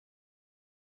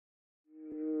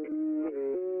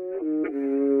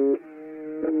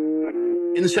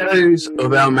In the shadows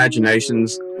of our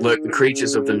imaginations lurk the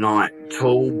creatures of the night,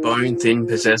 tall, bone-thin,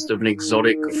 possessed of an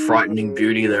exotic, frightening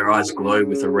beauty. Their eyes glow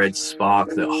with a red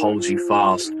spark that holds you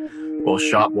fast, while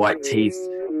sharp white teeth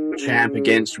champ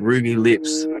against ruby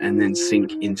lips and then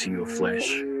sink into your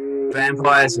flesh.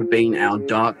 Vampires have been our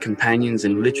dark companions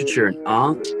in literature and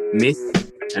art,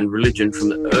 myth, and religion from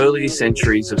the early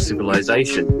centuries of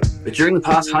civilization. But during the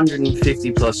past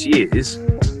 150 plus years,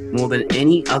 more than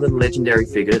any other legendary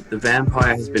figure, the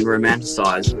vampire has been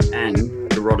romanticized and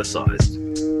eroticized.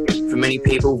 For many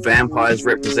people, vampires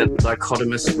represent the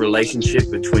dichotomous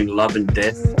relationship between love and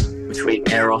death, between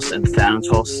Eros and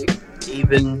Thanatos,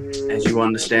 even as you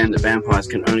understand that vampires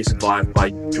can only survive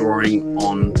by drawing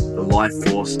on the life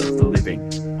force of the living.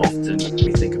 Often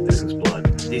we think of this as blood.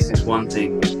 This is one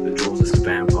thing that draws us to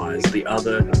vampires. The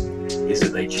other is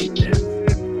that they cheat death.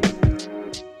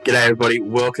 G'day everybody,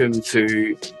 welcome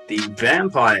to the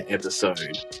vampire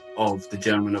episode of The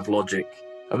Gentleman of Logic.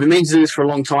 I've been meaning to do this for a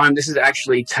long time. This is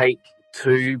actually take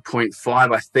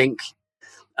 2.5, I think.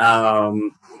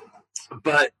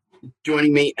 But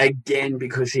joining me again,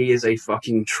 because he is a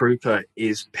fucking trooper,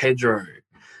 is Pedro.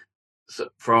 So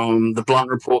from the Blunt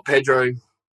Report. Pedro,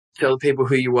 tell the people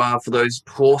who you are for those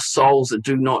poor souls that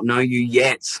do not know you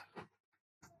yet.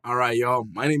 All right, y'all.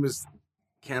 My name is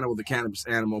Cannibal the Cannabis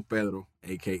Animal, Pedro,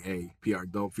 a.k.a. PR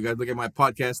Dope. If you guys look at my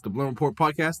podcast, the Blunt Report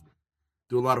podcast,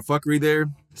 do a lot of fuckery there,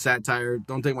 satire.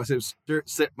 Don't take myself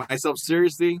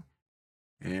seriously.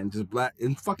 And just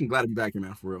fucking glad to be back here,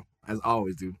 man, for real. As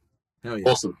always, dude. Hell yeah.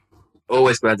 Awesome.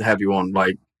 Always glad to have you on.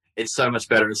 Like, it's so much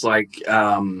better. It's like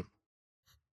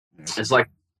it's like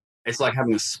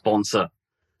having a sponsor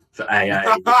for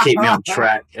AA. You keep me on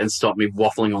track and stop me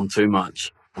waffling on too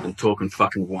much and talking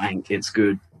fucking wank. It's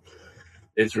good.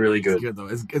 It's really good. It's good though.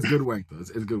 It's good wank though.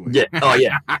 It's good wank. Yeah. Oh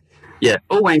yeah. Yeah.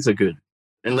 All wanks are good,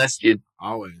 unless you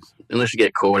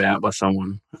get caught out by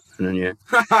someone, and then yeah.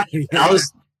 I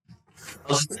was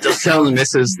just telling the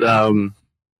missus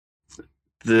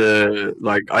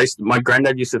my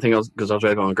granddad used to think because I was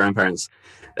raised by my grandparents.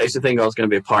 They used to think I was going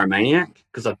to be a pyromaniac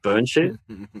because I burn shit,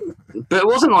 but it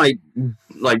wasn't like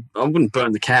I wouldn't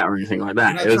burn the cat or anything like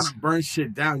that. You're not trying to burn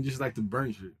shit down. You just like to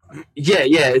burn shit. Yeah.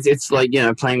 It's like, you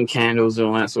know, playing with candles and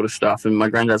all that sort of stuff. And my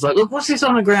granddad's like, "Look, what's this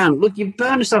on the ground? Look, you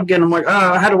burned yourself again." I'm like,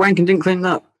 "Oh, I had a wank and didn't clean it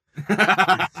up."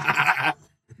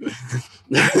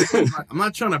 I'm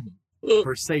not trying to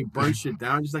per se burn shit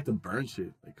down. I just like to burn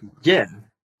shit. Like, come on. Yeah.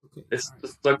 It's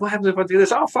like, what happens if I do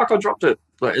this? Oh fuck, I dropped it.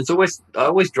 Like, I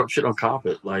always drop shit on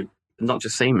carpet, like not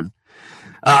just semen.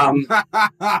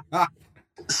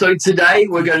 So today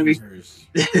we're going to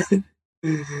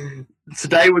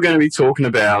be talking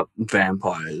about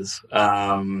vampires.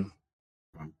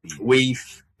 We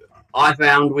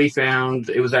found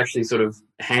it was actually sort of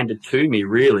handed to me,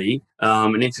 really,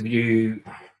 an interview,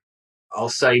 I'll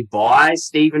say, by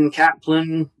Stephen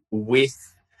Kaplan with,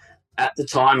 at the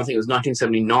time, I think it was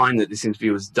 1979 that this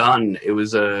interview was done. It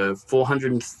was a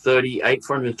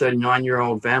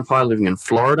 439-year-old vampire living in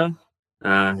Florida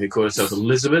who called herself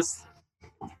Elizabeth.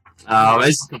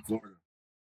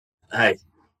 Hey,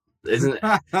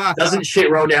 doesn't shit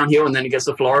roll downhill and then it gets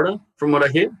to Florida, from what I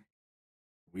hear?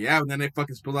 Yeah, and then they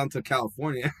fucking spill down to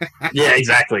California. Yeah,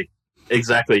 exactly.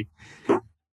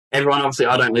 Everyone, obviously,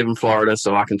 I don't live in Florida,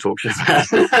 so I can talk shit about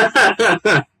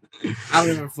it. I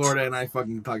live in Florida and I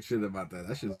fucking talk shit about that.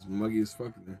 That shit's muggy as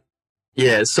fuck in there.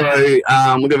 Yeah, so we're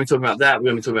going to be talking about that. We're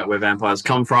going to be talking about where vampires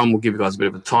come from. We'll give you guys a bit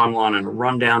of a timeline and a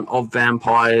rundown of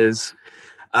vampires.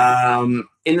 In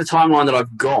the timeline that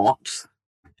I've got,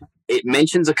 it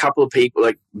mentions a couple of people,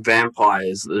 like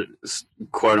vampires,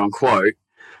 quote unquote,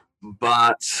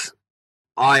 but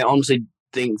I honestly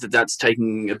think that that's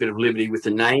taking a bit of liberty with the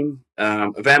name.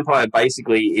 A vampire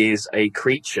basically is a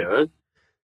creature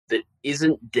that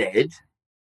isn't dead.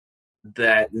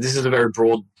 That this is a very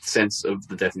broad sense of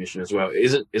the definition as well.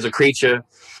 Is a creature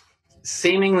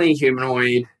seemingly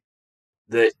humanoid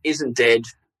that isn't dead,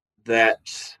 that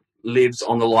lives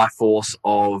on the life force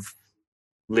of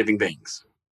living beings.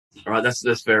 All right,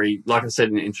 that's very, like I said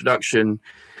in the introduction,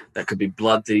 that could be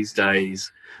blood these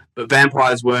days. But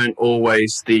vampires weren't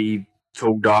always the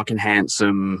tall, dark, and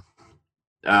handsome,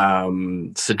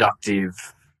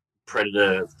 seductive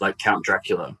predator like Count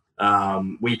Dracula.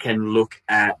 We can look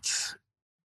at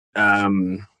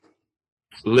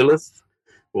Lilith.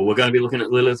 Well, we're going to be looking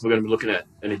at Lilith. We're going to be looking at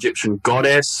an Egyptian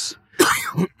goddess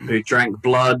who drank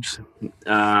blood.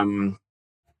 After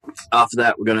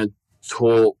that, we're going to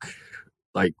talk,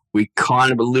 like, we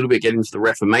kind of a little bit get into the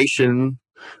Reformation,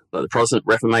 like the Protestant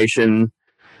Reformation.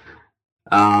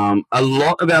 A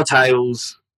lot of our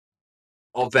tales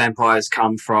of vampires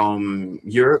come from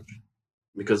Europe,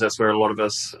 because that's where a lot of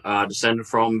us are descended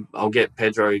from. I'll get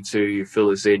Pedro to fill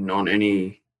us in on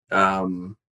any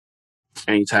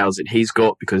tales that he's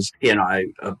got, because he and I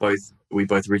are both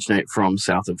originate from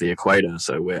south of the equator,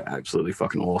 so we're absolutely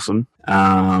fucking awesome.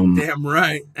 Damn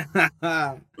right.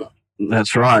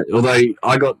 That's right.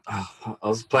 Although I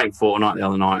was playing Fortnite the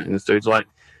other night, and this dude's like,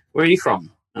 "Where are you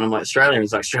from?" And I'm like, "Australia." And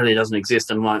he's like, "Australia doesn't exist."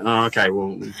 And I'm like, "Oh, okay,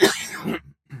 well,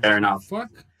 fair enough."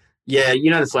 Fuck. Yeah, you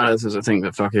know, the flat earthers, I think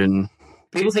that fucking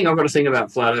people think I've got a thing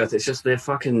about flat earth. It's just they're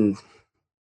fucking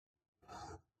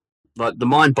like the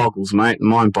mind boggles, mate. The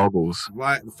mind boggles.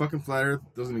 The fucking flat earth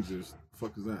doesn't exist. The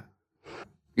fuck is that?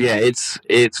 Yeah, it's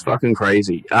fucking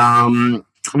crazy.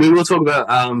 We will talk about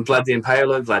Vlad the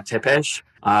Impaler, Vlad Tepes.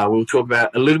 We'll talk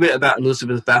about a little bit about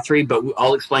Elizabeth Bathory, but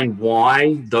I'll explain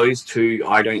why those two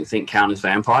I don't think count as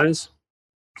vampires.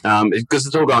 Because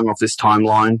it's all going off this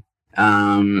timeline.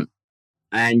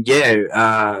 And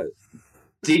yeah,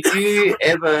 did you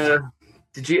ever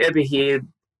hear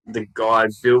the guy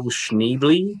Bill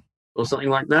Schneebly or something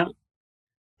like that?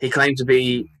 He claims to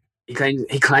be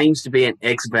an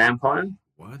ex-vampire.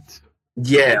 What?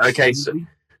 Yeah. Okay. So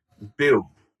Dr.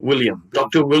 William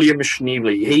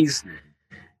Schneebly.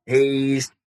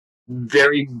 He's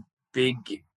very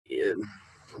big,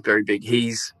 very big.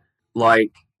 He's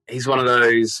one of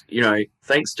those,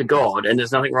 thanks to God, and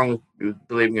there's nothing wrong with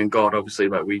believing in God, obviously,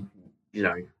 like we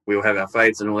all have our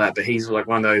faiths and all that, but he's like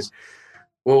one of those,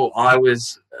 well,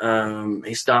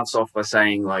 he starts off by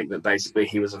saying like that basically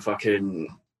he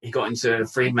got into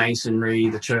Freemasonry,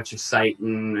 the Church of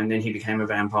Satan, and then he became a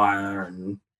vampire,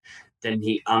 and then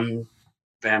he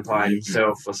unvampired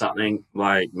himself or something,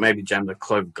 like maybe jammed a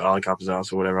clove of garlic up his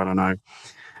ass or whatever, I don't know.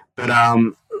 But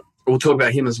we'll talk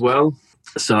about him as well.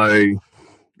 So,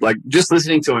 like, just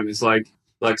listening to him is like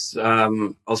I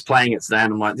was playing it today,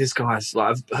 and I'm like, this guy's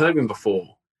like, I've heard of him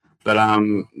before, but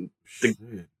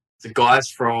the guys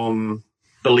from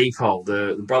Belief Hole,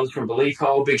 the brothers from Belief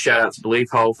Hole, big shout out to Belief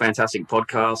Hole, fantastic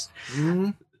podcast. Mm-hmm.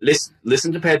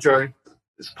 Listen to Pedro,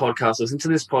 listen to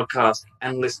this podcast,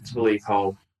 and listen to Belief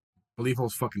Hole. Belief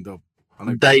Hole's fucking dope.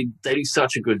 They do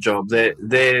such a good job.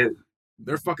 They're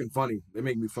fucking funny. They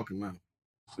make me fucking laugh.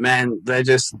 Man, they're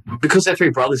just, because they're three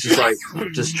brothers, just like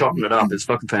just chopping it up. It's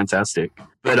fucking fantastic.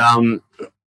 But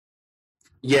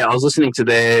yeah, I was listening to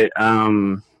their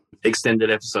extended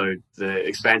episode, the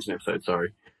expansion episode,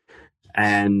 sorry,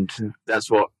 and that's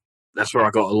where I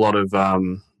got a lot of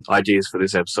ideas for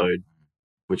this episode,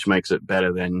 which makes it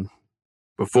better than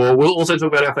before. We'll also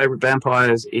talk about our favorite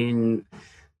vampires in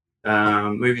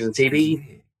movies and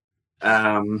TV.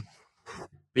 But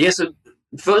yes, yeah, so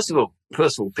first of all,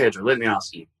 Pedro, let me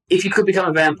ask you: if you could become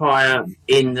a vampire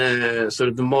in the sort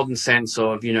of the modern sense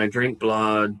of, drink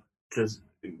blood to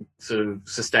sort of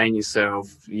sustain yourself,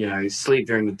 sleep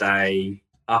during the day,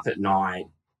 up at night,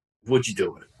 would you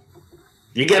do it?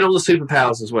 You get all the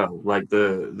superpowers as well, like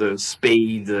the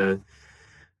speed, the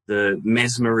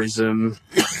mesmerism,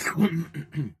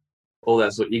 all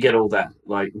that sort. You get all that.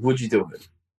 Like, would you do it?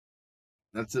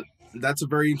 That's a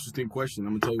very interesting question.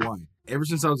 I'm gonna tell you why. Ever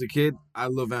since I was a kid, I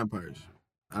love vampires.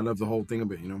 I love the whole thing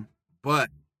of it, But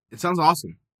it sounds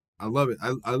awesome. I love it.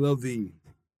 I love the.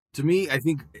 To me, I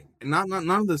think none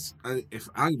of this. If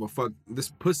I don't give a fuck,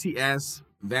 this pussy ass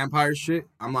vampire shit,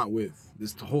 I'm not with.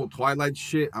 This whole Twilight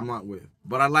shit, I'm not with.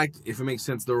 But I like, if it makes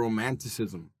sense, the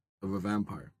romanticism of a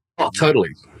vampire. Oh,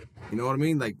 totally. You know what I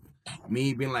mean? Like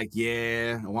me being like,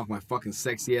 yeah, I walk my fucking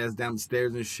sexy ass down the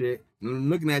stairs and shit, and I'm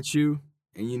looking at you,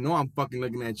 and I'm fucking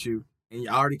looking at you, and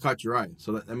I already caught your eye.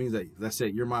 So that means that that's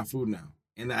it. You're my food now.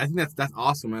 And I think that's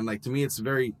awesome, man. Like, to me, it's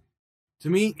very,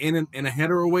 in a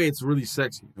hetero way, it's really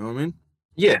sexy. You know what I mean?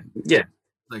 Yeah.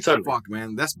 Like, totally. Fuck,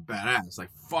 man, that's badass. Like,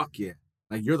 fuck yeah.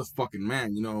 Like, you're the fucking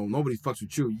man. Nobody fucks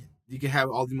with you. You can have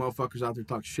all these motherfuckers out there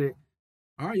talk shit.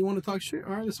 All right, you want to talk shit?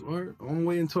 All right, I'm gonna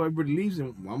wait until everybody leaves,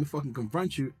 and I'm gonna fucking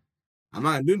confront you. I'm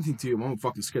not gonna do anything to you. I'm gonna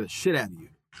fucking scare the shit out of you.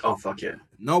 Oh, fuck yeah.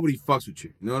 Nobody fucks with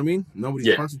you. You know what I mean?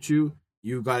 Nobody fucks with you.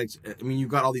 You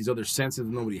got all these other senses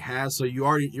that nobody has. So you're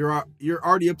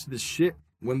already up to this shit.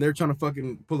 When they're trying to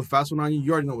fucking pull a fast one on you,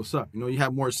 you already know what's up. You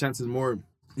have more senses,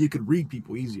 you could read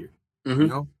people easier.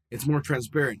 Mm-hmm. It's more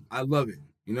transparent. I love it.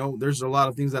 There's a lot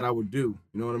of things that I would do.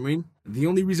 You know what I mean? The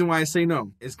only reason why I say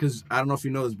no is because I don't know if you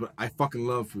know this, but I fucking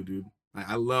love food, dude.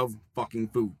 I love fucking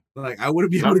food. Like, I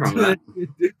wouldn't be able to do that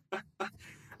shit, dude.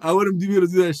 I wouldn't be able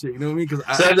to do that shit. You know what I mean? So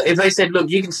if they said,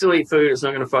 look, you can still eat food, it's not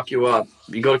going to fuck you up.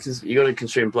 You got to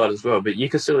consume blood as well, but you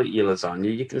can still eat your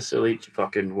lasagna. You can still eat your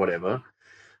fucking whatever.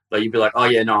 Like, you'd be like, oh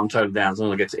yeah, no, I'm totally down as long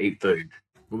as I get to eat food.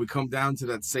 But we come down to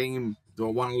that same "do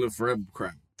I want to live forever"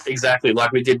 crap. Exactly,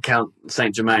 like we did Count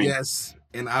Saint Germain. Yes,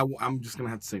 and I'm just gonna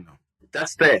have to say no.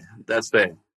 That's fair. That's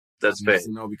fair. That's fair.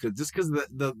 You know, because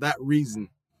of that reason,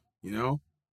 you know,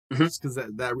 Mhm. just because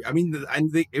that I mean, I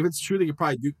think if it's true, they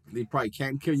probably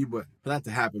can kill you, but for that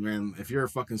to happen, man, if you're a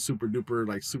fucking super duper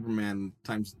like Superman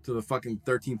times to the fucking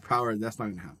 13th power, that's not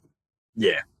gonna happen.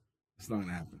 Yeah. It's not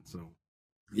gonna happen. So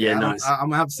Yeah, I'm nice.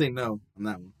 gonna have to say no on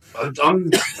that one.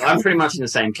 I'm pretty much in the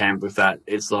same camp with that.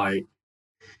 It's like,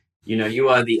 you know, you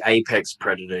are the apex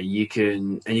predator. You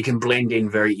can blend in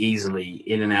very easily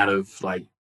in and out of, like,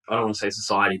 I don't want to say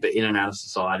society, but in and out of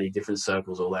society, different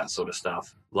circles, all that sort of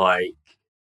stuff. Like,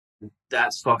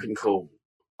 that's fucking cool.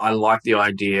 I like the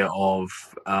idea of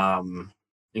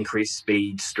increased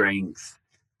speed, strength,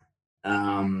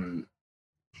 you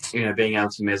know, being able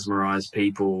to mesmerize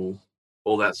people,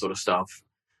 all that sort of stuff.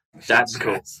 That's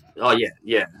cool. Oh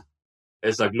yeah.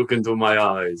 It's like, look into my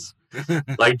eyes.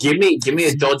 Like, give me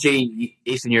a dodgy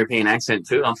Eastern European accent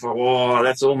too. I'm like, oh,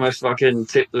 that's almost fucking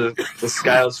tipped the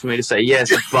scales for me to say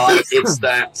yes. But it's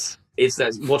that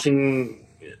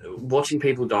watching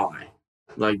people die.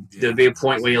 Like, there'll be a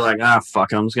point where you're like,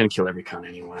 fuck, I'm just gonna kill every cunt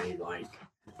anyway. Like,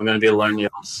 I'm gonna be a lonely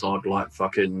old sod, like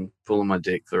fucking pulling my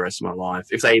dick for the rest of my life,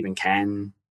 if they even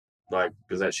can. Like,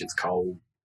 because that shit's cold.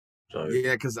 So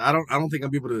yeah, because I don't think I'll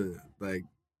be able to like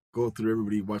go through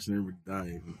everybody watching everybody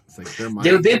die. It's like there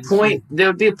would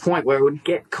be a point where it would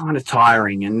get kind of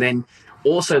tiring, and then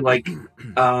also like,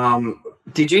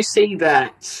 did you see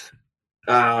that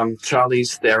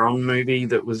Charlize Theron movie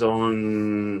that was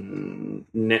on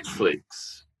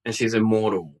Netflix? And she's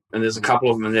immortal, and there's a couple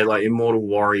of them, and they're like immortal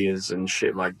warriors and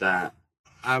shit like that.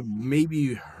 I've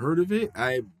maybe heard of it.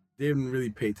 I didn't really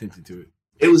pay attention to it.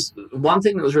 It was one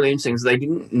thing that was really interesting is they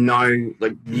didn't know,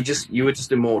 like, you were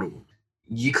just immortal.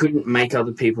 You couldn't make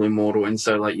other people immortal, and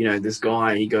so, like, you know, this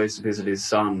guy, he goes to visit his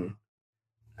son,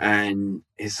 and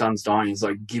his son's dying. He's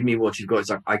like, give me what you've got. It's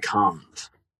like, I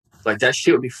can't. Like, that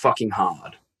shit would be fucking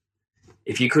hard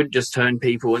if you could just turn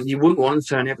people, and you wouldn't want to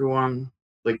turn everyone.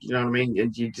 Like, you know what I mean?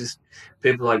 And you just,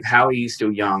 people are like, how are you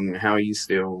still young? How are you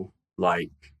still, like,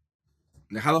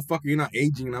 how the fuck are you not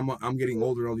aging? And I'm getting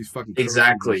older. All these fucking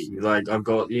exactly. Like, I've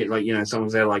got, like, you know,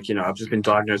 someone's there, like, you know, I've just been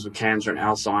diagnosed with cancer and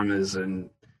Alzheimer's,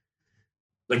 and,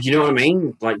 like, you know what I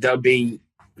mean? Like, that would be,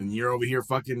 and you're over here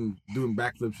fucking doing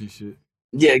backflips and shit.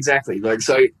 Yeah, exactly. Like,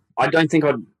 so I don't think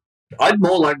I'd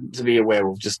more like to be a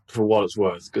werewolf just for what it's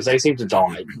worth, because they seem to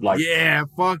die. Like, yeah,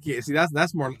 fuck it. See,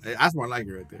 that's more like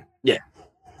it right there. Yeah.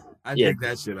 I think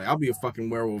that shit. Like, I'll be a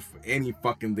fucking werewolf any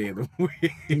fucking day of the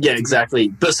week. Yeah, exactly.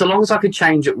 But so long as I could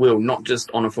change at will, not just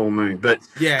on a full moon. But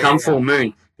full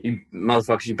moon, you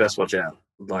motherfuckers, you best watch out.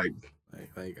 Like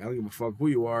I don't give a fuck who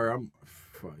you are. You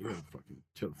gotta fucking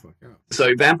chill the fuck out.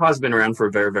 So vampires have been around for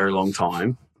a very, very long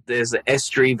time. There's the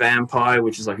Estrie vampire,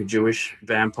 which is like a Jewish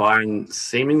vampire, and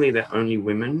seemingly they're only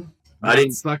women.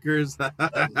 Suckers.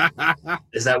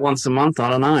 Is that once a month? I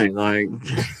don't know. Like,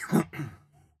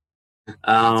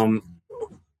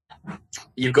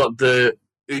 you've got the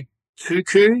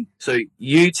Utukku, so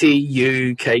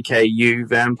Utukku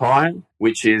vampire,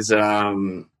 which is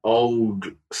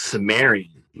old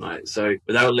Sumerian. Like, so,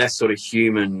 but they were less sort of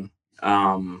human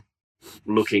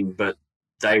looking, but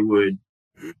they would,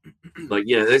 like,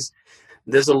 you know,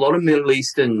 there's a lot of Middle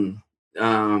Eastern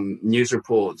news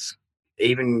reports,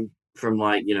 even from,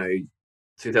 like, you know,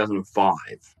 2005,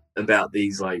 about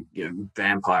these, like, you know,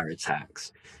 vampire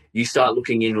attacks. You start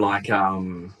looking in, like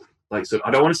so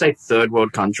I don't want to say third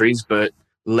world countries, but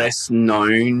less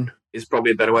known is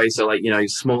probably a better way. So, like, you know,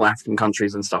 small African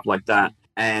countries and stuff like that,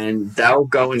 and they'll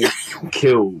go and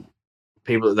kill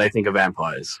people that they think are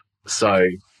vampires. So,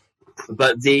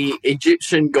 but the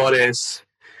Egyptian goddess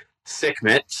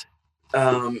Sekhmet,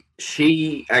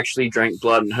 she actually drank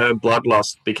blood, and her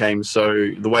bloodlust became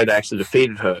so. The way they actually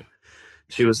defeated her,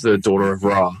 she was the daughter of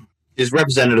Ra. She's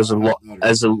represented as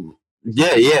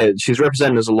she's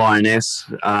represented as a lioness.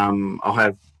 I'll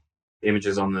have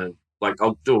images on the, like,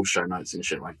 I'll do all show notes and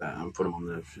shit like that and put them on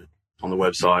the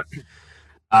website.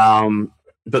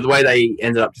 But the way they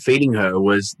ended up defeating her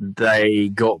was they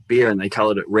got beer and they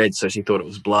colored it red, so she thought it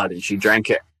was blood, and she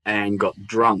drank it and got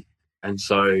drunk, and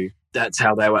so that's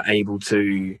how they were able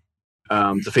to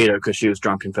defeat her, because she was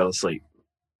drunk and fell asleep.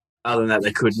 Other than that,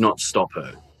 they could not stop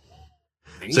her.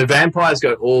 So vampires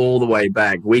go all the way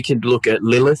back. We could look at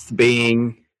Lilith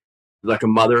being like a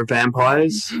mother of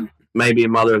vampires, maybe a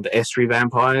mother of the Estrie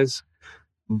vampires.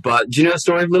 But do you know the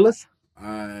story of Lilith?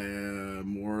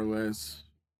 More or less.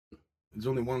 There's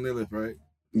only one Lilith, right?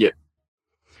 Yeah.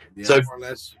 So more or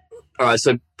less. All right.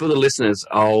 So for the listeners,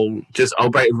 I'll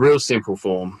break a real simple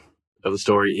form of the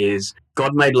story. Is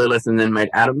God made Lilith and then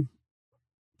made Adam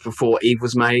before Eve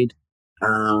was made.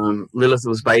 Lilith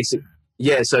was basic.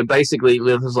 Yeah, so basically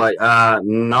Lilith was like,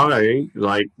 no,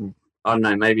 like, I don't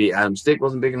know, maybe Adam's dick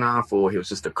wasn't big enough or he was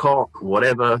just a cock,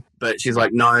 whatever. But she's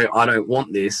like, no, I don't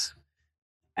want this.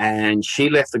 And she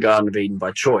left the Garden of Eden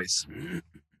by choice.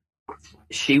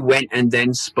 She went and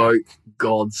then spoke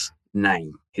God's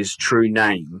name, his true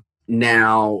name.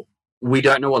 Now, we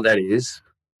don't know what that is,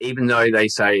 even though they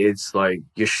say it's like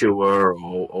Yeshua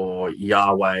or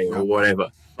Yahweh or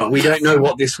whatever. But we don't know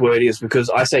what this word is because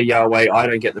I say Yahweh, I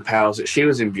don't get the powers that she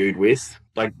was imbued with.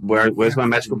 Like, where's my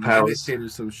magical powers? Or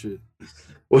some shit.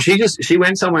 Well, she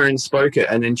went somewhere and spoke it,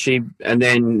 and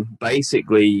then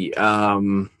basically,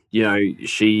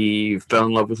 she fell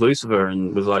in love with Lucifer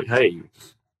and was like, hey,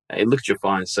 look at your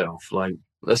fine self. Like,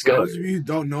 let's go. Those of you who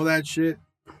don't know that shit,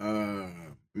 I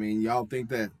mean, y'all think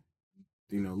that,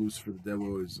 Lucifer the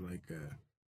devil is like a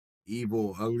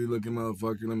evil, ugly looking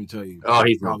motherfucker. Let me tell you. Oh,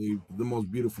 he's probably the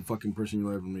most beautiful fucking person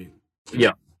you'll ever meet.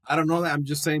 Yeah. I don't know that. I'm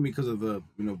just saying because of the,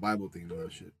 Bible thing and all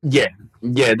that shit. Yeah.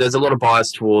 Yeah, there's a lot of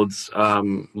bias towards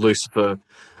Lucifer.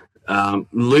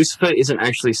 Lucifer isn't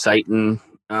actually Satan.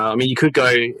 I mean, you could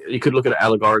look at it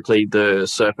allegorically. The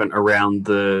serpent around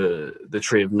the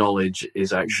tree of knowledge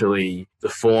is actually the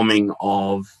forming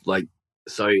of, like,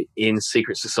 so in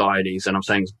secret societies, and I'm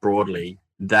saying this broadly,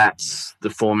 that's the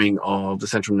forming of the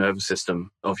central nervous system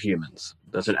of humans.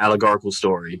 That's an allegorical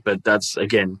story, but that's,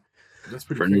 again, that's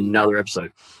pretty for crazy. Another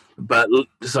episode. But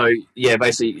so, yeah,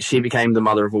 basically she became the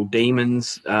mother of all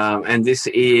demons, and this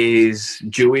is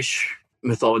Jewish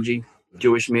mythology,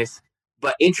 Jewish myth.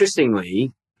 But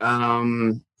interestingly,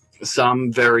 some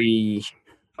very,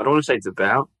 I don't want to say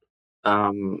devout,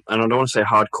 and I don't want to say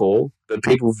hardcore, but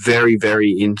people very,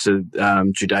 very into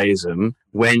Judaism,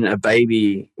 when a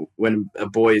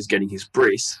boy is getting his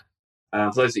bris,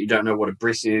 for those that you don't know what a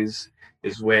bris is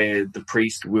where the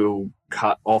priest will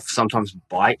cut off, sometimes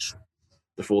bite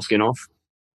the foreskin off.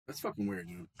 That's fucking weird,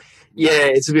 dude. Yeah,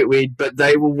 it's a bit weird, but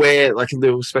they will wear like a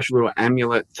little special little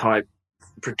amulet type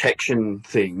protection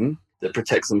thing that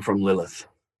protects them from Lilith.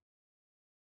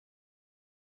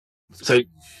 So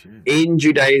in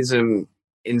Judaism,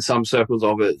 in some circles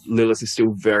of it, Lilith is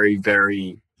still very,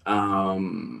 very, how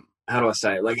do I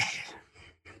say it? Like,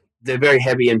 they're very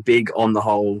heavy and big on the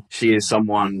whole, she is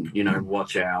someone,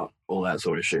 watch out, all that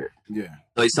sort of shit. Yeah.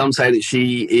 Like, some say that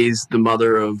she is the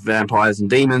mother of vampires and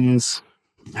demons.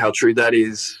 How true that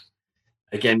is,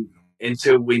 again,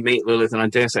 until we meet Lilith, and I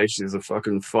dare say she's a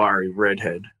fucking fiery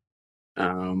redhead.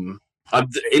 The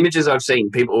images I've seen,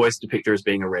 people always depict her as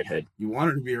being a redhead. You want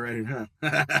her to be a redhead,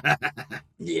 huh?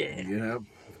 Yeah. Yeah, of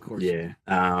course. Yeah.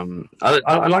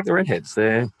 I like the redheads.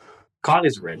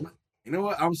 Kylie's red. You know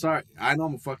what? I'm sorry. I know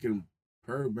I'm a fucking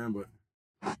perv, man, but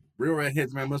real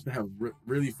redheads, man, must have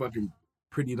really fucking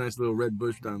pretty nice little red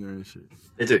bush down there and shit.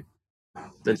 They do.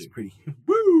 That's pretty.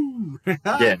 Woo!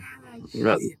 Yeah.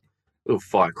 Right. Little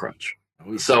fire crutch.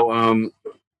 Oh, yeah. So,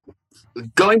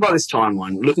 going by this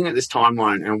timeline, looking at this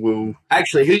timeline, and we'll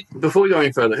actually, before we go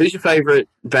any further, who's your favorite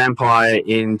vampire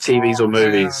in TVs or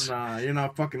movies? Nah, you're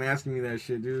not fucking asking me that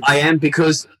shit, dude. I am,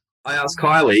 because I asked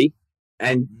Kylie,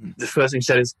 and the first thing she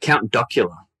said is Count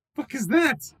Duckula. Fuck is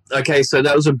that? Okay, so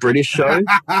that was a British show.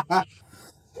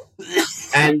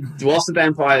 And whilst the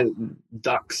vampire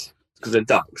ducks, because they're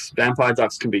ducks, vampire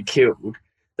ducks can be killed,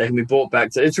 they can be brought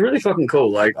back to. It's really fucking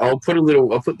cool. Like, I'll put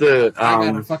the. I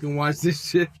gotta fucking watch this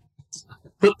shit.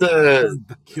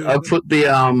 I'll put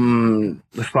the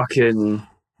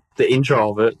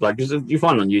intro of it. Like, you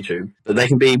find it on YouTube. But they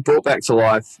can be brought back to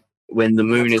life when the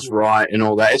moon is right and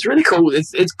all that. It's really cool.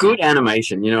 It's good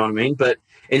animation, you know what I mean? But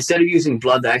instead of using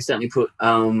blood, they accidentally put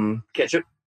ketchup,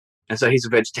 and so he's a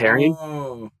vegetarian.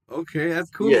 Oh, okay, that's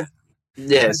cool.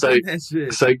 Yeah. So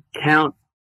Count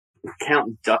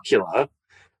Duckula.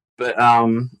 But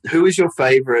who was your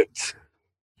favorite?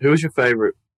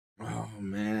 Oh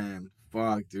man,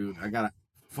 fuck, dude.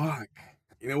 Fuck.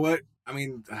 You know what? I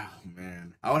mean, oh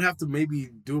man, I would have to maybe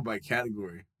do it by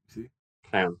category. See?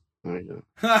 There you go.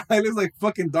 It looks like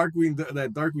fucking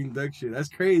that Darkwing Duck shit. That's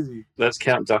crazy. That's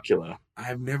Count Duckula.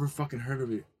 I've never fucking heard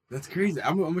of it. That's crazy.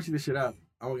 I'm gonna check this shit out.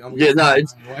 Watch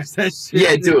that shit.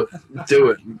 Yeah, do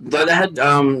it. Like, they had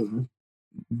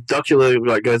Duckula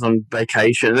like goes on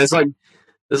vacation. There's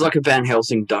like a Van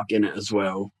Helsing duck in it as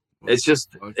well. It's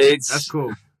just that's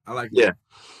cool. I like it. Yeah.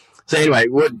 So anyway,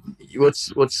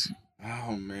 what's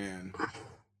oh man.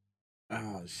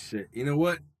 Oh shit. You know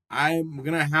what? I'm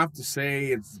gonna have to say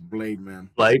it's Blade, man.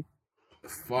 Blade?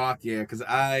 Fuck yeah, because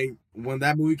when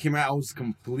that movie came out, I was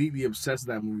completely obsessed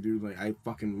with that movie, dude. Like, I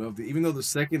fucking loved it. Even though the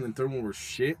second and third one were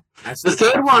shit. The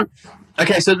third one,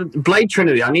 okay, so the Blade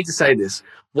Trinity, I need to say this.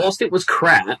 Whilst it was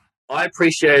crap, I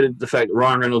appreciated the fact that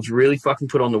Ryan Reynolds really fucking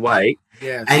put on the weight.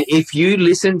 Yes. And if you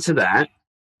listen to that,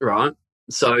 right?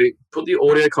 So put the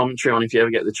audio commentary on if you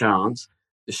ever get the chance.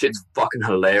 The shit's fucking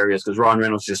hilarious because Ryan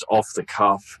Reynolds just off the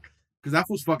cuff. Because that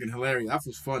was fucking hilarious. That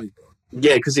was funny.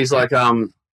 Yeah, because he's like,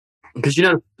 because you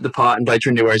know the part in Blade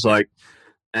Trinity where he's like,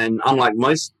 and unlike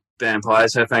most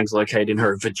vampires, her fangs located in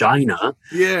her vagina.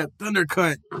 Yeah,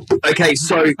 thundercut. Okay,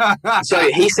 so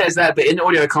he says that, but in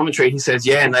audio commentary he says,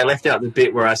 yeah, and they left out the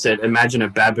bit where I said, imagine a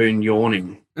baboon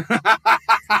yawning.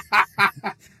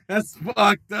 That's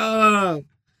fucked up.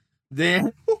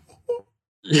 Damn.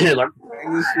 Yeah, like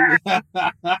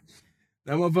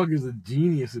that motherfucker's a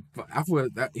genius. I feel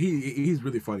that he's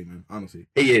really funny, man. Honestly,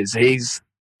 he is. He's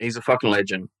a fucking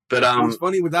legend. But he's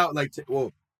funny without like.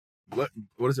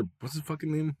 What is it? What's his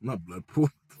fucking name? Not Bloodpool.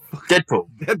 Deadpool.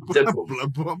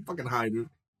 Bloodpool. I'm fucking high, dude.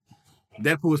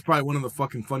 Deadpool is probably one of the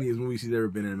fucking funniest movies he's ever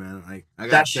been in, man. Like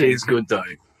that shit is good though.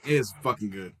 It is fucking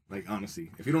good. Like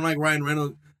honestly, if you don't like Ryan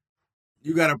Reynolds,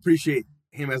 you gotta appreciate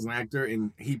him as an actor,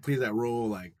 and he plays that role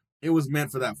like. It was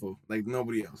meant for that fool, like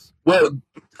nobody else. Well,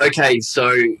 okay,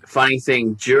 so funny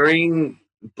thing, during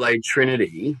Blade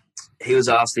Trinity, he was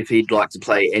asked if he'd like to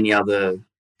play any other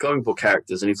comic book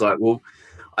characters, and he's like, well,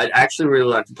 I'd actually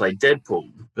really like to play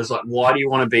Deadpool. It's like, why do you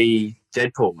want to be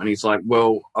Deadpool? And he's like,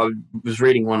 well, I was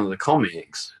reading one of the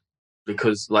comics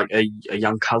because like a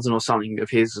young cousin or something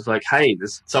of his was like, hey,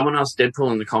 there's someone else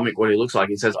Deadpool in the comic, what he looks like.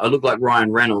 He says, I look like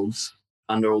Ryan Reynolds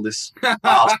under all this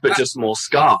mask, but just more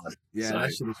scarred. Yeah, so.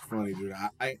 That shit is funny, dude.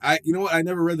 I you know what? I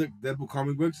never read the Deadpool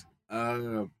comic books.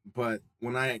 But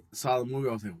when I saw the movie,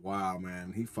 I was like, wow,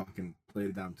 man, he fucking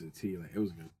played it down to the T. Like, it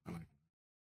was good.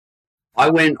 I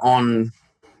went on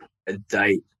a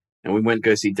date and we went to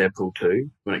go see Deadpool 2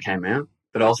 when it came out,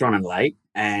 but I was running late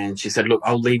and she said, look,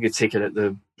 I'll leave your ticket at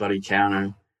the bloody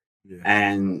counter. Yeah.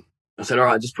 And I said, all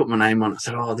right, just put my name on it. I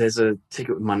said, oh, there's a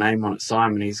ticket with my name on it,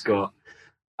 Simon. He's got,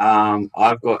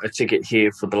 I've got a ticket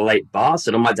here for the late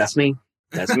bastard. I'm like, that's me.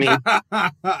 That's me.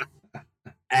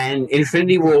 And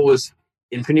Infinity War was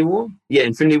Infinity War? Yeah,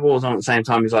 Infinity War was on at the same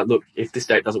time. He's like, look, if this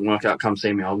date doesn't work out, come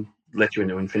see me. I'll let you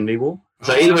into Infinity War.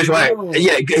 So either which way,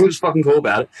 yeah, he was fucking cool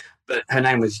about it. But her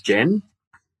name was Jen,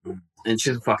 and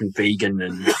she's a fucking vegan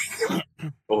and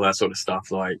all that sort of stuff.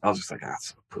 Like, I was just like,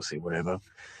 that's a pussy, whatever.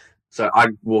 So I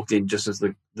walked in just as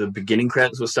the beginning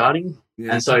credits were starting.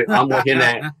 Yeah. And so I'm walking in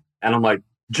there, and I'm like,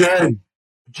 Jen,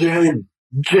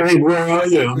 where are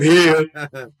you? I'm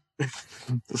here.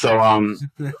 So,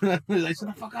 like, shut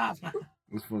the fuck up.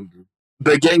 It's fun, dude.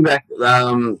 But getting back,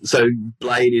 so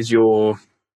Blade is your...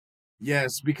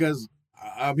 Yes, because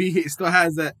he still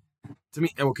has that, to me,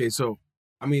 okay, so,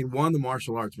 I mean, the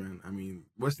martial arts, man. I mean,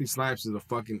 Wesley Snipes is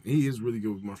he is really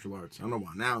good with martial arts. I don't know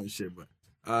about now and shit, but,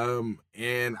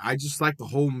 and I just like the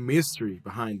whole mystery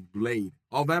behind Blade.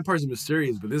 All vampires are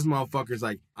mysterious, but this motherfucker's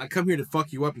like, I come here to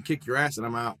fuck you up and kick your ass, and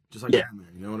I'm out. Just like that, man.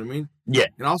 You know what I mean? Yeah.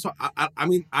 And also,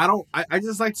 I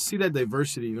just like to see that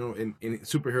diversity, you know, in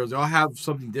superheroes. They all have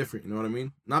something different, you know what I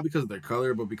mean? Not because of their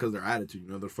color, but because of their attitude,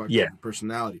 you know, their fucking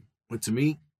personality. But to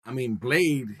me, I mean,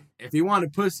 Blade, if he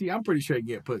wanted pussy, I'm pretty sure he'd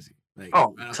get pussy. Like,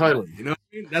 totally. You know what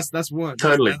I mean? That's one.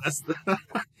 Totally.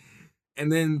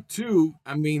 And then two,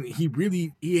 I mean,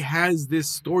 he has this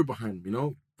story behind him, you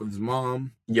know, with his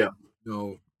mom. Yeah. You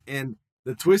know, and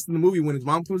the twist in the movie when his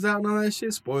mom comes out and all that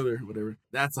shit, spoiler, whatever.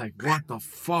 That's like, what the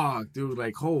fuck, dude?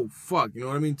 Like, oh fuck, you know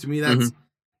what I mean? To me, that's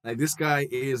like, this guy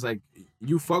is like,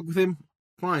 you fuck with him,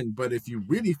 fine, but if you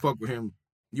really fuck with him,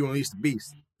 you unleash the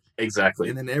beast. Exactly.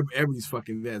 And then everybody's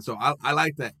fucking dead. So I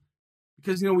like that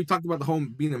because, you know, we talked about the whole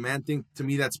being a man thing. To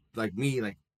me, that's like me,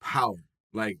 like power.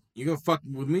 Like, you're gonna fuck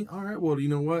with me? All right, well, you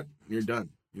know what? You're done.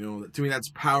 You know, to me, that's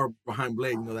power behind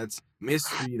Blade. You know, that's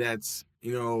mystery. That's,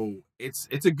 you know,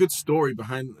 it's a good story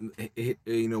behind,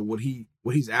 you know, what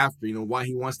he's after. You know, why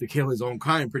he wants to kill his own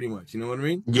kind, pretty much. You know what I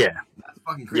mean? Yeah. That's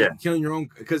fucking crazy. Yeah. Killing your own,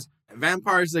 because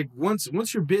vampires, like, once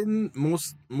you're bitten,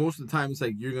 most of the time it's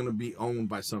like you're gonna be owned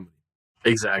by somebody.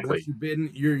 Exactly. Once you're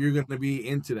bitten, you're gonna be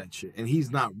into that shit, and he's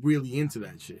not really into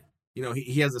that shit. You know,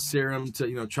 he has a serum to,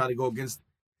 you know, try to go against.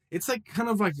 It's like kind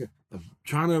of like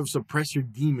trying to suppress your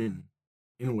demon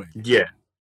in a way. Yeah.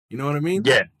 You know what I mean?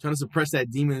 Yeah. Trying to suppress that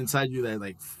demon inside you that,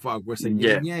 like, fuck, we're saying,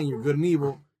 yeah, you're good and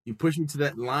evil. You push me to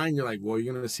that line, you're like, well,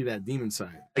 you're going to see that demon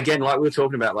side. Again, like we were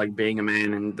talking about, like, being a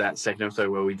man in that second episode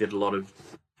where we did a lot of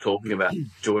talking about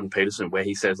Jordan Peterson, where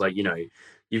he says, like, you know,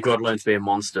 you've got to learn to be a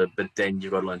monster, but then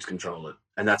you've got to learn to control it.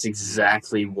 And that's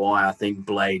exactly why I think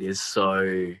Blade is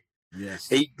so... Yes.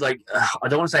 He, like, I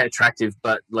don't want to say attractive,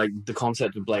 but, like, the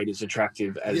concept of Blade is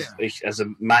attractive as a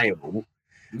male.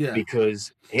 Yeah.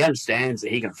 Because he understands that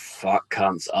he can fuck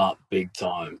cunts up big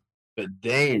time. But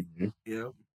then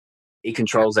he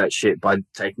controls that shit by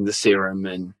taking the serum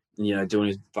and doing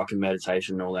his fucking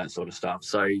meditation and all that sort of stuff.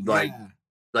 So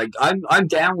I'm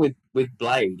down with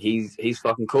Blade. He's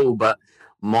fucking cool. But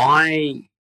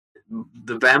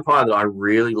the vampire that I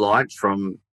really liked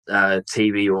from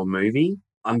TV or movie,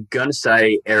 I'm gonna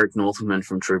say Eric Northman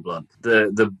from True Blood.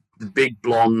 The big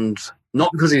blonde,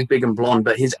 not because he's big and blonde,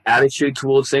 but his attitude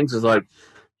towards things is like,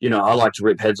 I like to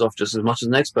rip heads off just as much as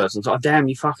the next person. So, damn,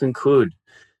 you fucking could.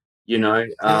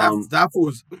 That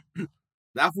was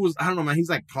I don't know, man. He's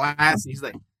like classy. He's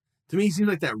like, to me, he seems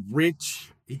like that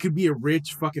rich. He could be a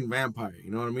rich fucking vampire.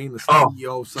 You know what I mean? The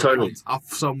CEO totally. Off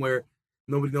somewhere.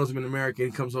 Nobody knows him in America.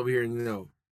 He comes over here and I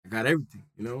got everything.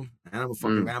 And I'm a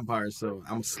fucking vampire, so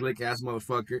I'm a slick ass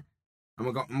motherfucker.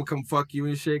 I'm gonna come fuck you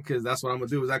and shit because that's what I'm gonna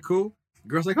do. Is that cool? The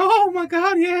girl's like, oh my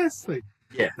god, yes. Like,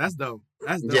 yeah, that's dope.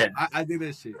 That's dope. Yeah. I dig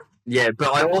that shit. Yeah,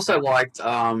 but I also liked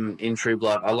in True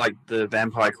Blood. I liked the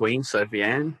vampire queen, Sophie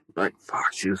Anne. Like,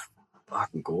 fuck, she was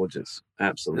fucking gorgeous.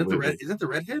 Absolutely. Is that the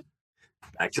redhead?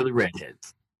 Back to the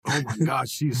redheads. Oh my god,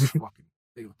 she's fucking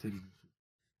big old titties.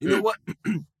 You know what?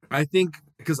 I think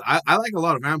because I like a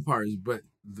lot of vampires, but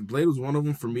the Blade was one of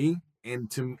them for me.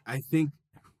 And I think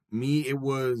it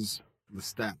was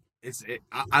Lestat.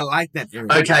 I like that era.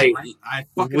 Okay, I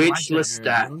fucking which like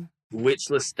Lestat? Era, Which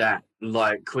Lestat?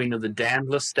 Like Queen of the Damned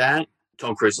Lestat?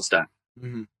 Tom Cruise Lestat.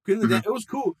 Mm-hmm. Queen of the Damned, it was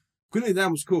cool. Queen of the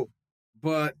Damned was cool,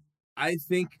 but I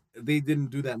think they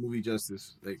didn't do that movie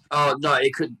justice. Like, oh no,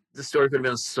 the story could have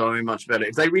been so much better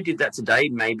if they redid that today.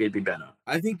 Maybe it'd be better.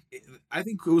 I think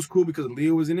it was cool because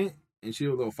Leah was in it and she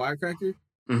was a little firecracker.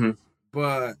 Mm-hmm.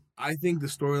 But I think the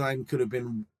storyline could have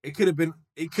been. It could have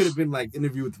been like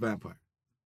Interview with the Vampire.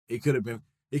 It could have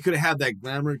had that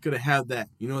glamour. It could have had that.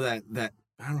 That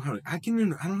I don't know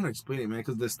how to explain it, man.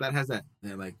 Because that has that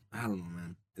like, I don't know,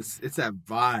 man. It's that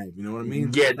vibe. You know what I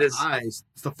mean? Yeah, the eyes.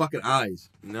 It's the fucking eyes.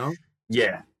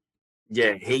 Yeah.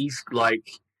 He's like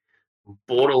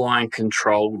borderline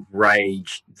controlled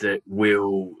rage that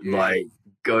will like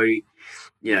go.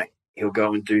 He'll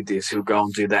go and do this. He'll go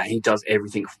and do that. He does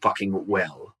everything fucking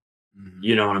well. Mm-hmm.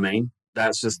 You know what I mean?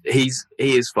 That's just he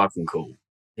is fucking cool.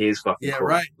 He is fucking cool. Yeah,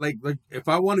 right. Like if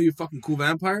I want to be a fucking cool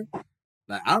vampire,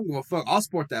 like I don't give a fuck. I'll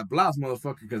sport that blouse,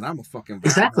 motherfucker, because I'm a fucking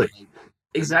vampire.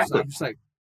 Exactly. I'm just like,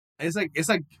 it's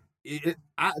like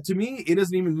to me, it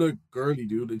doesn't even look girly,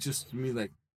 dude. It's just to me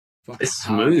like, fucking it's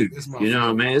smooth. You know what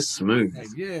I mean? It's smooth. Like,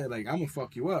 yeah, like I'm gonna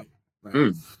fuck you up.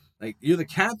 Like you're the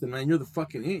captain, man. You're the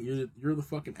fucking ant. You're the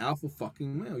fucking alpha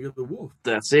fucking male. You're the wolf.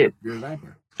 That's it. You're a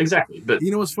vampire. Exactly. But you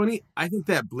know what's funny? I think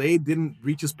that Blade didn't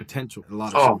reach his potential. A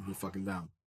lot of shit were fucking down.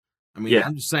 I mean,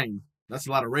 I'm just saying that's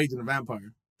a lot of rage in a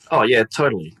vampire. Oh yeah,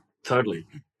 totally.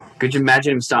 Could you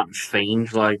imagine him starting to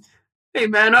fiend like, hey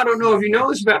man, I don't know if you know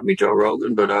this about me, Joe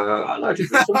Rogan, but I like to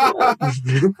do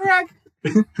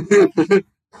something.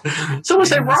 Someone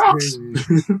said rocks.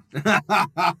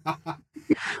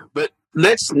 But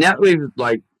now that we've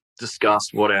like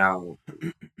discussed what our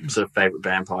sort of favorite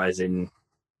vampires in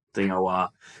thing are.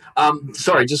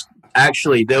 Sorry, just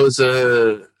actually there was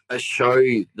a show,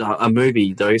 a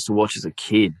movie that I used to watch as a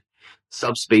kid,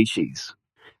 Subspecies.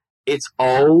 It's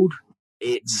old.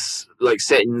 It's like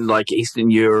set in like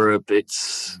Eastern Europe.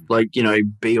 It's like,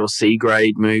 B or C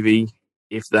grade movie,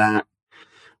 if that.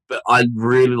 But I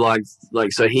really liked,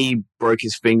 so he broke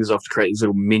his fingers off to create these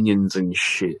little minions and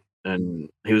shit. And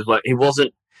he was like, he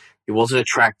wasn't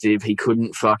attractive. He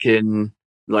couldn't fucking,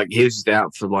 he was just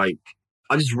out for I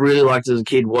just really liked it as a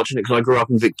kid watching it because I grew up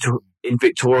in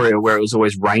Victoria where it was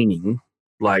always raining.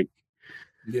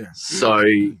 So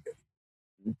I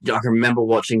can remember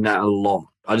watching that a lot.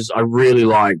 I really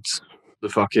liked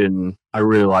I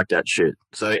really liked that shit.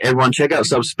 So everyone check out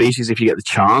Subspecies if you get the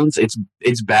chance.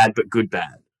 It's bad, but good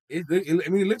bad. It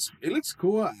looks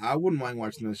cool. I wouldn't mind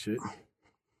watching that shit.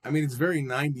 I mean, it's very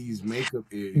 90s makeup.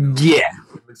 Yeah.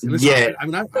 Yeah. I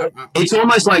mean, it's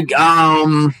almost like,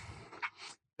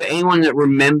 for anyone that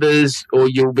remembers, or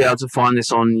you'll be able to find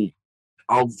this on,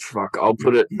 I'll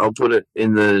put it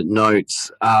in the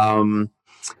notes.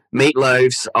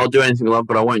 Meatloaf's I'll Do Anything I Love,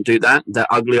 but I Won't Do That. That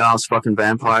ugly ass fucking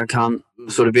vampire cunt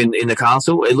sort of in the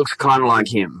castle. It looks kind of like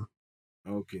him.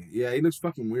 Okay. Yeah, he looks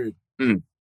fucking weird. It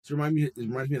reminds me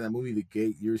of that movie, The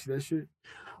Gate. You ever see that shit?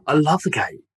 I love The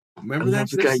Gate. Remember that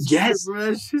shit? Yes.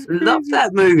 Love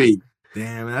that movie.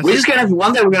 Damn, we're just gonna have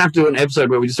one day. We're gonna have to do an episode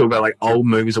where we just talk about old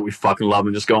movies that we fucking love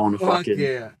and just go on and fucking.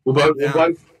 Yeah. We'll both.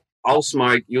 I'll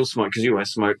smoke. You'll smoke because you always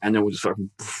smoke, and then we'll just fucking.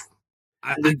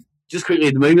 Just quickly,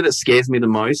 the movie that scares me the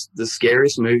most, the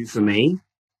scariest movie for me,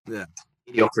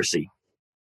 Idiocracy.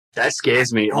 That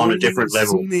scares me on a different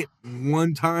level. I've seen it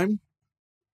one time.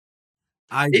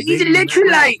 It needs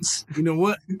electrolytes. You know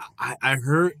what? I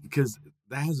heard, because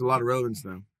that has a lot of relevance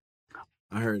now.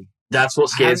 I heard. That's what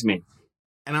scares me.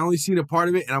 And I only seen a part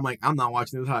of it, and I'm like, I'm not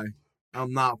watching this high.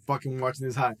 I'm not fucking watching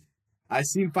this high. I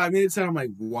seen 5 minutes, and I'm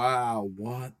like, wow,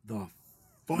 what the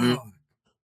fuck?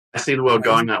 I see the world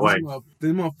going that way.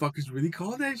 These motherfuckers really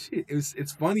call that shit.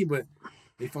 It's funny, but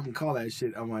they fucking call that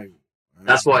shit. I'm like,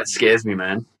 that's why it scares me,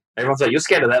 man. Everyone's like, you're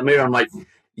scared of that movie? I'm like,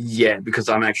 yeah, because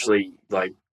I'm actually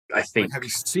like, I think. Like, have you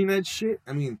seen that shit?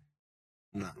 I mean,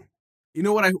 no. You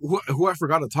know what? Who I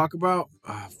forgot to talk about?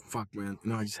 Ah, fuck, man.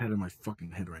 No, I just had it in my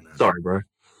fucking head right now. Sorry, bro.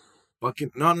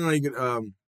 Fucking no. You could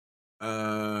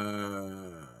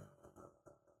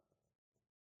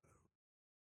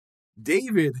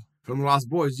David from The Lost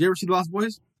Boys. You ever see The Lost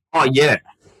Boys? Oh yeah.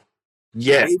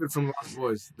 Yeah. David from The Lost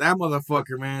Boys. That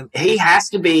motherfucker, man. He has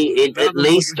to be at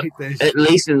least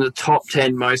in the top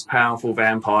 10 most powerful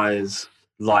vampires,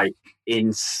 like,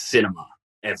 in cinema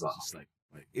ever. Like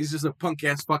he's just a punk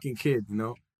ass fucking kid, you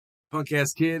know? Punk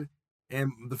ass kid.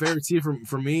 And the favorite scene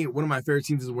for me, one of my favorite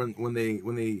scenes is when they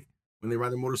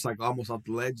ride their motorcycle almost off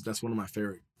the ledge. That's one of my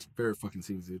favorite fucking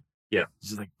scenes, dude. Yeah. He's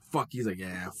just like, fuck. He's like,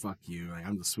 yeah, fuck you. Like,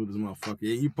 I'm the smoothest motherfucker.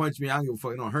 Yeah, you punch me, I don't give a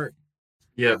fuck. It don't hurt.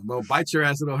 Yeah. Well, bite your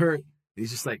ass, it'll hurt. He's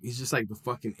just like the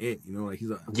fucking it, you know? Like, he's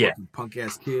a fucking punk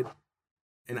ass kid.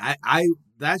 And I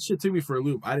that shit took me for a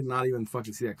loop. I did not even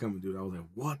fucking see that coming, dude. I was like,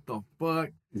 what the fuck?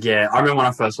 Yeah, I remember when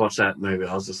I first watched that movie,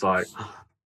 I was just like,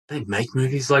 they make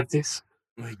movies like this?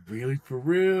 Like, really? For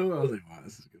real? I was like, wow,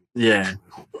 this is good. Yeah.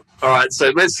 All right,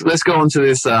 so let's go on to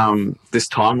this this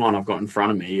timeline I've got in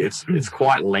front of me. It's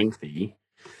quite lengthy.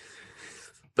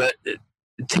 But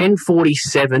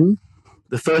 1047,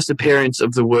 the first appearance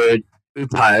of the word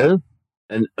outta,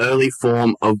 an early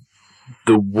form of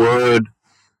the word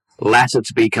latter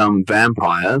to become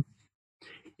vampire,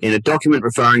 in a document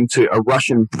referring to a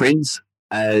Russian prince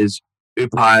as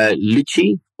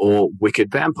Upaylichi, or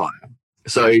wicked vampire.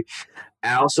 So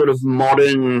our sort of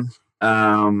modern,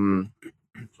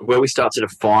 where we start to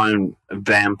define a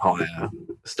vampire,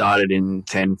 started in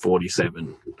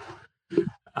 1047,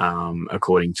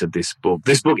 according to this book.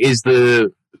 This book is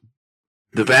the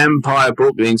vampire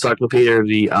book, the Encyclopedia of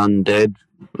the Undead,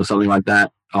 or something like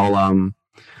that.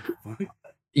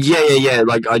 Yeah.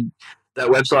 Like that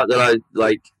website that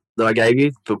I gave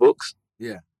you for books.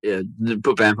 Yeah.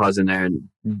 Put vampires in there and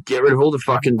get rid of all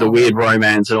the weird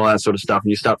romance and all that sort of stuff, and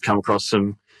you start to come across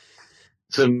some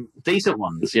decent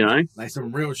ones, you know, like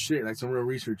some real shit, like some real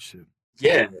research shit.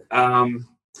 Yeah.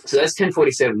 So that's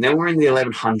 1047. Then we're in the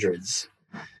 1100s.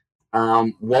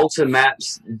 Walter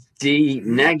Map's De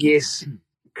Nagis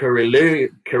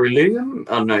Carillium.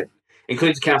 Oh no,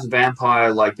 includes accounts of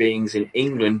vampire-like beings in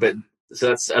England, but so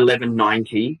that's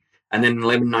 1190, and then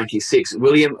 1196,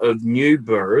 William of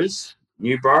Newburgh's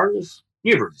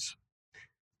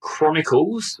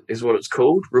Chronicles is what it's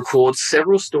called, records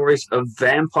several stories of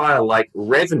vampire-like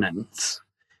revenants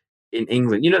in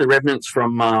England. You know the revenants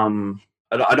from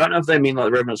I don't know if they mean like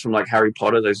the revenants from like Harry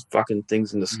Potter, those fucking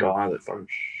things in the sky that fucking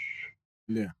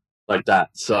like that.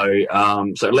 So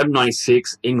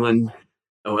 1196 England,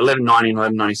 or 1190 and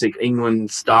 1196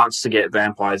 England starts to get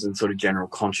vampires in sort of general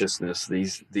consciousness,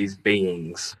 these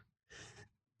beings.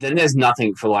 Then there's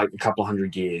nothing for like a couple of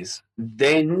 100 years.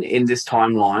 Then in this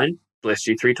timeline, bless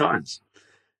you 3 times.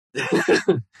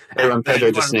 Everyone,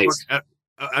 Pedro just sneezed. I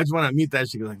just want to mute that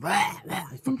shit. Like, blah, blah,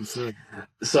 I fucking suck.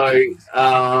 So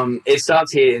it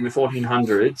starts here in the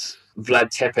 1400s. Vlad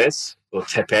Tepes, or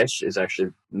Tepes is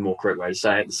actually the more correct way to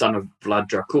say it, the son of Vlad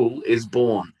Dracula, is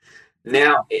born.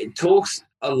 Now, it talks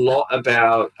a lot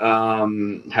about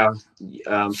how,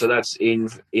 so that's in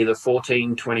either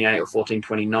 1428 or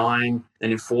 1429.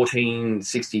 Then in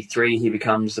 1463, he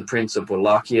becomes the Prince of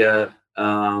Wallachia.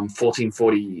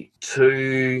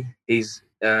 1442, he's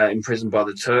imprisoned by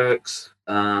the Turks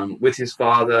with his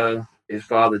father. His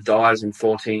father dies in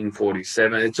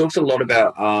 1447. It talks a lot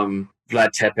about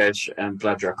Vlad Tepes and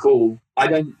Vlad Dracula. I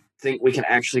don't think we can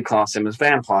actually class them as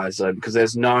vampires, though, because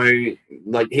there's no,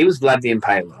 like, he was Vlad the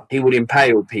Impaler. He would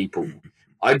impale people.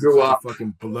 I grew up...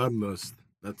 Fucking bloodlust.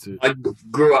 That's it. I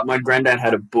grew up, my granddad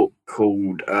had a book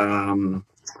called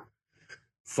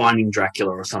Finding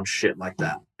Dracula or some shit like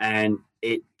that. And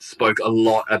it spoke a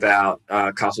lot about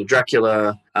Castle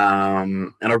Dracula.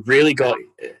 And I really got...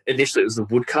 Initially, it was the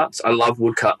woodcuts. I love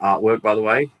woodcut artwork, by the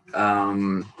way.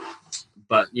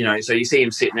 But, you know, so you see him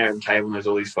sitting there at the table and there's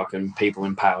all these fucking people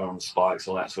impaled on spikes,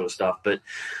 all that sort of stuff. But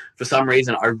for some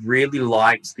reason, I really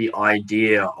liked the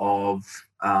idea of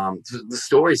the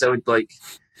stories. They would, like...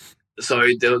 So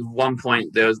there was one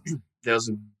point, there was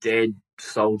a dead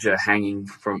soldier hanging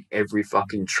from every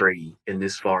fucking tree in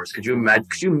this forest. Could you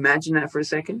imagine that for a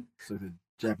second? It's like the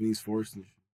Japanese force.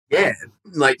 Yeah,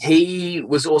 like he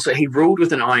ruled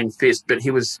with an iron fist, but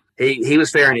he was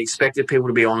fair and he expected people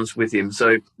to be honest with him.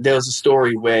 So there was a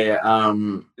story where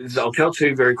I'll tell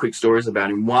two very quick stories about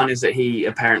him. One is that he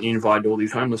apparently invited all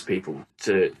these homeless people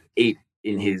to eat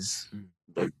in his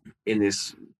in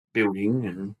this building,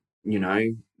 and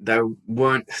they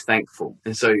weren't thankful,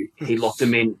 and so he locked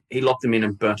them in. He locked them in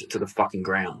and burnt it to the fucking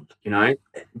ground.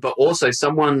 But also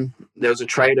there was a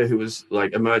trader who was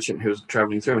like a merchant who was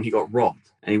traveling through, and he got robbed.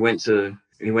 And he went to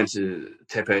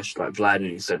Tepes, like Vlad, and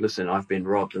he said, "Listen, I've been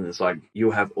robbed, and it's like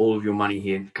you'll have all of your money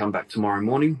here. Come back tomorrow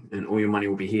morning, and all your money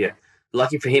will be here."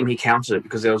 Lucky for him, he counted it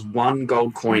because there was one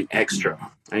gold coin extra.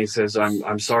 And he says,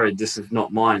 I'm sorry, this is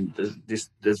not mine.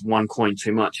 There's one coin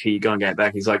too much. Here you go and get it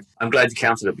back. He's like, I'm glad you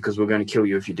counted it because we're going to kill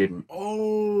you if you didn't.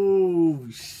 Oh,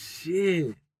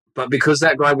 shit. But because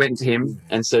that guy went to him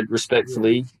and said,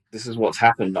 respectfully, this is what's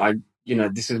happened.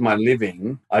 This is my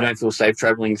living. I don't feel safe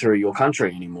traveling through your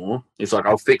country anymore. It's like,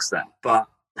 I'll fix that. But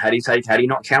had he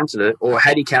not counted it, or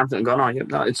had he counted it and gone, oh, yep,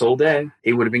 no, it's all there,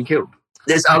 he would have been killed.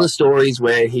 There's other stories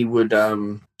where he would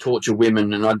torture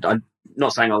women, and I'm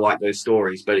not saying I like those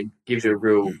stories, but it gives you a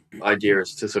real idea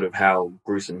as to sort of how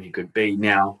gruesome he could be.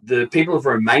 Now, the people of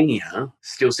Romania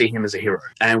still see him as a hero,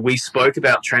 and we spoke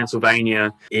about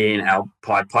Transylvania in our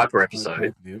Pied Piper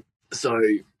episode. Yep. So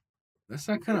that's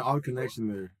that kind of odd connection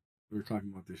there. We were talking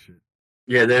about this shit.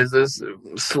 Yeah, there's this.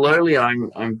 Slowly,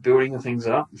 I'm building things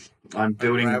up. I'm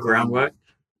building groundwork.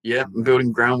 Yeah, I'm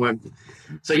building groundwork.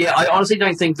 So yeah, I honestly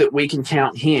don't think that we can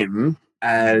count him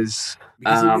as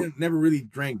because he never really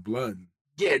drank blood.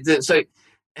 Yeah,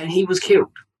 and he was killed.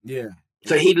 Yeah.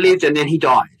 So he lived and then he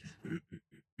died.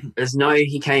 There's no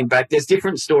he came back. There's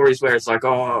different stories where it's like,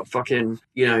 oh, fucking,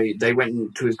 they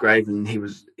went to his grave and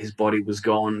his body was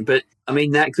gone. But I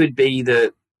mean, that could be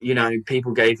that,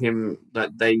 people gave him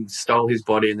that they stole his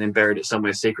body and then buried it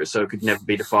somewhere secret so it could never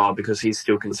be defiled because he's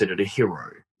still considered a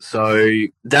hero. So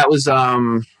that was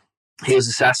he was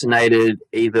assassinated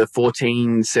either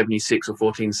 1476 or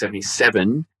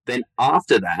 1477. Then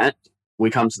after that,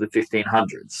 we come to the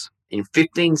 1500s. In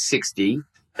 1560,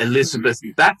 Elizabeth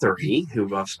Bathory,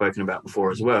 who I've spoken about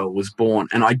before as well, was born.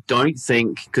 And I don't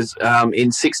think, because in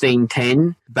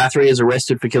 1610, Bathory is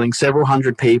arrested for killing several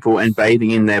hundred people and bathing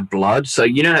in their blood. So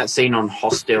you know that scene on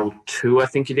Hostel 2, I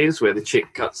think it is, where the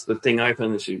chick cuts the thing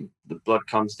open and the blood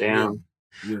comes down?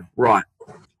 Yeah. Right.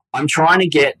 I'm trying to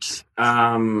get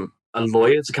a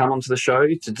lawyer to come onto the show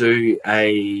to do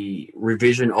a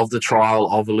revision of the trial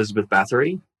of Elizabeth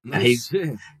Bathory.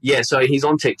 And so he's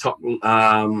on TikTok,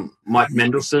 Mike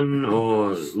Mendelsohn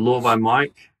or Law by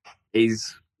Mike.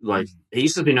 He's like, he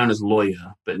used to be known as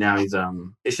Lawyer, but now he's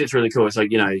it's just really cool. It's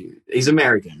like, he's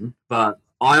American, but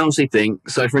I honestly think,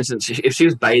 so for instance, if she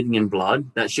was bathing in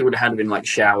blood, that she would have had to been like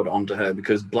showered onto her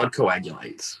because blood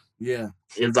coagulates. Yeah.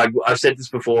 It's like, I've said this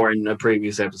before in a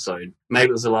previous episode. Maybe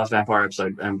it was the last vampire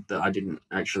episode that I didn't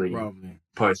actually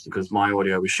post because my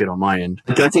audio was shit on my end.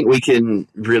 I don't think we can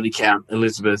really count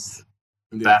Elizabeth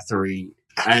Bathory.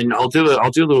 And I'll do a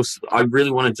little, I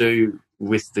really want to do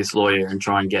with this lawyer and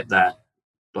try and get that,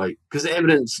 like, because the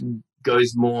evidence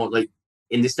goes more, like,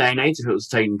 in this day and age, if it was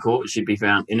taken in court, she'd be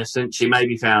found innocent. She may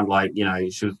be found, like,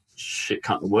 she was shit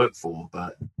cunt to work for,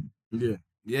 but...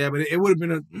 Yeah, but it would have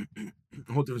been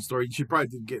a whole different story. She probably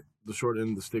did get the short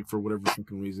end of the stick for whatever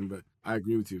fucking reason, but I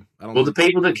agree with you. The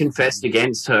people that confessed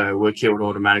against her were killed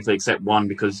automatically, except one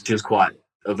because she was quite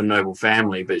of a noble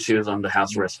family, but she was under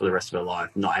house arrest for the rest of her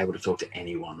life, not able to talk to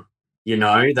anyone.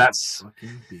 That's...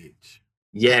 Fucking bitch.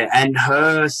 Yeah, and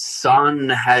her son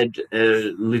had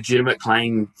a legitimate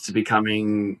claim to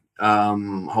becoming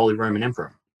Holy Roman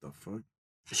Emperor. The fuck?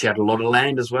 She had a lot of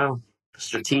land as well.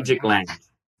 Strategic land.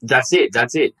 That's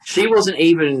it. She wasn't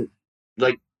even,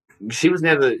 like, she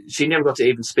never got to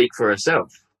even speak for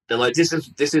herself. They're like, this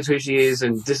is who she is,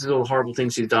 and this is all the horrible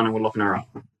things she's done, and we're locking her up.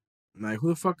 Like, who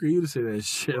the fuck are you to say that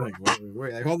shit? Like,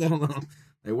 wait, like, hold on.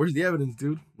 Like, where's the evidence,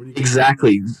 dude?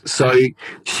 Exactly. So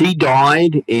she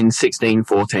died in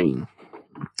 1614.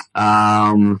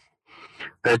 That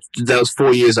was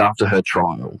 4 years after her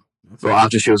trial. Or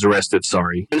after she was arrested,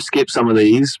 sorry. I'm going to skip some of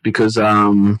these because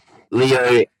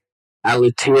Leo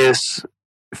Aletius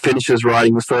finishes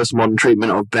writing the first modern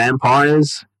treatment of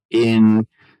vampires in...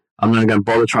 I'm not going to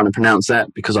bother trying to pronounce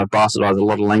that because I bastardized a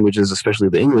lot of languages, especially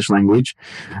the English language.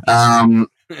 In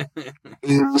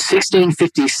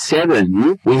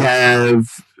 1657, we have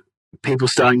people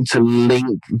starting to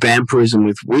link vampirism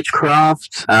with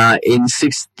witchcraft. In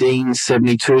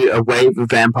 1672, a wave of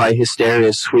vampire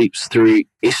hysteria sweeps through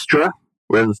Istra,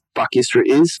 wherever the fuck Istra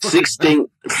is. It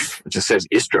just says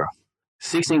Istra.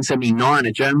 1679,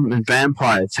 a German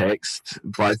vampire text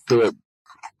by Philip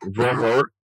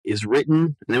horror is written,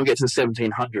 and then we get to the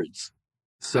 1700s.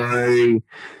 So,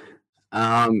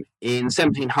 in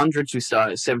 1700s, we start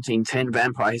at 1710,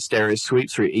 vampire hysteria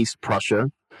sweeps through East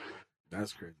Prussia.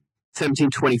 That's crazy.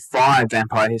 1725,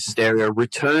 vampire hysteria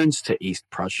returns to East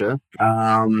Prussia.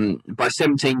 By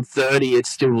 1730, it's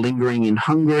still lingering in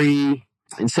Hungary.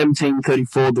 In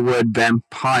 1734, the word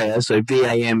vampire, so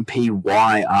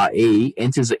vampyre,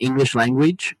 enters the English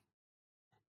language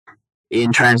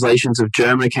in translations of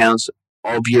German accounts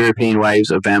of European waves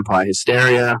of vampire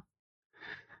hysteria.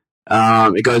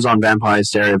 It goes on vampire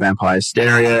hysteria.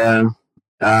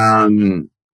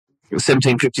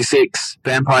 1756,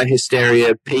 vampire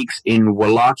hysteria peaks in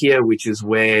Wallachia, which is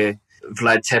where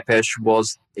Vlad Tepes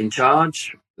was in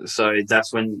charge. So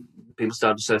that's when people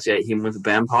started to associate him with a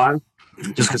vampire,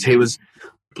 just because he was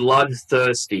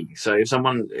bloodthirsty. So it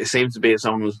seems to be if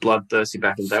someone was bloodthirsty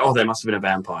back in the day, they must have been a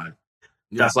vampire.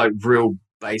 Yeah. That's like real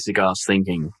basic ass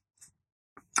thinking.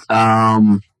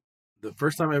 The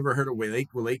first time I ever heard of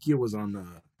Wallachia was on the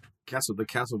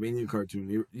Castlevania cartoon.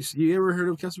 You ever heard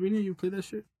of Castlevania? You played that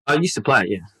shit? I used to play it,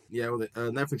 yeah. Yeah, well,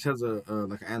 Netflix has a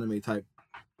like an anime type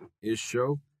ish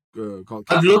show called.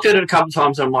 I've looked at it a couple of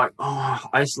times. And I'm like,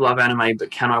 I used to love anime,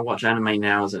 but can I watch anime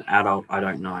now as an adult? I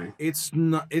don't know. It's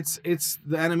not. It's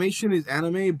the animation is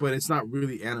anime, but it's not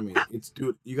really anime.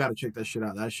 Dude, you got to check that shit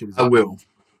out. That shit is. I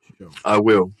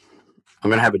will. I'm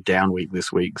gonna have a down week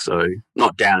this week, so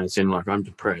not down as in like I'm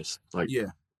depressed. Like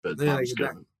but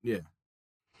yeah.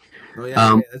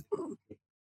 Oh,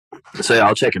 so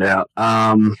I'll check it out.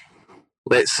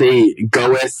 Let's see.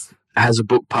 Goethe has a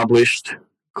book published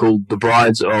called The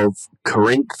Brides of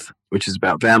Corinth, which is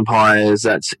about vampires.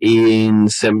 That's in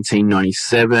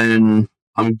 1797.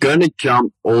 I'm going to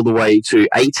jump all the way to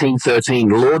 1813.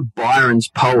 Lord Byron's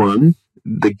poem,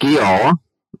 The Giaour,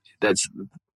 that's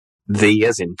the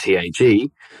as in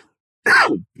T-A-G.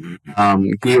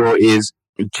 Giaour is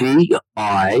Giaour.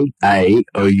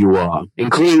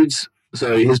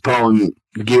 So his poem,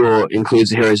 Giaour,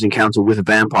 includes the hero's encounter with a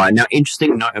vampire. Now,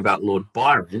 interesting note about Lord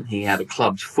Byron, he had a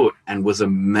clubbed foot and was a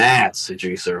mad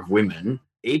seducer of women,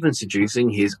 even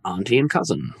seducing his auntie and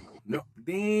cousin. No,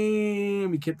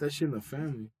 damn, he kept that shit in the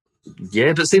family.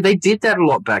 Yeah, but see, they did that a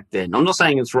lot back then. I'm not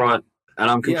saying it's right, and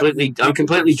I'm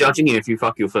completely judging you if you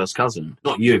fuck your first cousin.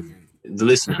 Not you, the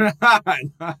listener.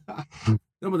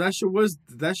 No, but that shit was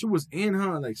in,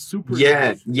 huh? Like super.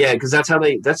 Yeah, because that's how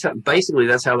they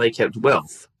kept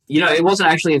wealth. You know, it wasn't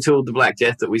actually until the Black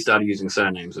Death that we started using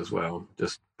surnames as well,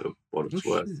 just for what it's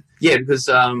worth. Yeah, because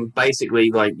basically,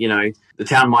 like, you know, the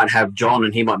town might have John,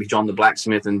 and he might be John the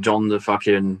blacksmith and John the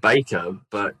fucking baker,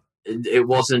 but it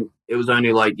wasn't. It was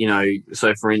only like, you know.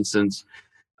 So, for instance,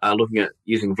 looking at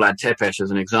using Vlad Tepes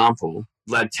as an example,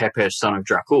 Vlad Tepes, son of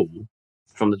Dracula,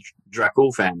 from the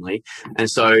Dracula family, and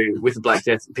so with the Black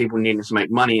Death, people needing to make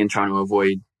money and trying to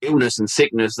avoid illness and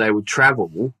sickness, they would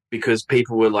travel because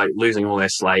people were like losing all their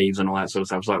slaves and all that sort of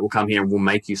stuff. It's like, we'll come here and we'll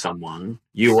make you someone.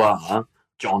 You are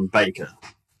John Baker,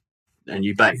 and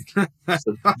you bake.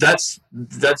 So that's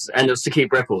and it's to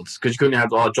keep records, because you couldn't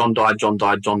have John died.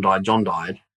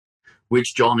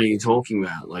 Which John are you talking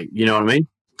about? Like, you know what I mean?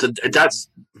 So that's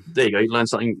there you go. You learn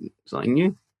something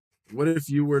new. What if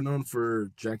you were known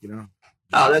for jacking off?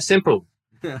 Oh, that's simple.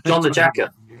 John the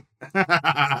Jacker.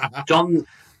 John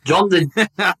the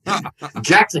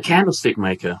Jack the candlestick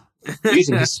maker,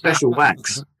 using his special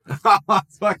wax.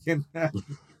 Fucking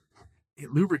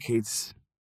it lubricates.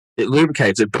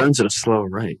 It burns at a slower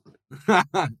rate.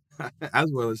 As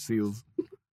well as seals.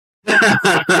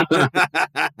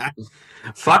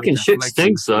 Fucking shit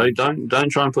stinks though. Don't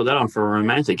try and put that on for a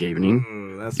romantic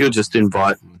evening. You'll just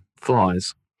invite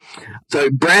flies.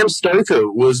 So Bram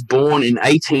Stoker was born in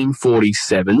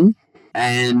 1847,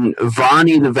 and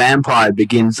Varney the Vampire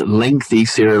begins lengthy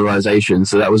serialization.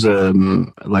 So that was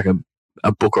like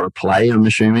a book or a play, I'm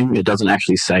assuming. It doesn't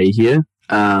actually say here.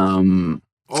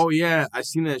 Oh yeah, I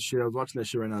seen that shit. I was watching that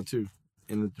shit right now too,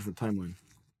 in a different timeline.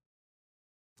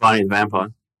 Varney the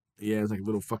Vampire. Yeah, it's like a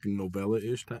little fucking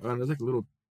novella-ish. It's like a little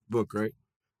book, right?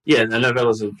 Yeah, the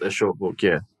novella's a short book,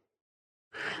 yeah.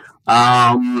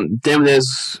 Then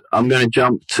I'm going to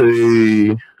jump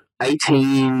to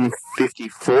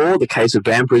 1854. The case of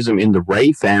vampirism in the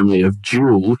Ray family of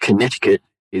Jewell, Connecticut,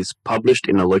 is published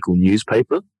in a local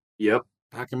newspaper. Yep.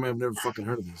 How come I've never fucking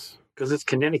heard of this? Because it's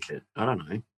Connecticut. I don't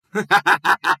know.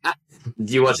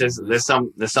 Do you watch this? There's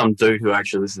some dude who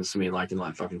actually listens to me like in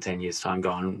like fucking 10 years time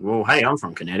going, well, hey, I'm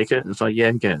from Connecticut. And it's like,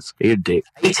 yeah, who cares? You're a dick.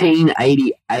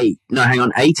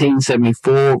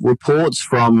 1874, reports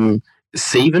from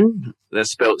Seven,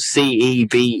 that's spelled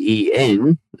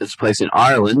Ceven, that's a place in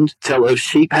Ireland, tell of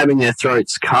sheep having their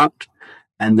throats cut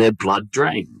and their blood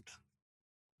drained.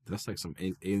 That's like some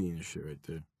alien shit right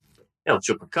there. El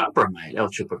Chupacabra, mate. El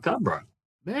Chupacabra.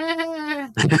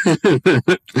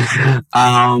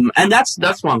 And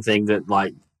that's one thing that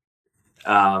like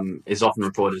is often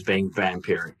reported as being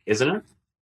vampiric, isn't it?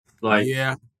 Like,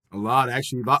 yeah, a lot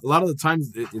actually. A lot of the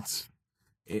times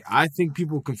I think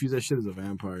people confuse that shit as a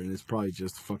vampire, and it's probably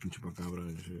just fucking chupacabra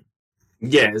and shit.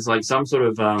 Yeah, it's like some sort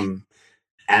of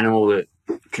animal that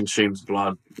consumes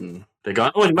blood. And they're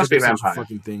going, oh, it must be a vampire.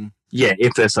 Fucking thing. Yeah,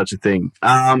 if there's such a thing.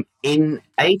 In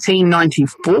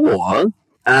 1894,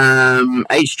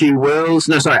 H.G. Wells,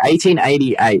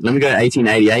 1888. Let me go to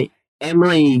 1888.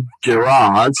 Emily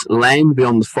Gerard's Land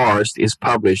Beyond the Forest is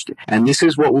published, and this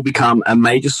is what will become a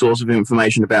major source of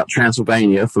information about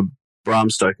Transylvania for Bram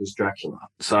Stoker's Dracula.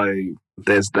 So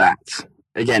there's that.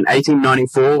 Again,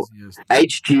 1894,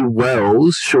 H.G.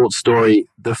 Wells' short story,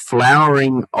 The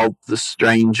Flowering of the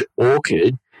Strange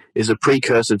Orchid, is a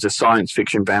precursor to science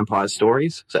fiction vampire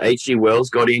stories. So H.G. Wells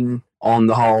got in on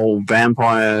the whole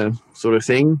vampire sort of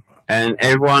thing, and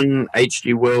everyone,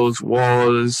 H.G. Wells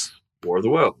was War of the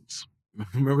Worlds.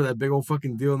 Remember that big old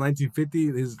fucking deal in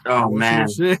 1950? Oh, man.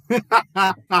 Shit?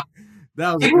 That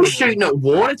was people shooting at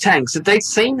water tanks that they'd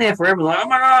seen there forever. Like, oh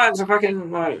my God, it's a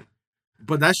fucking... Like...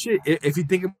 But that shit, if you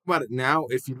think about it now,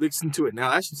 if you listen to it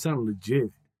now, that shit sounded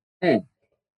legit. Mm.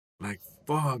 Like,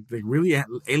 fuck, like really,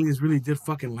 aliens really did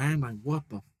fucking land. Like, what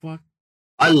the fuck?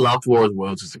 I loved War of the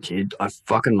Worlds as a kid. I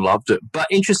fucking loved it. But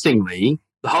interestingly,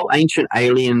 the whole ancient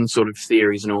alien sort of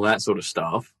theories and all that sort of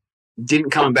stuff didn't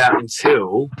come about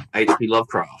until H.P.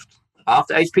 Lovecraft.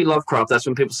 After H.P. Lovecraft, that's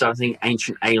when people started thinking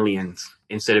ancient aliens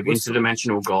instead of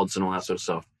interdimensional gods and all that sort of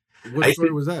stuff. What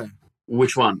story was that?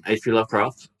 Which one? H.P.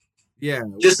 Lovecraft? Yeah.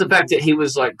 Just the fact that he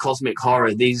was like cosmic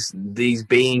horror. These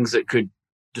beings that could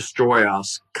destroy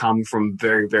us come from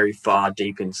very, very far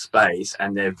deep in space,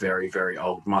 and they're very, very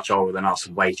old, much older than us,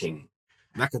 waiting.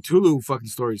 That Cthulhu fucking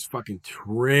story is fucking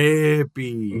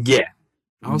trippy. Yeah.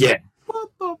 Like,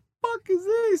 what the fuck is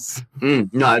this?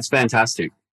 No, it's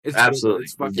fantastic. It's absolutely.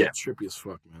 It's fucking trippy as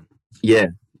fuck, man. Yeah.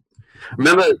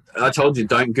 Remember, I told you,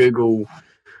 don't Google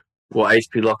what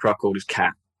H.P. Lovecraft called his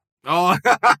cat. Oh,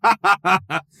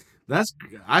 I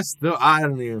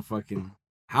don't even fucking...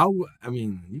 How, I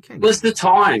mean, you can't... Well, it's the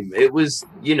time. It was,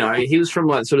 he was from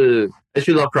like sort of...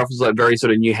 H.P. Lovecraft was like very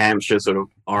sort of New Hampshire sort of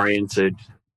oriented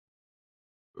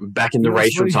back in the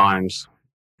racial times.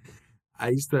 I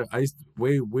used to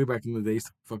way back in the day, I used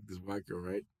to fuck this white girl,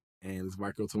 right? And this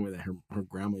white girl told me that her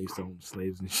grandma used to own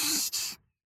slaves and shit.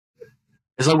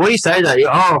 It's like, what do you say that?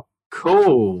 Oh,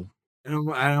 cool. And I'm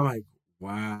like,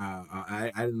 wow.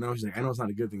 I didn't know. She's like, I know it's not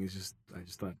a good thing. It's just, I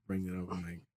just thought bring it up. I'm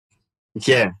like,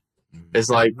 yeah. It's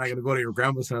like, we're not gonna go to your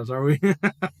grandma's house, are we? Yeah,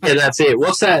 that's it.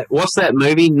 What's that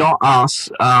movie? Not Us.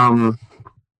 The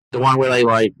one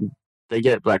where they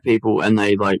get black people and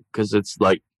they because it's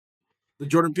like the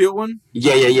Jordan Peele one.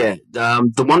 Yeah.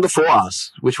 The one before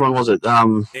Us. Which one was it? You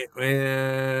know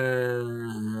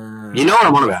what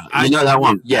I'm on about. You know that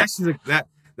one. Yeah. Actually,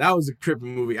 that was a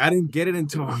tripping movie. I didn't get it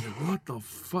until I was like, what the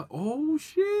fuck? Oh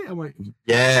shit! I'm like,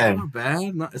 yeah, not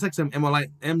bad. It's like some M.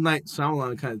 Night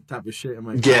Shyamalan kind of type of shit. I'm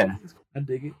like, yeah, I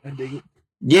dig it.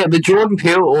 Yeah, but Jordan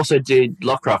Peele also did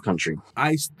Lovecraft Country.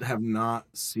 I have not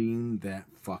seen that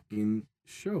fucking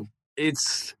show.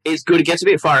 It's good. It gets a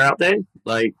bit far out there,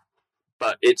 but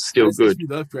it's still good. It's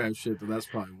Lovecraft shit, but that's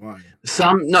probably why.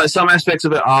 Some aspects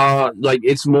of it are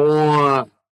it's more.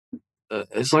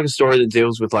 It's like a story that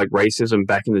deals with racism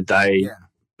back in the day. Yeah.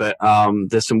 But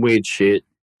there's some weird shit,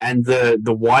 and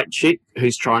the white chick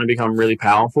who's trying to become really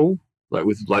powerful,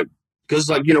 because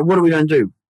what are we gonna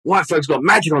do? White folks got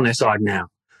magic on their side now,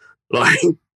 so.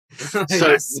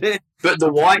 But the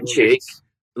white chick,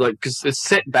 because it's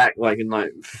set back in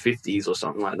 50s or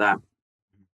something like that,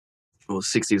 or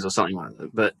 60s or something like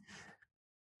that. But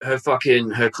her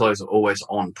clothes are always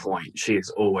on point. She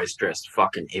is always dressed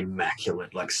fucking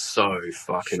immaculate, so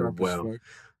fucking sharp well.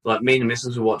 Me and the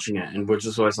missus were watching it, and we're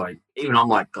just always even I'm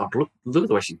like, God, look at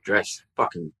the way she's dressed.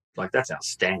 Fucking, that's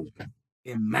outstanding.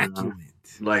 Immaculate.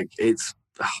 It's...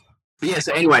 But yeah,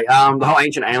 so anyway, the whole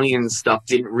ancient aliens stuff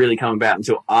didn't really come about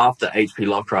until after H.P.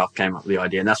 Lovecraft came up with the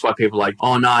idea, and that's why people are like,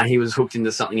 oh, no, he was hooked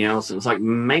into something else. And it's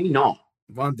maybe not.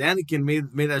 Von Daniken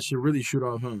made that shit really shoot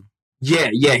off, huh?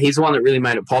 Yeah, he's the one that really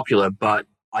made it popular, but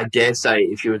I dare say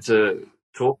if you were to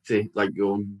talk to,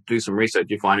 or do some research,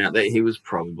 you find out that he was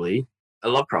probably a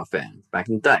Lovecraft fan back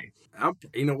in the day.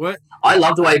 You know what? I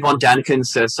love the way Von Daniken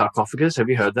says sarcophagus. Have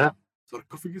you heard that?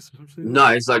 Sarcophagus? No,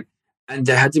 it's and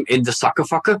they had him in the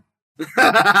sucker-fucker.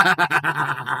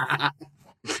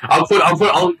 I'll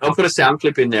put a sound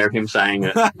clip in there of him saying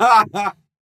it.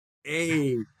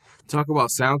 Hey, Talk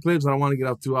about sound clips. I don't want to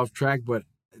get too off track, but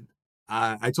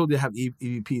I told you to have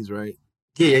EVPs, right?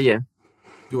 Yeah.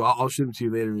 Dude, I'll shoot them to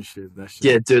you later and shit. That shit.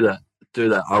 Yeah, do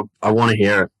that. I want to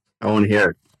hear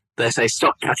it. They say,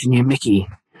 stop touching your Mickey.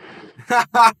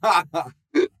 Stop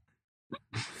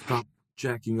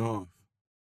jacking off.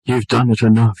 You've done it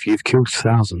enough. You've killed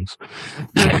thousands.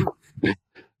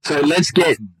 So let's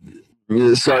get...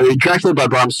 So Dracula by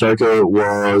Bram Stoker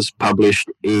was published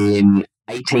in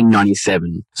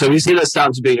 1897. So we see that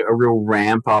starting to be a real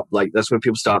ramp up. Like, that's when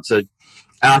people start to...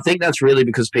 And I think that's really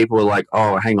because people are like,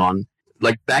 oh, hang on.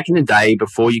 Like, back in the day,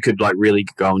 before you could, like, really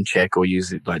go and check or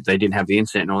use it, like, they didn't have the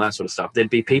internet and all that sort of stuff.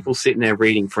 There'd be people sitting there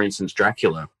reading, for instance,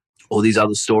 Dracula, all these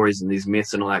other stories and these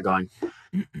myths and all that going,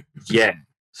 yeah.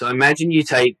 So imagine you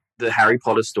take the Harry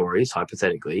Potter stories,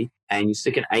 hypothetically, and you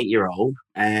stick an 8-year-old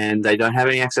and they don't have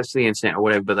any access to the internet or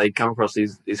whatever, but they come across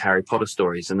these Harry Potter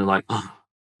stories and they're like, oh,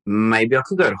 maybe I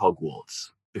could go to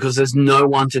Hogwarts because there's no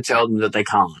one to tell them that they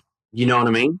can't. You know what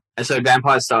I mean? And so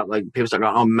vampires start, like, people start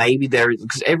going, oh, maybe there is,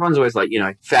 because everyone's always like, you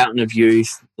know, Fountain of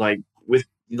Youth, like, with,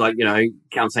 like, you know,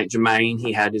 Count St. Germain,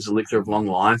 he had his elixir of long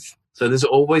life. So there's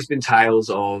always been tales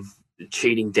of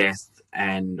cheating death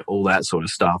and all that sort of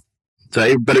stuff.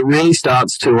 So, but it really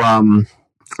starts to ramp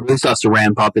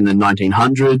up in the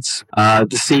 1900s.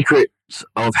 The Secrets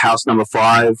of House Number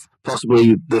 5,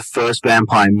 possibly the first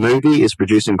vampire movie, is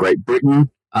produced in Great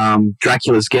Britain.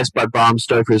 Dracula's Guest by Bram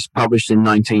Stoker is published in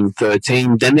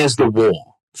 1913. Then there's the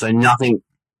war. So nothing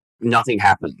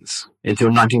happens until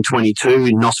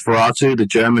 1922. Nosferatu, the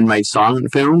German-made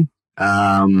silent film,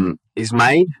 is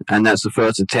made, and that's the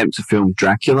first attempt to film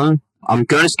Dracula. I'm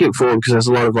going to skip forward because there's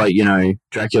a lot of, like, you know,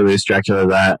 Dracula this, Dracula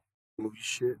that. Movie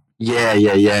shit.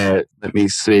 Yeah. Let me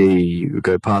see. We'll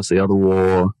go past the other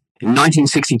war. In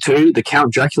 1962, the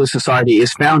Count Dracula Society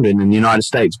is founded in the United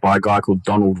States by a guy called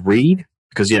Donald Reed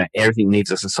because, you know, everything needs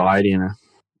a society and a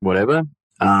whatever.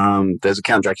 There's a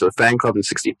Count Dracula fan club in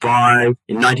 65.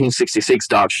 In 1966,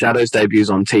 Dark Shadows debuts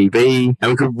on TV.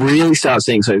 And we could really start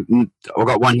seeing, so I've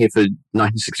got one here for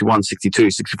 1961,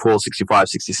 62, 64, 65,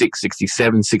 66,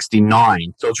 67,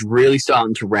 69. So it's really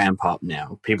starting to ramp up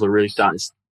now. People are really starting to,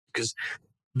 because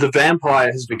the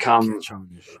vampire has become,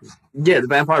 the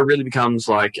vampire really becomes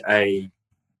like a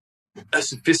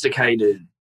sophisticated,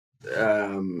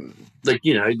 like,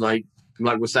 you know, like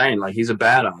we're saying, like, he's a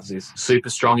badass. He's super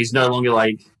strong. He's no longer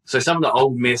like, so some of the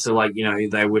old myths are like, you know,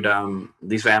 they would,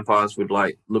 these vampires would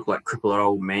like look like crippled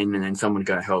old men and then someone would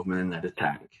go help them and then they'd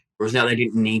attack. Whereas now they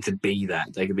didn't need to be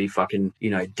that. They could be fucking,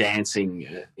 you know, dancing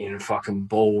in fucking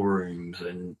ballrooms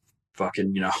and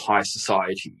fucking, you know, high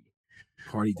society.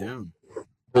 Party down.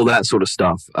 All that sort of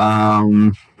stuff.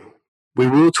 We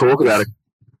will talk about it.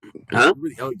 Huh?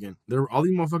 Really elegant. All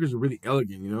these motherfuckers are really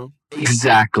elegant, you know?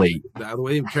 Exactly. The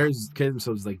way they carry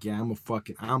themselves is like, yeah, I'm a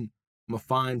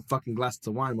fine fucking glass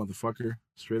of wine, motherfucker.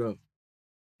 Straight up.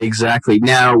 Exactly.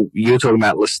 Now, you're talking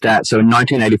about Lestat. So in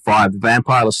 1985, The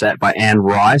Vampire Lestat by Anne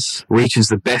Rice reaches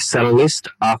the bestseller list.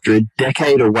 After a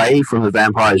decade away from the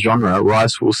vampire genre,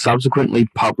 Rice will subsequently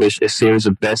publish a series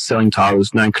of best-selling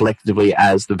titles known collectively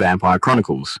as The Vampire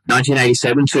Chronicles.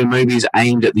 1987, two movies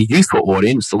aimed at the youthful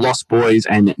audience, The Lost Boys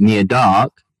and Near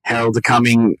Dark, herald the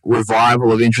coming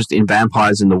revival of interest in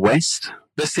vampires in the West.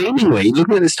 But seemingly,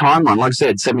 looking at this timeline, like I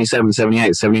said, 77,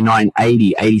 78, 79,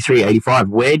 80, 83, 85,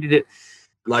 where did it...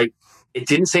 Like, it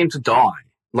didn't seem to die.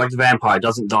 Like the vampire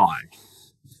doesn't die.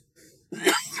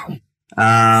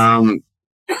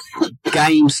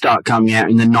 Games start coming out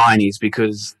in the 90s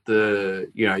because the,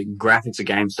 you know, graphics of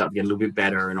games start to get a little bit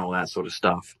better and all that sort of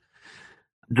stuff.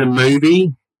 The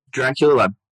movie, Dracula,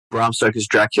 like Bram Stoker's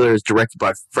Dracula, is directed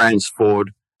by Francis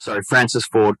Ford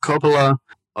Coppola,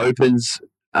 opens,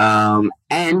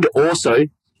 and also,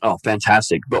 oh,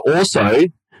 fantastic, but also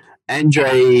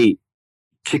Andrei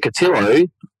Chikatilo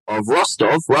of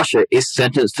Rostov, Russia, is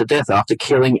sentenced to death after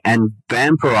killing and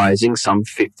vampirizing some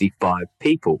 55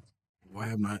 people.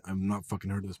 Why I've not fucking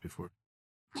heard of this before.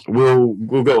 We'll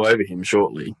go over him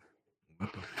shortly.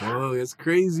 What the fuck? It's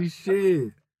crazy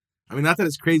shit. I mean, not that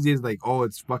it's crazy, it's like, oh,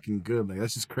 it's fucking good. Like,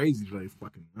 that's just crazy. It's like,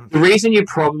 fucking nuts. The reason you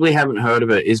probably haven't heard of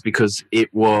it is because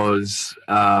it was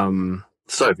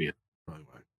Soviet.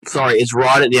 Sorry, it's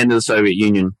right at the end of the Soviet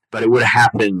Union, but it would have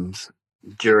happened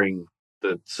during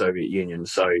the Soviet Union.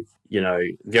 So, you know,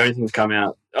 the only thing to come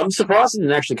out, I'm surprised it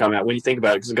didn't actually come out when you think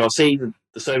about it, because I go, see,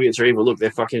 the Soviets are evil. Look, they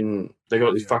got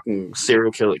this fucking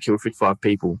serial killer that killed 55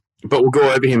 people. But we'll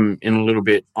go over him in a little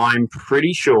bit. I'm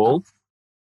pretty sure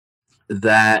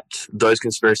that those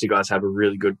conspiracy guys have a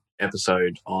really good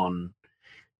episode on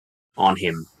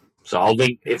him. So I'll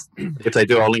link, if they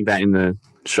do, I'll link that in the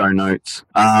show notes.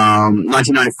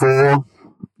 1994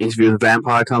 Interview with the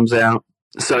Vampire comes out.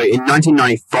 So in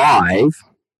 1995,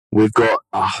 we've got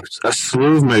a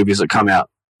slew of movies that come out.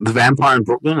 The Vampire in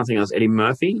Brooklyn, I think it was Eddie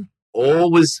Murphy.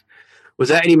 Or was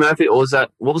that Eddie Murphy, or was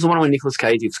that, what was the one where Nicolas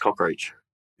Cage eats cockroach?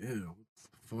 Yeah, what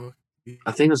the fuck?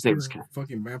 I think it was Nicolas Cage.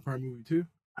 Fucking vampire movie too?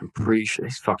 I'm pretty sure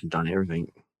he's fucking done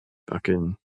everything. I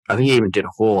think he even did a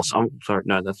horse. I'm sorry,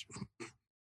 no, that's...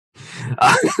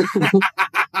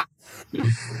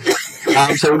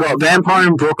 so we've got Vampire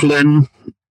in Brooklyn,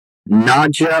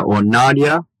 Nadia,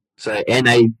 so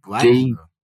Nadja.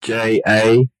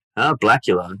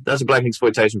 Blackula. That's a black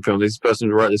exploitation film. This person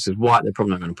who wrote this is white. They're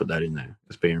probably not going to put that in there.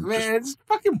 It's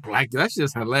fucking black. That's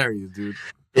just hilarious, dude.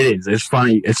 It is. It's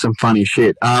funny. It's some funny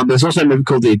shit. There's also a movie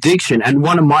called The Addiction, and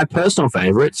one of my personal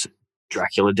favorites,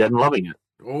 Dracula Dead and Loving It.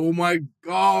 Oh my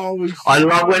god! I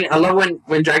love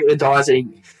when Dracula dies and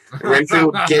he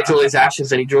Renfield gets all his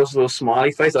ashes and he draws a little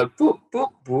smiley face like boop boop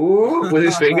boop with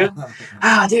his finger.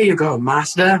 There you go,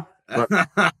 master.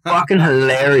 Fucking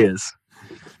hilarious.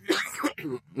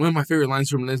 One of my favorite lines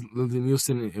from Leslie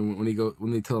Nielsen, and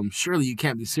when they tell him, "Surely you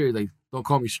can't be serious, like don't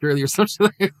call me Shirley or something."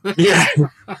 Like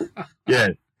that. Yeah.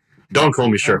 Don't call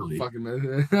me Shirley. Fucking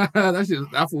man. That's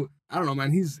just, I don't know, man.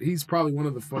 He's probably one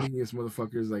of the funniest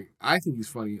motherfuckers. Like, I think he's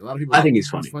funny. A lot of people. I think he's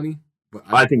funny. But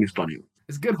I think he's funny.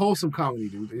 It's good, wholesome comedy,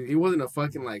 dude. He wasn't a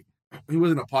fucking he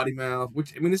wasn't a potty mouth.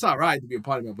 Which, I mean, it's all right to be a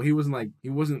potty mouth, but he wasn't like he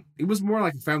was more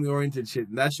like a family oriented shit.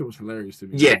 And that shit was hilarious to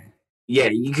me. Yeah.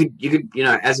 You could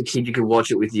as a kid you could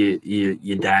watch it with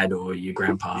your dad or your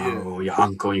grandpa or your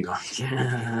uncle. And you go,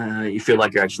 yeah. You feel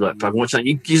like you're actually like fucking watching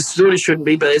that. You sort of shouldn't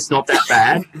be, but it's not that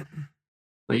bad.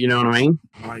 Like, you know what I mean?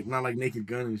 Like not like Naked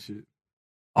Gun and shit.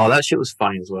 Oh, that shit was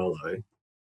funny as well, though.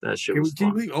 That shit was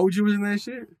funny. Can you believe OG was in that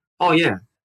shit? Oh, yeah.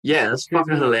 Yeah, that's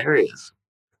fucking hilarious.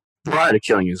 Prior to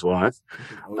killing his wife.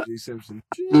 OG Simpson.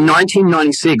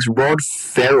 1996, Rod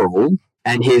Ferrell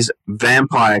and his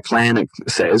vampire clan,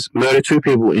 says, murder 2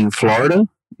 people in Florida.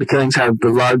 The killings have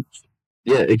blood...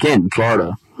 Yeah, again,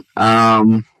 Florida.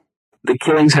 The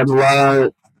killings had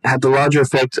the larger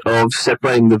effect of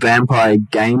separating the vampire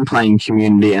game-playing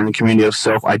community and the community of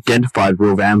self-identified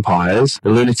real vampires,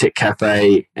 the Lunatic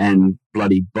Cafe, and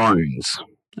Bloody Bones.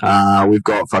 We've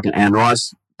got fucking Anne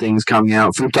Rice things coming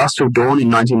out. From Dusk Till Dawn in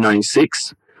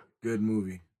 1996. Good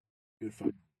movie. Good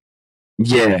fun.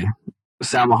 Yeah.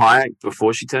 Salma Hayek,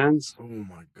 Before She Turns. Oh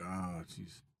my god,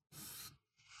 she's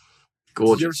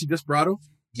gorgeous. Did you ever see Desperado?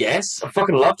 Yes, I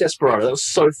fucking love Desperado. That was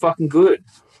so fucking good.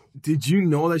 Did you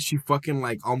know that she fucking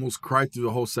almost cried through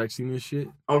the whole sex scene and shit?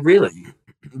 Oh, really?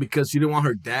 Because she didn't want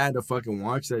her dad to fucking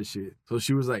watch that shit. So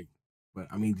she was like, but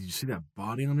I mean, did you see that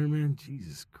body on her, man?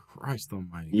 Jesus Christ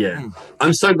almighty. Yeah.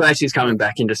 I'm so glad she's coming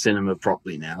back into cinema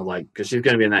properly now, because she's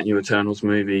going to be in that new Eternals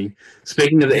movie.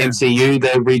 Speaking of the MCU,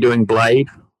 they're redoing Blade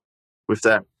with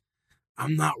that.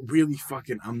 I'm not really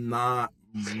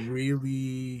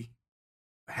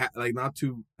not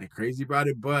too crazy about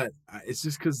it, but it's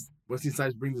just because Wesley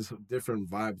Snipes brings this different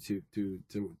vibe to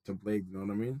Blade, you know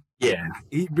what I mean? Yeah.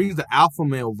 He brings the alpha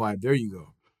male vibe. There you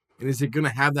go. And is it gonna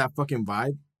have that fucking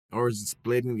vibe, or is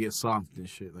Blade gonna get soft and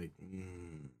shit?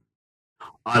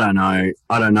 I don't know.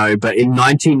 But in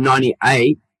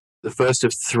 1998, the first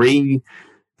of 3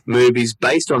 movies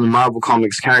based on the Marvel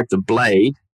Comics character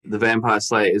Blade, the Vampire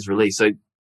Slayer, is released. So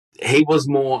he was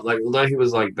more although he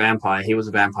was vampire, he was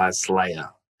a vampire slayer.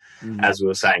 As we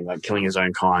were saying, killing his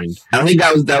own kind. And I think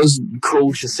that was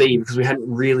cool to see because we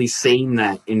hadn't really seen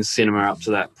that in cinema up to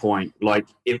that point.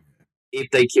 If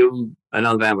they killed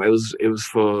another vampire, it was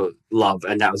for love,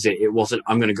 and that was it. It wasn't,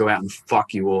 I'm going to go out and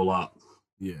fuck you all up.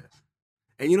 Yeah.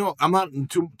 And I'm not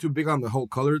too big on the whole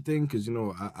color thing because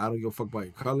I don't give a fuck about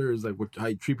your color. It's how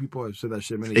you treat people. I've said that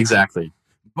shit many times. Exactly.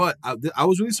 But I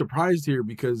was really surprised here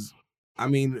because I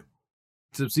mean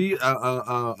to see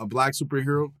a black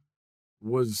superhero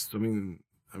was, I mean,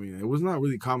 it was not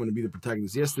really common to be the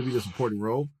protagonist. Yes, to be the supporting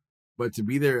role, but to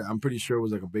be there, I'm pretty sure it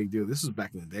was a big deal. This is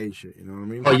back in the day, shit. You know what I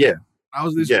mean? Oh yeah. I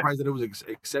was really surprised that it was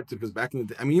accepted because back in the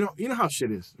day, I mean, you know how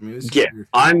shit is. I mean, it's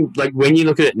I'm when you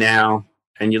look at it now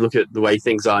and you look at the way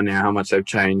things are now, how much they've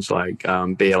changed,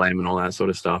 BLM and all that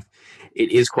sort of stuff.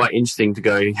 It is quite interesting to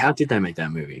go, how did they make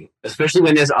that movie? Especially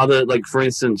when there's other, for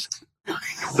instance,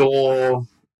 Thor,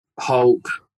 Hulk,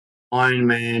 Iron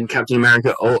Man, Captain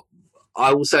America.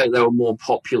 I will say they were more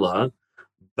popular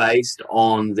based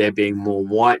on there being more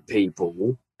white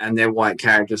people and their white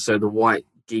characters. So the white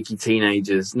geeky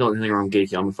teenagers, not anything wrong with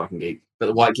geeky, I'm a fucking geek, but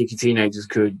the white geeky teenagers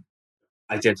could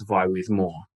identify with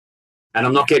more. And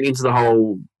I'm not getting into the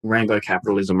whole rainbow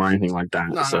capitalism or anything like that.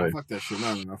 No, fuck that shit.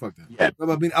 No, fuck that. Yeah. No, but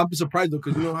I mean, I'll be surprised though,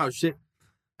 because you know how shit.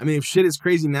 I mean, if shit is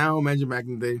crazy now, imagine back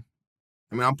in the day.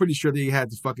 I mean, I'm pretty sure they had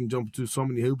to fucking jump through so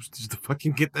many hoops just to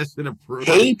fucking get that shit approved.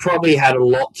 He probably had a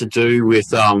lot to do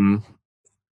with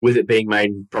it being made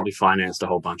and probably financed a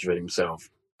whole bunch of it himself.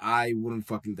 I wouldn't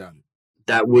fucking doubt it.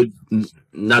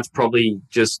 That's probably,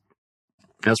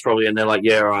 and they're like,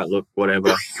 yeah, all right, look,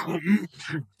 whatever.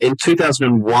 In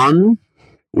 2001,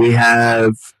 we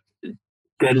have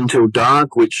Dead Until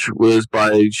Dark, which was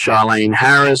by Charlene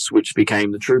Harris, which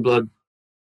became the True Blood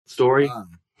story.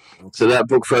 Okay. So that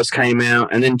book first came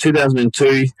out. And then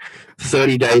 2002,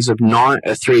 30 Days of Night,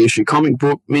 a 3-issue comic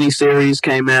book miniseries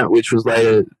came out, which was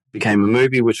later became a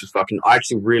movie, which was fucking... I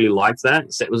actually really liked that.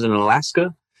 It was in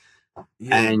Alaska.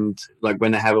 Yeah. And like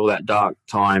when they have all that dark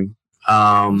time. It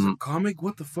was a comic?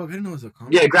 What the fuck? I didn't know it was a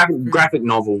comic. Yeah, graphic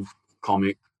novel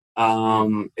comic.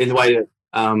 In the way that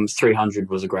 300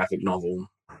 was a graphic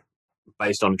novel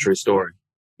based on a true story.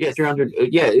 Yeah, 300.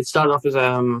 Yeah, it started off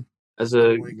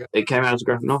it came out as a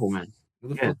graphic novel, man. What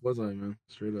the fuck was I, man?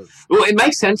 Straight up. Well, it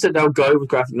makes sense that they'll go with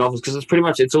graphic novels because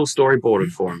it's all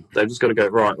storyboarded for them. They've just got to go,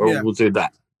 right, we'll do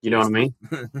that. You know what I mean?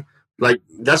 Like,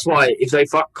 that's why if they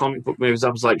fuck comic book movies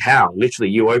up, it's like, how?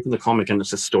 Literally, you open the comic and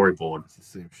it's a storyboard. It's the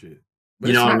same shit. But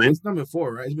you know what I mean? It's done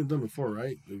before, right? It's been done before,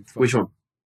 right? Which one?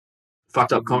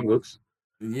 Fucked up comic books?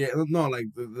 Yeah, no, like,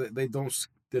 they don't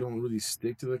really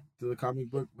stick to the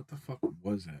comic book. What the fuck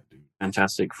was that, dude?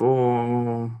 Fantastic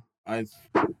Four. I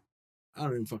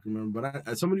don't even fucking remember,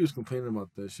 but somebody was complaining about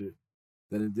that shit,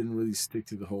 that it didn't really stick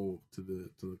to the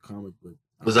comic book.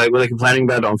 Were they complaining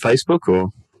about it on Facebook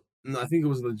or? No, I think it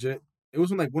was legit. It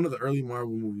was in like one of the early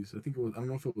Marvel movies. I think it was. I don't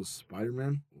know if it was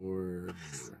Spider-Man or.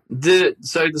 The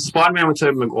Spider-Man with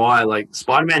Tobey Maguire, like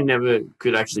Spider-Man never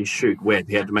could actually shoot web.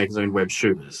 He had to make his own web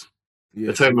shooters. Yeah,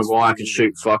 but Tobey Maguire could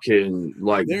shoot fucking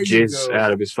like jizz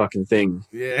out of his fucking thing.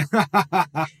 Yeah.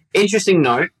 Interesting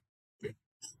note.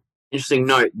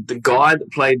 The guy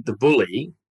that played the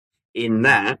bully in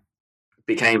that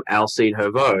became Alcide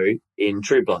Herveau in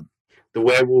True Blood. The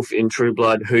werewolf in True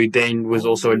Blood, who then was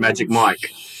also in Magic Mike.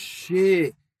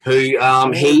 Shit.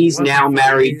 Who he's now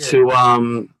married to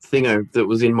Thingo that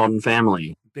was in Modern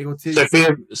Family.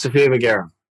 Sofia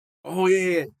Vergara. Oh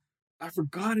yeah. I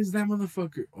forgot is that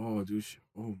motherfucker. Oh dude.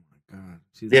 Oh my god.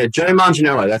 Yeah, Joe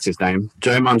Manganiello, that's his name.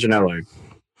 Joe Manganiello.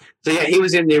 So yeah, he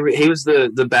was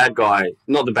the bad guy.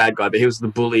 Not the bad guy, but he was the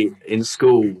bully in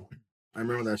school. I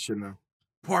remember that shit now.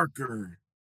 Parker.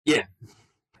 Yeah.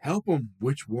 Help him.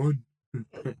 Which one?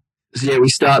 So yeah, we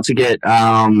start to get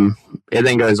it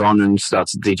then goes on and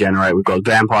starts to degenerate. We've got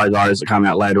Vampire Diaries that come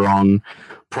out later on.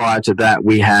 Prior to that,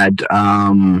 we had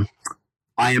I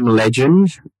Am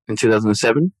Legend in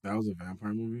 2007. That was a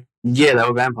vampire movie? Yeah, they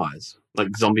were vampires. Like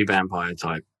zombie vampire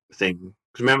type thing.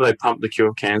 Because remember they pumped the cure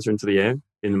of cancer into the air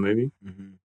in the movie?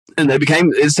 Mm-hmm. And they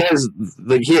became, it says,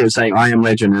 like here, it's saying I Am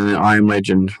Legend and then I Am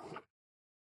Legend.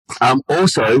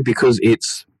 Also, because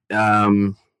it's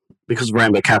because of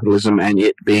rainbow capitalism and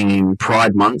it being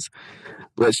Pride Month,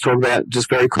 let's talk about just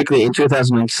very quickly. In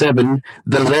 2007,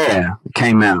 The Lair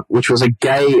came out, which was a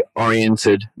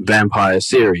gay-oriented vampire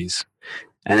series.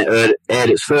 And it aired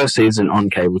its first season on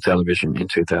cable television in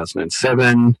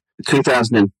 2007.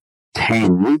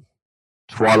 2010,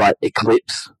 Twilight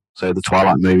Eclipse, so the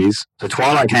Twilight movies. So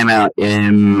Twilight came out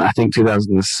in, I think,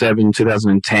 2007,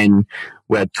 2010,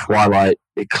 where Twilight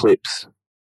Eclipse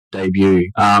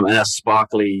debut. And that's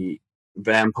sparkly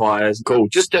vampires. Cool.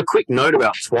 Just a quick note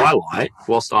about Twilight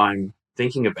whilst I'm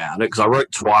thinking about it, because I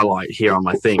wrote Twilight here on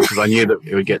my thing because I knew that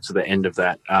it would get to the end of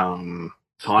that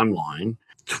timeline.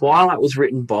 Twilight was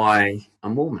written by a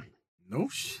Mormon. No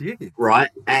shit. Right?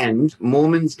 And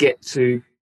Mormons get to,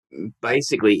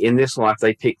 basically, in this life,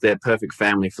 they pick their perfect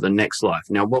family for the next life.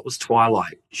 Now, what was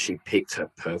Twilight? She picked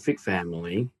her perfect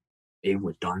family in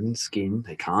with diamond skin.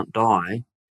 They can't die.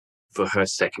 For her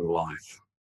second life.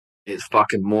 It's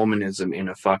fucking Mormonism in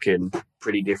a fucking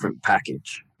pretty different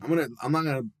package. I'm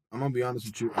gonna be honest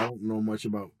with you. I don't know much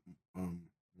about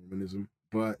Mormonism,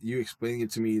 but you explaining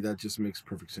it to me, that just makes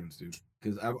perfect sense, dude.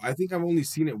 Because I think I've only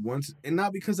seen it once, and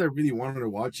not because I really wanted to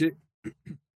watch it,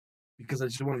 because I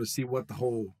just wanted to see what the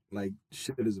whole like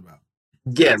shit is about.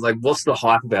 Yeah, like what's the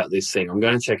hype about this thing? I'm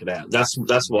going to check it out. That's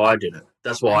why I did it.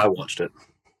 That's why I watched it.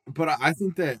 But I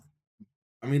think that.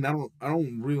 I mean, I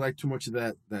don't really like too much of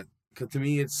that because to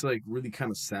me it's like really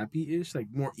kind of sappy-ish, like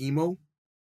more emo.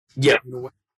 Yeah. In a way.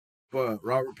 But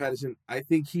Robert Pattinson, I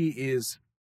think he is.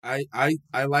 I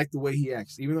like the way he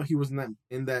acts, even though he wasn't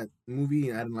in that movie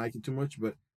and I didn't like it too much.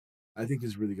 But I think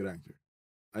he's a really good actor.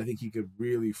 I think he could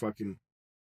really fucking.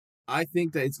 I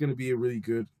think that it's gonna be a really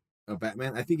good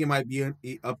Batman. I think it might be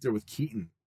up there with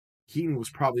Keaton. Keaton was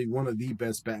probably one of the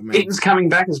best Batman. Keaton's coming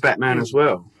back as Batman as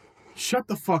well. Shut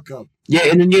the fuck up. Yeah,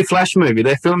 in the new Flash movie,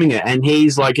 they're filming it, and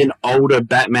he's like an older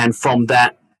Batman from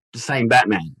the same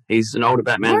Batman. He's an older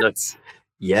Batman. What?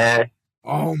 Yeah.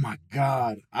 Oh my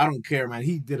god. I don't care, man.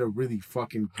 He did a really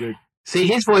fucking good. See,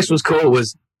 his voice was cool. It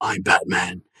was, I'm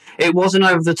Batman. It wasn't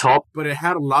over the top. But it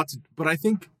had a lot to. But I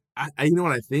think. You know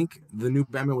what I think? The new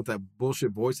Batman with that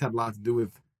bullshit voice had a lot to do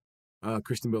with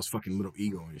Kristen Bell's fucking little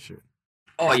ego and shit.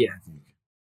 Oh, yeah.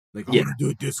 Like, I'm gonna do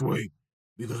it this way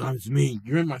because it's me.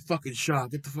 You're in my fucking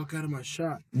shot. Get the fuck out of my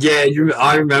shot. Yeah,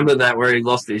 I remember that where he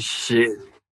lost his shit.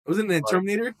 Wasn't it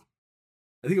Terminator?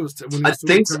 I think it was. I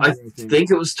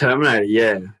think it was Terminator.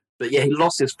 Yeah, but yeah, he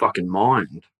lost his fucking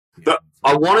mind. Yeah. But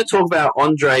I want to talk about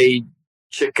Andre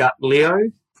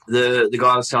Chikatilo, the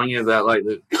guy I was telling you about, like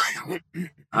the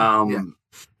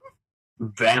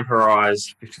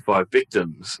vampirized 55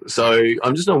 victims. So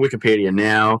I'm just on Wikipedia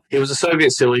now. He was a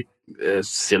Soviet serial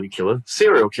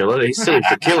killer. He's silly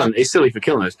for killing. He's silly for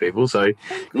killing those people. So,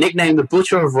 nicknamed the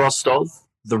Butcher of Rostov,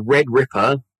 the Red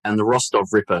Ripper, and the Rostov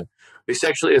Ripper, who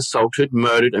sexually assaulted,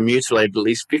 murdered, and mutilated at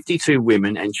least 52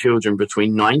 women and children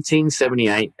between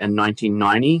 1978 and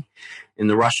 1990 in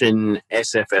the Russian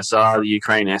SFSR, the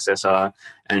Ukraine SSR,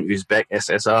 and Uzbek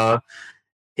SSR.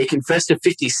 He confessed to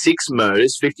 56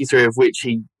 murders, 53 of which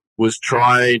he was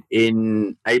tried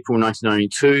in April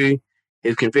 1992. He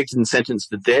was convicted and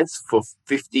sentenced to death for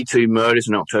 52 murders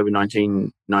in October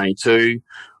 1992.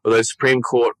 Although the Supreme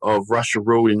Court of Russia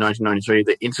ruled in 1993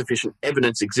 that insufficient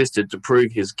evidence existed to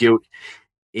prove his guilt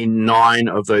in 9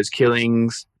 of those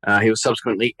killings, he was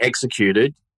subsequently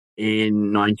executed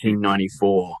in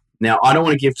 1994. Now, I don't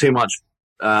want to give too much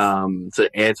to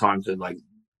airtime to like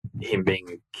him being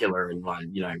a killer, and like,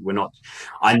 you know, we're not.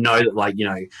 I know that, like, you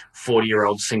know,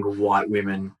 40-year-old single white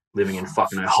women living in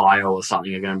fucking Ohio or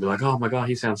something are going to be like, oh my god,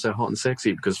 he sounds so hot and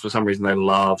sexy, because for some reason they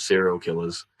love serial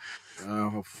killers.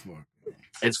 Oh fuck.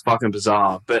 It's fucking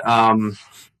bizarre. But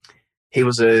he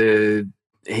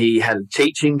had a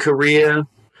teaching career.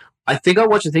 I think I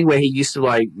watched a thing where he used to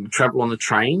like travel on the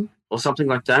train or something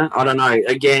like that. I don't know.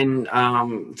 Again,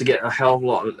 to get a hell of a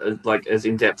lot, like, as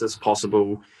in depth as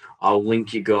possible, I'll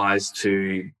link you guys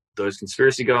to those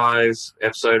Conspiracy Guys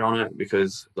episode on it,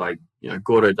 because, like, you know,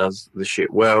 Gordo does the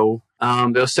shit well.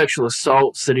 There were sexual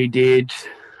assaults that he did.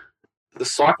 The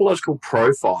psychological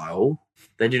profile,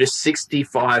 they did a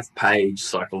 65-page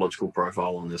psychological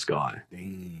profile on this guy.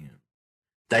 Damn.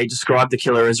 They described the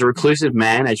killer as a reclusive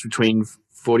man aged between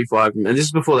 45, and this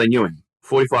is before they knew him,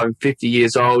 45 and 50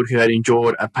 years old, who had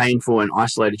endured a painful and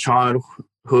isolated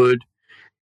childhood,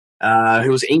 who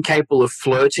was incapable of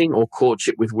flirting or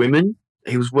courtship with women.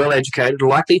 He was well educated,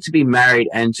 likely to be married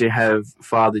and to have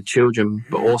fathered children,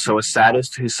 but also a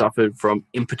sadist who suffered from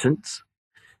impotence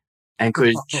and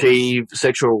could achieve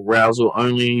sexual arousal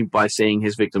only by seeing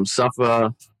his victims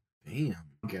suffer. Damn.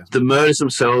 The murders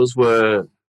themselves were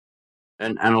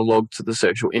an analog to the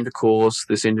sexual intercourse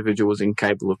this individual was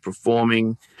incapable of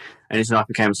performing, and his knife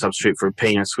became a substitute for a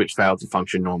penis, which failed to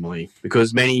function normally.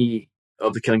 Because many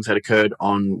of the killings had occurred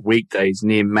on weekdays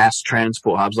near mass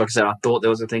transport hubs. Like I said, I thought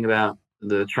there was a thing about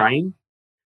the train.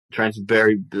 The trains are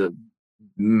very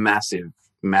massive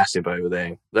over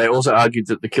there. They also argued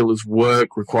that the killer's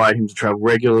work required him to travel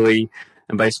regularly,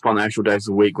 and based upon the actual days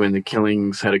of the week when the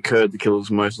killings had occurred, the killer was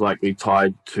most likely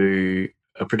tied to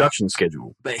a production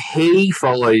schedule. But he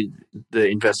followed the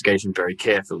investigation very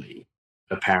carefully,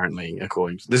 apparently,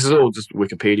 according to... This is all just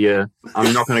Wikipedia.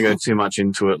 I'm not going to go too much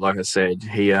into it. Like I said,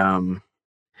 he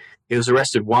was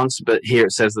arrested once, but here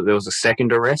it says that there was a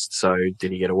second arrest, so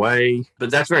did he get away?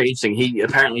 But that's very interesting. He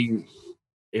apparently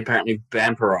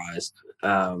vampirized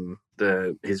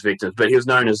his victims, but he was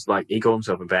known as, like, he called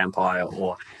himself a vampire,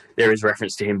 or there is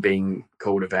reference to him being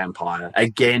called a vampire.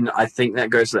 Again, I think that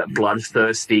goes to that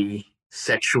bloodthirsty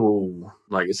sexual,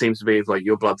 like, it seems to be if, like,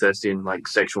 you're bloodthirsty and, like,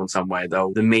 sexual in some way,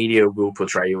 though the media will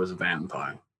portray you as a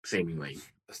vampire, seemingly.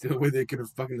 That's the only way they could have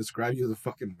fucking described you as a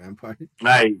fucking vampire.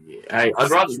 Hey,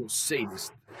 I'd rather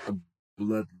sadist, a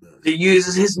bloodlust. He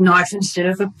uses his knife instead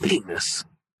of a penis.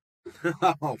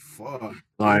 Oh fuck!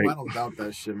 Like, I don't doubt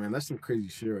that shit, man. That's some crazy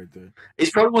shit right there.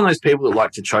 He's probably one of those people that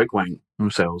like to choke wank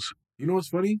themselves. You know what's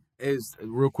funny is,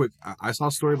 real quick, I saw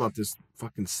a story about this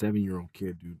fucking 7-year-old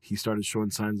kid, dude. He started showing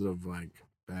signs of, like,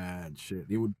 bad shit.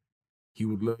 He would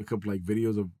look up, like,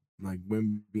 videos of, like,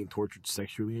 women being tortured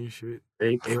sexually and shit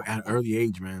at an early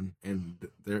age, man. And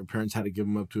their parents had to give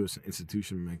him up to an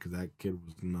institution, man, because that kid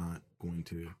was not going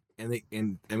to.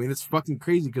 And I mean, it's fucking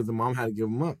crazy because the mom had to give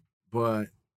him up, but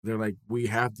they're like, we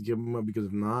have to give him up, because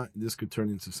if not, this could turn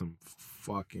into some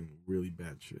fucking really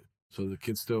bad shit. So the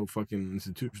kid's still fucking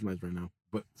institutionalized right now.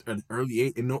 But at an early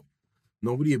age, and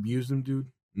nobody abused him, dude.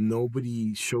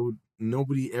 Nobody showed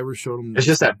nobody ever showed him. It's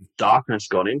just that darkness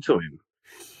got into him.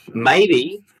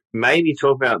 Maybe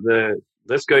talk about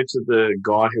let's go to the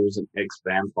guy who was an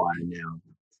ex-vampire now,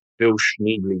 Bill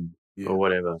Schneebly or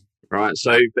whatever, right?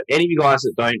 So for any of you guys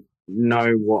that don't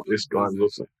know what this guy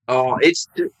looks like, it's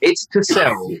to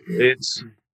sell. It's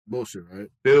bullshit, right?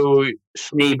 Bill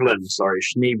Schneeblen,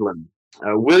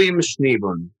 William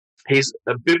Schneeblen. He's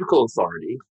a biblical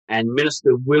authority, and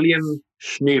Minister William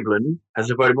Schneeblen has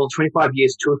devoted more than 25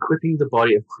 years to equipping the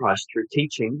body of Christ through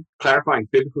teaching, clarifying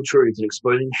biblical truths, and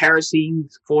exposing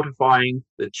heresies, fortifying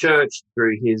the church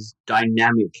through his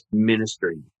dynamic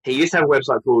ministry. He used to have a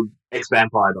website called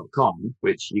exvampire.com,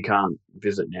 which you can't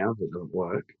visit now because it doesn't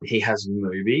work. He has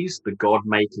movies, The God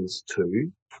Makers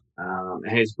 2.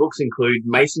 His books include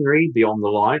Masonry, Beyond the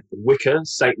Light, Wicca,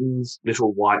 Satan's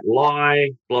Little White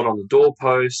Lie, Blood on the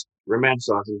Doorpost,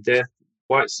 Romanticizing Death,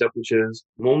 White Sepulchres,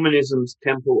 Mormonism's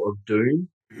Temple of Doom,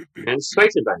 and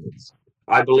Space Invaders.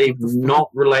 I believe not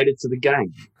related to the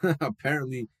game.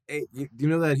 Apparently. Hey, do you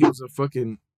know that he was a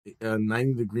fucking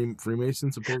 90-degree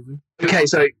Freemason, supposedly? Okay,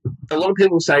 so a lot of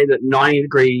people say that 90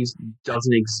 degrees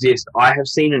doesn't exist. I have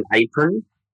seen an apron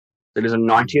that is a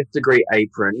 90th degree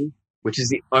apron, which is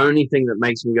the only thing that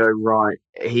makes me go, right,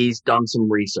 he's done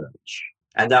some research.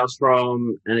 And that was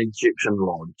from an Egyptian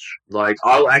lodge. Like,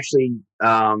 I'll actually,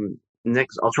 I'll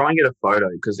try and get a photo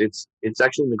because it's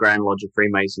actually in the Grand Lodge of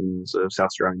Freemasons of South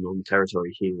Australian Northern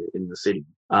Territory here in the city.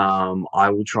 I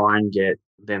will try and get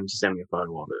them to send me a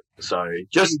photo of it. So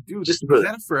just to put is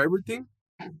that a forever thing?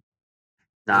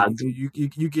 Nah,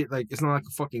 you get like, it's not like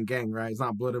a fucking gang, right? It's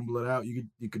not blood in, blood out. You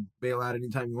could bail out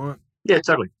anytime you want. Yeah,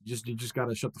 totally. You just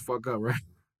gotta shut the fuck up, right?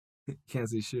 Can't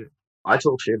say shit. I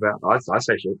talk shit about. I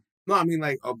say shit. No, I mean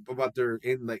like about their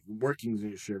workings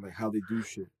and shit, like how they do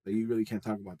shit. Like you really can't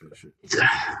talk about that shit.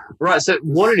 Right. So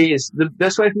what it is, the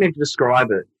best way for me to describe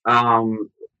it,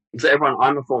 to everyone,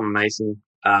 I'm a former Mason.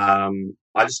 I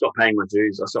just stopped paying my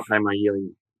dues. I stopped paying my yearly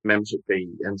membership fee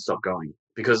and stopped going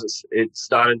because it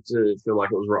started to feel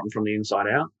like it was rotten from the inside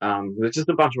out. There's just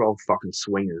a bunch of old fucking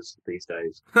swingers these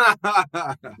days.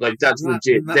 Like that's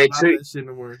legit. They're too.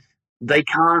 They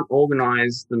can't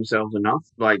organize themselves enough,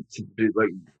 like to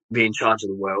be in charge of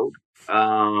the world.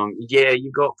 Yeah,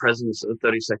 you've got presidents of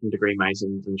 32nd degree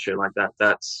Masons and shit like that.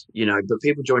 That's, but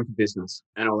people join for business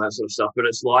and all that sort of stuff. But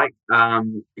it's like,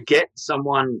 get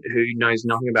someone who knows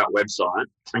nothing about website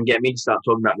and get me to start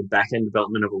talking about the back end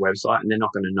development of a website, and they're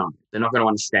not going to know. They're not going to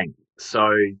understand.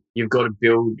 So you've got to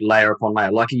build layer upon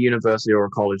layer, like a university or a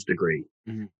college degree.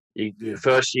 Mm-hmm.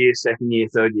 First year, second year,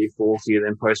 third year, fourth year,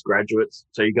 then postgraduates.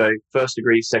 So you go first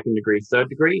degree, second degree, third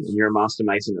degree, and you're a master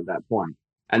Mason at that point.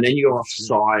 And then you go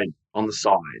offside on the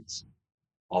sides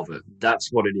of it.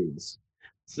 That's what it is.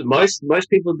 So most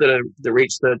people that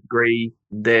reach third degree,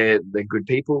 they're good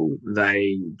people.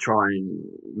 They try and,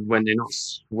 when they're not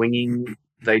swinging,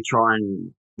 they try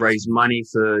and raise money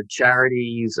for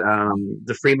charities.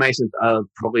 The Freemasons are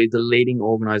probably the leading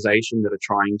organization that are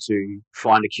trying to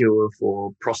find a cure for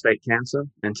prostate cancer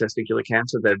and testicular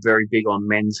cancer. They're very big on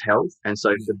men's health. And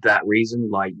so for that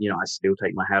reason, I still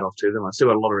take my hat off to them. I still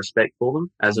got a lot of respect for them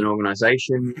as an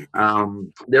organization.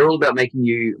 They're all about making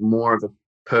you more of a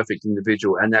perfect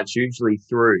individual, and that's usually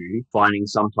through finding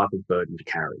some type of burden to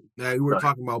carry. Yeah, we were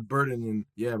talking about burden, and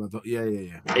yeah.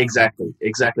 Exactly.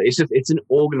 It's an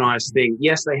organized thing.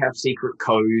 Yes, they have secret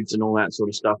codes and all that sort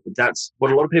of stuff, but that's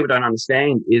what a lot of people don't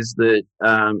understand is that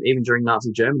even during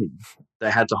Nazi Germany, they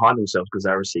had to hide themselves because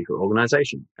they were a secret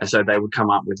organization. And so they would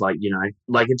come up with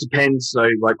it depends. So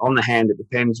on the hand, it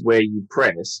depends where you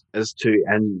press and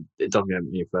it doesn't go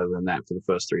any further than that for the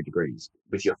first 3 degrees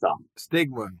with your thumb.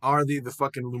 Stigma. Are they the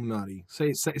fucking Illuminati?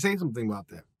 Say something about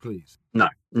that, please. No.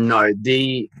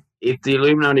 If the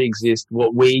Illuminati exists,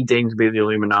 what we deem to be the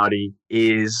Illuminati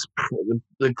is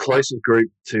the closest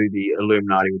group to the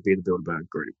Illuminati would be the Bilderberg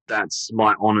group. That's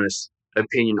my honest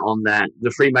opinion on that. The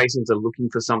Freemasons are looking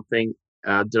for something.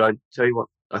 Did I tell you what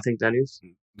I think that is?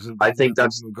 I think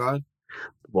that's God.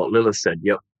 What Lilith said.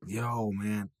 Yep. Yo,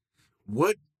 man,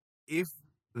 what if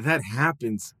that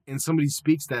happens and somebody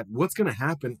speaks that? What's gonna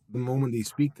happen the moment they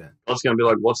speak that? I was gonna be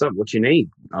like, "What's up? What you need?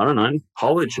 I don't know.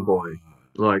 Holler at your boy."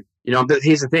 But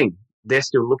here's the thing: they're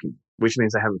still looking, which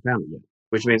means they haven't found it yet.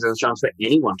 Which means there's a chance for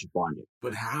anyone to find it.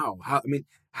 But how?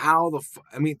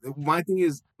 My thing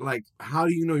is, how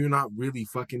do you know you're not really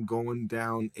fucking going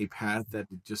down a path that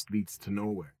just leads to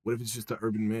nowhere? What if it's just an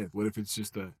urban myth? What if it's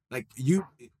just you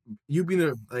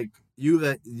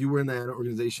were in that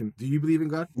organization? Do you believe in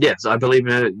God? Yes, I believe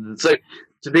in it. So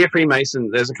to be a Freemason,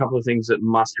 there's a couple of things that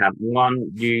must happen.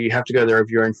 One, you have to go there of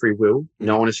your own free will.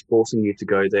 No one is forcing you to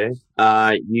go there.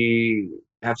 You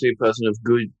have to be a person of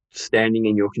good standing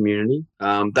in your community.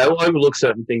 They will overlook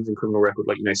certain things in criminal record,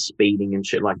 like, speeding and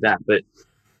shit like that. But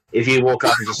if you walk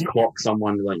up and just clock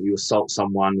someone, like you assault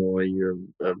someone or you're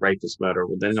a rapist, murderer,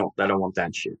 well, they don't want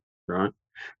that shit, right?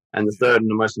 And the third and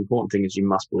the most important thing is you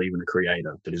must believe in a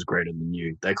creator that is greater than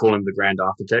you. They call him the Grand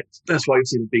Architect. That's why you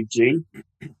see the big G.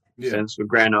 Stands for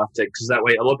Grand Architect, because that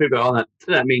way a lot of people go, oh,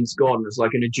 that means God. And it's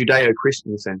like in a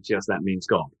Judeo-Christian sense, yes, that means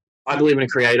God. I believe in a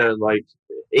creator, like,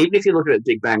 even if you look at it,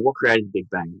 Big Bang, what created the Big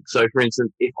Bang? So, for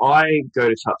instance, if I go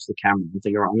to touch the camera and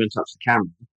think, all right, I'm going to touch the camera,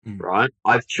 right?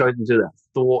 I've chosen to do that.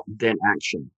 Thought, then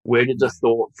action. Where did the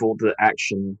thought for the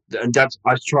action? And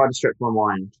I try to stretch my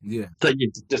mind. Yeah. So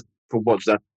you just, for what's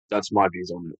that? That's my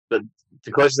views on it. But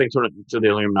the closest thing to the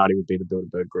Illuminati would be the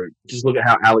Bilderberg Group. Just look at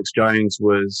how Alex Jones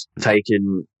was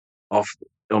taken off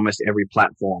almost every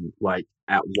platform, like,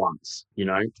 at once,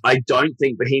 I don't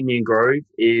think Bohemian Grove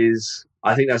is...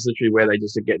 I think that's literally where they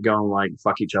just get going, like,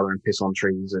 fuck each other and piss on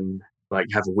trees and, like,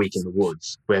 have a week in the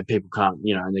woods where people can't,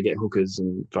 and they get hookers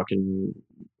and fucking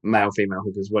male, female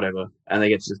hookers, whatever, and they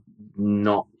get to just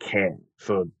not care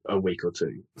for a week or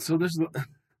two. So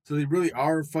they really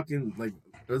are fucking, like,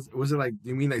 was it like, do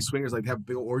you mean like swingers, like, have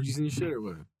big old orgies and shit, or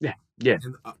what? Yeah.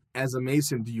 And as a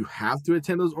Mason, do you have to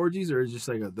attend those orgies, or is it just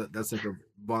like that's like a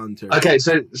voluntary? Okay,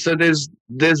 so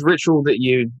there's ritual that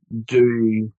you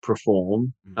do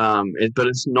perform, but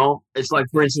it's not. It's like,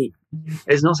 for instance,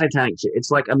 it's not satanic shit. It's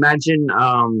like, imagine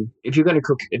if you're going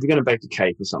to bake a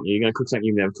cake or something, you're going to cook something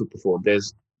you've never cooked before.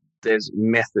 There's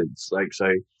methods, like,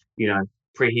 so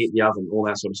preheat the oven, all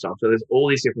that sort of stuff. So there's all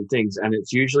these different things, and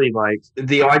it's usually like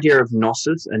the idea of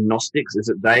Gnosis and Gnostics is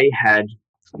that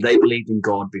they believed in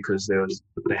God because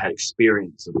they had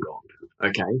experience of God.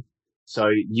 Okay, so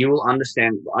you will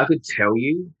understand. I could tell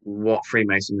you what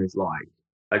Freemasonry is like.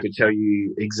 I could tell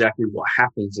you exactly what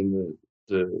happens in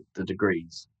the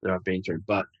degrees that I've been through,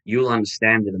 but you'll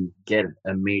understand it and get it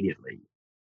immediately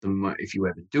if you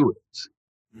ever do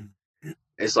it.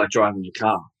 It's like driving your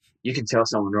car. You can tell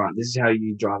someone, right, this is how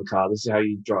you drive a car, this is how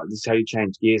you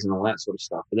change gears and all that sort of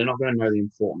stuff. But they're not going to know the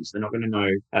importance. They're not going to know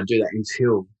how to do that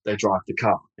until they drive the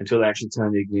car, until they actually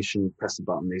turn the ignition, press the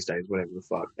button these days, whatever the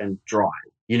fuck, and drive.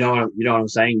 You know what I'm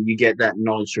saying? You get that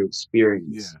knowledge through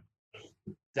experience. Yeah.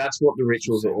 That's what the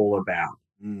rituals are all about.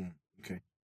 Okay.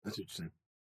 That's what you're saying.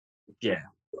 Yeah.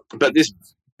 But this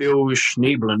Bill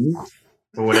Schneeblen,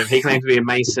 or whatever, he claims to be a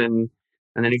Mason,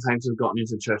 and then he claims to have gotten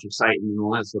into the Church of Satan and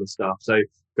all that sort of stuff. So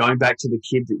going back to the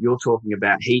kid that you're talking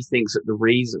about, he thinks that the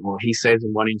reason, or he says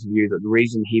in one interview that the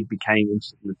reason he became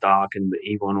interested in the dark and the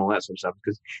evil and all that sort of stuff,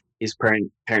 because his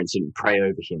parents didn't pray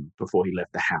over him before he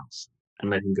left the house and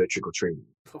let him go trick-or-treating.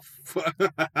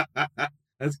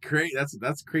 That's crazy.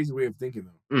 That's a crazy way of thinking,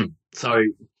 though. So,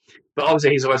 but obviously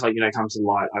he's always like, comes to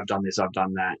light, I've done this, I've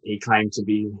done that. He claimed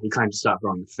to start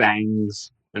growing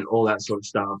fangs and all that sort of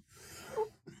stuff.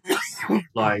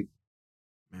 Like,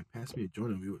 man, pass me a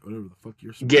joint of whatever the fuck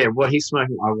you're smoking. Yeah, what he's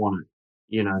smoking, I want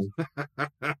it,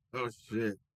 Oh,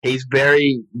 shit. He's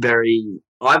very, very...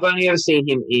 I've only ever seen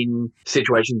him in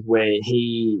situations where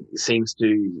he's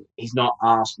not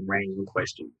asked random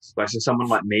questions. Like, so someone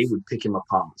like me would pick him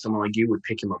apart. Someone like you would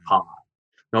pick him apart.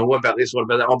 No, what about this? What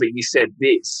about that? Oh, but you said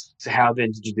this. So how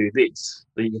then did you do this?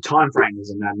 The time frame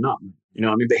isn't adding up. You know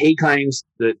what I mean? But he claims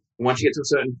that once you get to a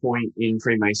certain point in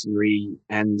Freemasonry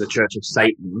and the Church of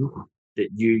Satan, that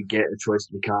you get a choice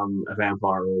to become a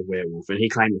vampire or a werewolf. And he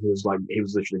claimed that he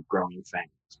was literally growing fangs.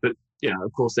 But,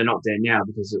 of course, they're not there now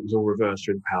because it was all reversed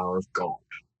through the power of God.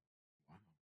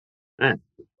 Yeah.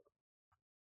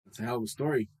 That's a hell of a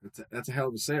story. That's a hell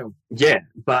of a sale. Yeah,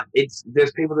 but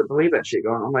there's people that believe that shit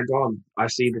going, oh my God, I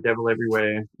see the devil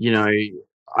everywhere.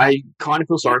 I kind of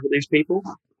feel sorry for these people.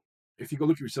 If you go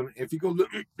looking for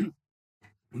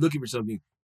something,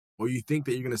 or you think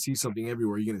that you're going to see something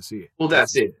everywhere, you're going to see it. Well,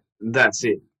 that's it.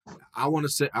 I want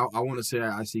to say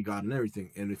I see God in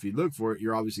everything, and if you look for it,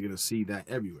 you're obviously going to see that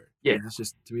everywhere. Yeah, and that's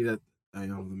just, to me, that I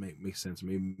know that makes sense.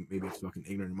 Maybe it's fucking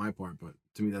ignorant on my part, but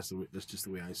to me, that's just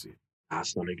the way I see it.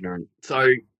 That's not ignorant. So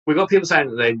we got people saying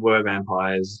that they were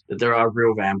vampires, that there are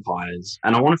real vampires,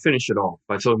 and I want to finish it off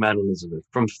by talking about Elizabeth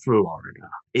from Florida.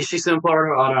 Is she still in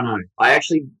Florida? I don't know. I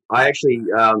actually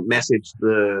messaged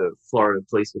the Florida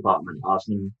Police Department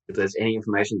asking if there's any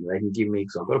information that they can give me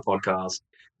because I've got a podcast.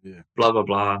 Yeah. Blah blah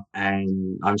blah,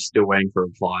 and I'm still waiting for a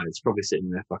reply. It's probably sitting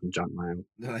in their fucking junk mail.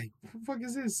 They're like, what the fuck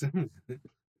is this?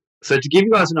 So to give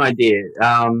you guys an idea,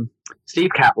 Steve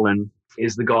Kaplan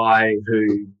is the guy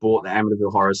who brought the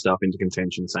Amityville horror stuff into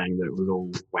contention, saying that it was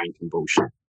all wank and bullshit.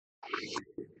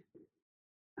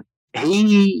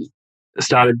 He's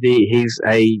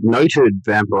a noted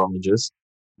vampirologist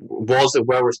was a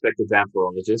well-respected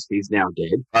vampirologist. He's now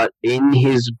dead. But in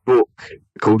his book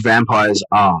called Vampires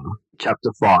Are,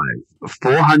 Chapter 5,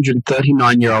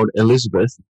 439-year-old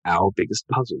Elizabeth, our biggest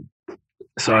puzzle.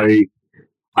 So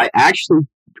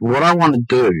what I want to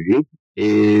do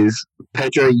is,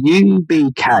 Pedro, you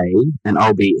be K and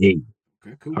I'll be E.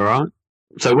 Okay, cool. All right?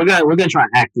 So we're gonna try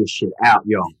and act this shit out,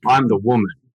 yo. I'm the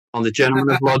woman. On the gentleman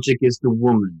of logic is the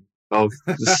woman. Of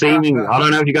the seeming, I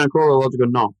don't know if you're going to call it logic or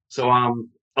not. So I'll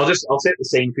set the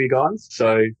scene for you guys.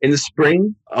 So in the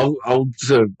spring, I'll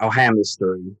ham this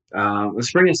through. In the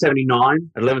spring of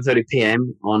 '79 at 11:30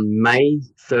 p.m. on May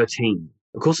 13.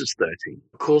 Of course it's 13.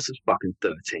 Of course it's fucking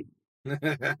 13.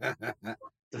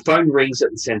 The phone rings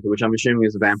at the center, which I'm assuming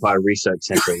is the Vampire Research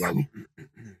Center. Like,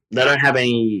 they don't have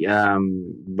any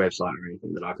website or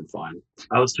anything that I could find.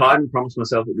 I was tired and promised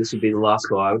myself that this would be the last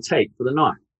call I would take for the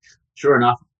night. Sure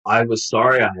enough, I was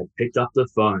sorry I had picked up the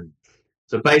phone.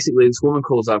 So basically, this woman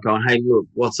calls up going, "Hey, look,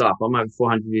 what's up? I'm over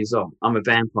 400 years old. I'm a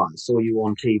vampire. Saw you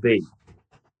on TV."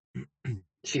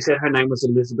 She said her name was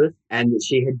Elizabeth and that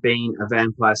she had been a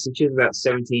vampire since she was about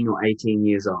 17 or 18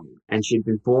 years old. And she'd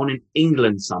been born in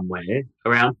England somewhere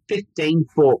around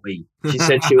 1540. She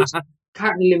said she was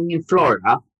currently living in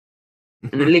Florida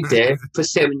and had lived there for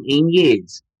 17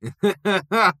 years.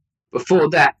 Before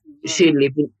that, she had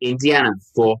lived in Indiana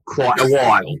for quite a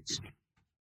while.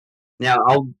 Now,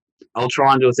 I'll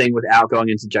try and do a thing without going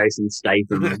into Jason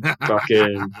Statham and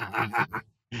fucking, I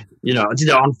did it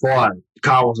on fire. The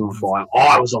car wasn't on fire.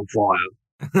 I was on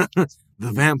fire.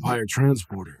 The vampire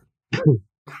transporter.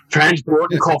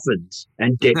 Transporting coffins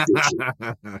and dead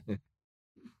bitches.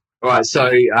 All right, so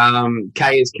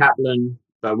K is Kaplan,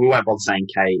 but we won't bother saying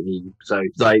K-E. So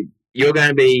you're going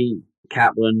to be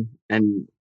Kaplan, and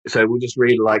so we'll just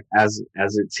read it as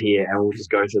it's here, and we'll just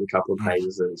go through the couple of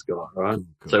pages that it's got. All right.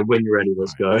 Cool. So when you're ready,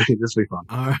 let's go. This will be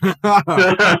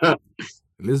fun.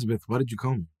 Elizabeth, why did you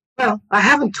call me? Well, I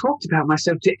haven't talked about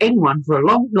myself to anyone for a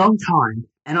long, long time,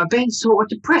 and I've been sort of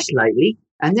depressed lately.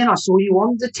 And then I saw you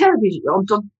on the television, on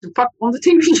the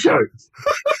TV show.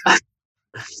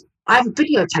 I have a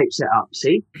videotape set up,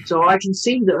 see, so I can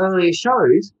see the earlier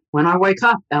shows when I wake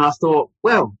up. And I thought,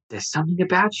 well, there's something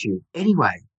about you.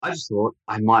 Anyway, I just thought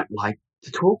I might like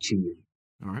to talk to you.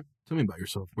 All right, tell me about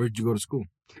yourself. Where did you go to school?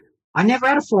 I never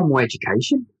had a formal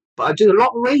education, but I do a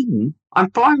lot of reading.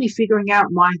 I'm finally figuring out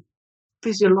my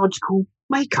physiological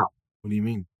makeup. What do you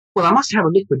mean? Well, I must have a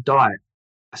liquid diet,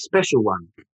 a special one.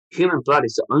 Human blood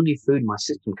is the only food my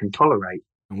system can tolerate.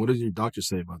 And what does your doctor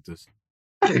say about this?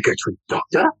 I don't go to a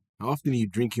doctor. How often do you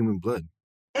drink human blood?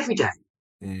 Every day.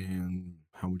 And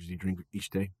how much do you drink each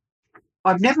day?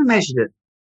 I've never measured it,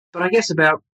 but I guess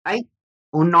about 8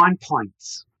 or 9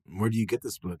 pints. Where do you get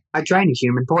this blood? I drain a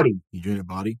human body. You drain a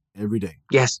body every day?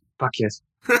 Yes. Fuck yes.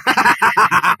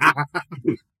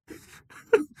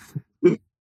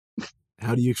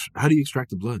 How do you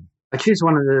extract the blood? I choose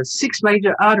one of the 6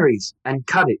 major arteries and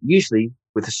cut it, usually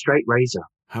with a straight razor.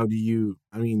 Do you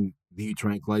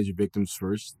tranquilize your victims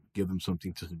first? Give them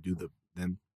something to subdue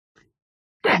them?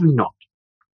 Definitely not.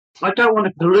 I don't want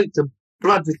to pollute the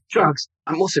blood with drugs.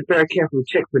 I'm also very careful to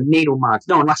check for needle marks.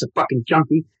 No one likes a fucking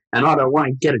junkie, and I don't want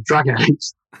to get a drug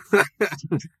addict.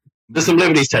 There's some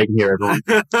liberties taken here, everyone.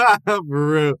 For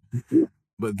real.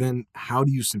 But then, how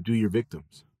do you subdue your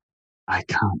victims? I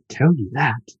can't tell you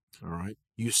that. All right.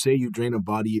 You say you drain a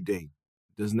body a day.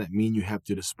 Doesn't that mean you have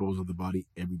to dispose of the body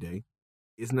every day?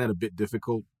 Isn't that a bit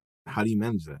difficult? How do you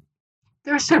manage that?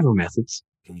 There are several methods.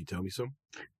 Can you tell me some?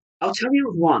 I'll tell you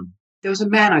of one. There was a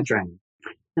man I drained,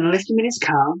 and I left him in his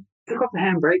car, took off the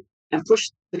handbrake, and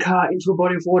pushed the car into a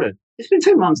body of water. It's been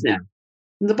 2 months now,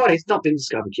 and the body has not been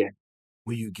discovered yet.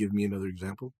 Will you give me another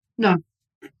example? No.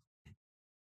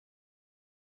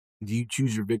 Do you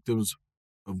choose your victims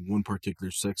of one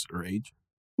particular sex or age?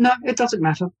 No, it doesn't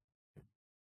matter.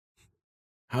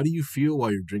 How do you feel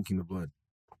while you're drinking the blood?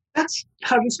 That's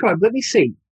how to describe. Let me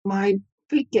see. My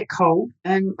feet get cold,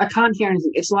 and I can't hear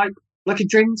anything. It's like a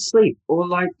dream sleep, or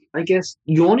I guess,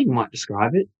 yawning might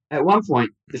describe it. At one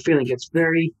point, the feeling gets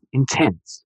very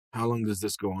intense. How long does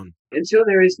this go on? Until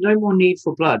there is no more need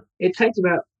for blood. It takes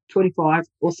about 25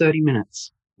 or 30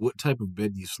 minutes. What type of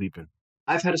bed do you sleep in?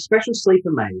 I've had a special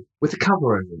sleeper made with a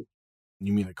cover over it.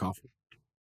 You mean a coffin?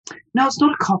 No, it's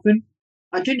not a coffin.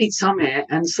 I do need some air,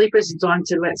 and the sleeper is designed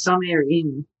to let some air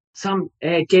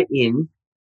get in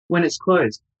when it's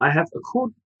closed. I have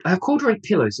corduroy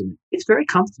pillows in it. It's very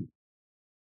comfortable.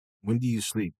 When do you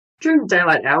sleep? During the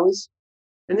daylight hours.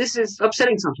 And this is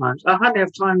upsetting sometimes. I hardly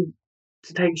have time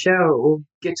to take a shower or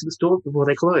get to the stores before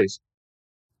they close.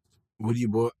 What do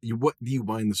you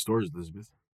buy in the stores, Elizabeth?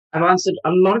 I've answered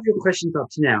a lot of your questions up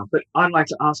to now, but I'd like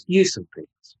to ask you some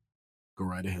things. Go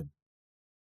right ahead.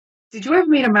 Did you ever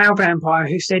meet a male vampire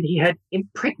who said he had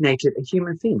impregnated a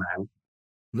human female?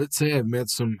 Let's say I've met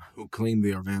some who claim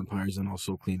they are vampires and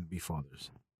also claim to be fathers.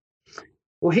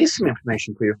 Well, here's some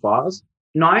information for your files.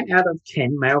 9 out of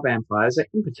 10 male vampires are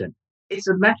impotent. It's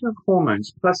a matter of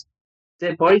hormones, plus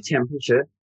their body temperature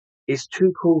is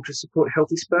too cool to support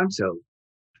healthy sperm cells.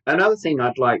 Another thing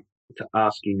I'd like to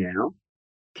ask you now,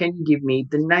 can you give me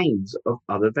the names of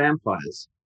other vampires?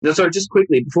 No, sorry, just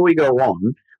quickly, before we go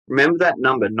on, remember that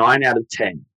number, 9 out of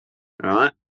 10, all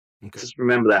right? Okay. Just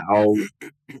remember that.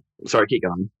 Sorry, keep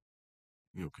going.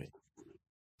 Okay.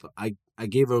 So I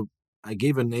gave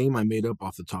a name I made up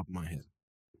off the top of my head.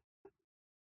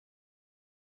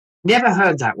 Never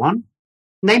heard that one.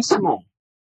 Name some more.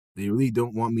 They really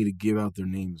don't want me to give out their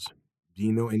names. Do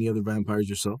you know any other vampires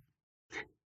yourself?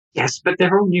 Yes, but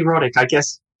they're all neurotic. I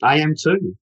guess I am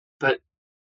too. But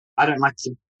I don't like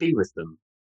to be with them.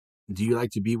 Do you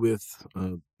like to be with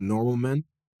normal men?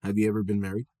 Have you ever been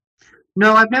married?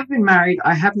 No, I've never been married.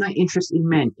 I have no interest in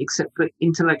men except for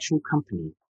intellectual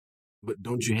company. But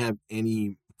don't you have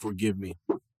any, forgive me,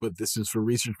 but this is for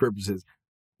research purposes.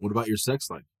 What about your sex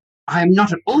life? I am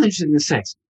not at all interested in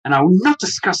sex, and I will not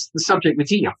discuss the subject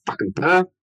with you fucking perv.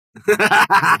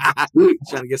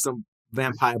 Trying to get some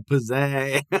vampire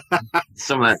pussy.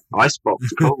 Some of that icebox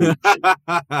cold.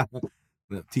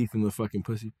 The teeth in the fucking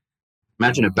pussy.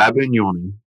 Imagine a baboon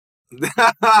yawning.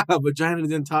 Vagina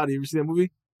dentata. You ever seen that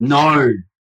movie? No.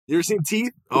 You ever seen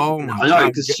Teeth? Oh my God. God.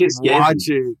 Because shit scares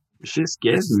me. It. Shit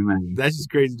scares me, man. That's just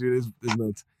crazy, dude. It's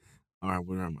nuts. All right,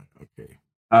 where am I? Okay.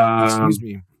 Excuse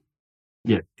me.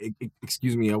 Yeah.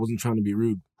 Excuse me. I wasn't trying to be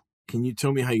rude. Can you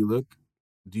tell me how you look?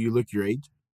 Do you look your age?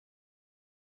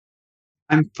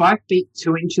 I'm 5 feet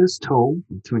 2 inches tall,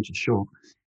 2 inches short,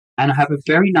 and I have a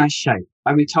very nice shape.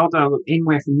 I've been told that I look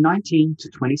anywhere from 19 to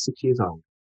 26 years old.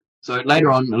 So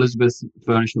later on, Elizabeth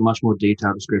furnished a much more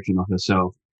detailed description of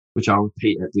herself, which I'll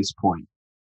repeat at this point.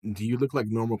 Do you look like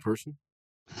a normal person?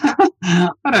 I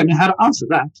don't know how to answer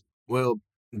that. Well,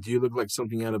 do you look like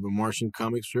something out of a Martian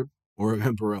comic strip or a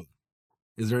vampirella?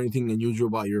 Is there anything unusual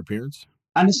about your appearance?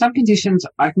 Under some conditions,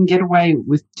 I can get away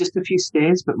with just a few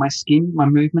stares, but my skin, my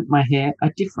movement, my hair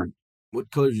are different.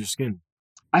 What color is your skin?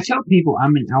 I tell people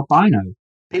I'm an albino.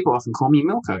 People often call me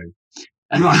Milko.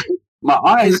 And my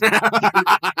eyes,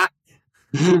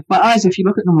 if you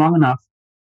look at them long enough,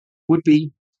 would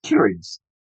be curious.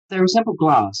 They resemble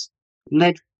glass,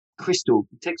 lead, crystal.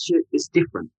 The texture is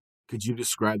different. Could you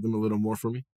describe them a little more for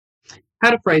me?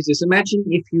 How to phrase this? Imagine,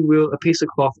 if you will, a piece of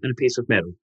cloth and a piece of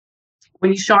metal.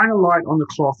 When you shine a light on the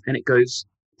cloth and it goes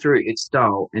through, it's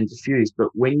dull and diffused, but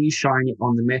when you shine it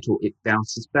on the metal, it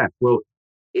bounces back. Well,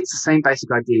 it's the same basic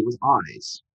idea with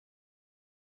eyes.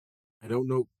 I don't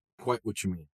know quite what you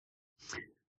mean.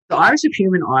 The iris of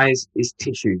human eyes is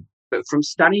tissue, but from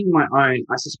studying my own,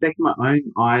 I suspect my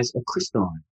own eyes are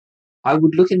crystalline. I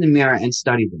would look in the mirror and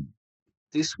study them.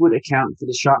 This would account for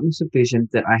the sharpness of vision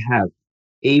that I have,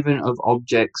 even of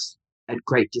objects at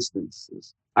great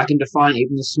distances. I can define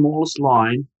even the smallest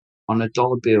line on a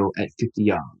dollar bill at 50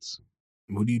 yards.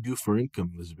 What do you do for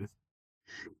income, Elizabeth?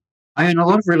 I own a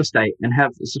lot of real estate and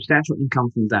have a substantial income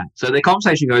from that. So the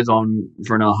conversation goes on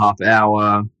for another half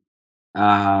hour.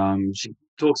 She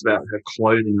talks about her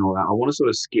clothing and all that. I want to sort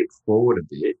of skip forward a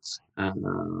bit.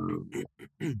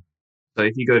 So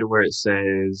if you go to where it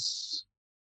says,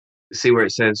 see where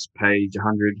it says page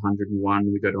 100,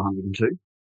 101, we go to 102.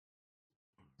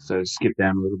 So skip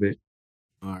down a little bit.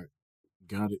 All right.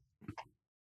 Got it.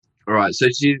 All right. So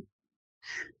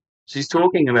she's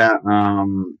talking about,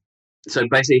 so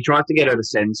basically he tried to get her to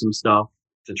send some stuff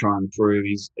to try and prove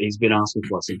he's been asking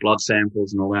for some blood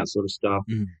samples and all that sort of stuff.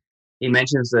 Mm. He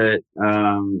mentions that,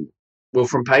 well,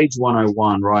 from page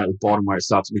 101, right at the bottom where it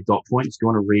starts with dot points, do you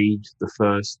want to read the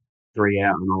first 3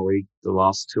 out and I'll read the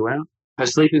last 2 out? Her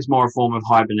sleep is more a form of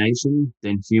hibernation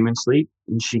than human sleep,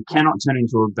 and she cannot turn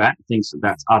into a bat, thinks that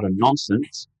that's utter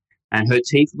nonsense. And her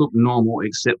teeth look normal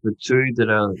except for 2 that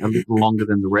are a little longer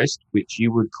than the rest, which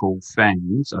you would call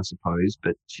fangs, I suppose,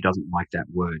 but she doesn't like that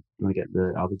word. You want to get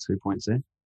the other 2 points there?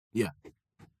 Yeah.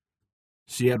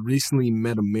 She had recently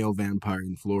met a male vampire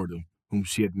in Florida, whom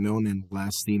she had known and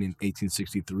last seen in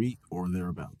 1863 or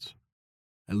thereabouts.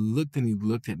 I looked and he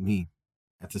looked at me,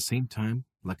 at the same time,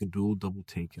 like a dual double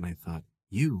take, and I thought,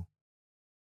 you?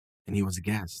 And he was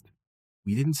aghast.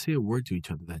 We didn't say a word to each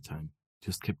other that time,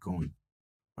 just kept going.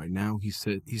 Right now, he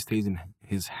said he stays in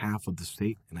his half of the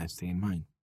state, and I stay in mine.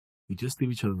 We just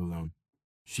leave each other alone.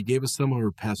 She gave us some of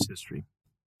her past history.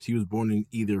 She was born in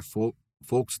either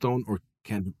Folkestone or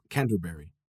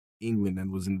Canterbury. England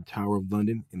and was in the Tower of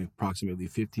London in approximately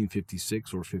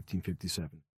 1556 or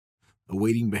 1557,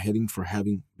 awaiting beheading for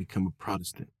having become a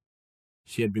Protestant.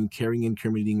 She had been carrying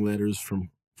incriminating letters for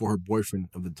her boyfriend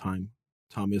of the time,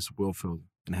 Thomas Wilfield,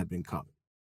 and had been caught.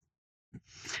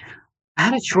 I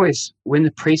had a choice when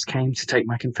the priest came to take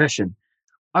my confession.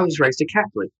 I was raised a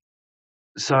Catholic.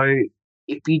 So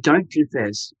if you don't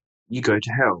confess, you go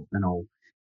to hell and all.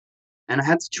 And I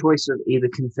had the choice of either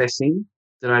confessing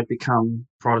that I'd become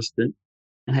Protestant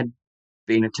and had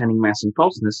been attending Mass in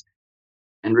falseness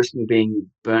and risking being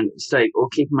burned at the stake, or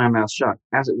keeping my mouth shut.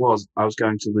 As it was, I was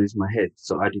going to lose my head,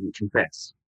 so I didn't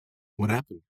confess. What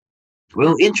happened?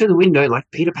 Well, in through the window, like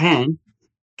Peter Pan,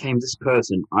 came this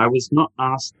person. I was not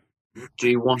asked, do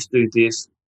you want to do this,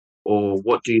 or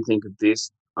what do you think of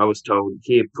this? I was told,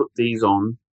 here, put these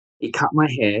on. He cut my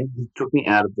hair, he took me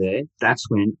out of there. That's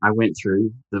when I went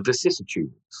through the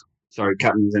vicissitudes. Sorry,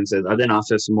 Captain then said, I then asked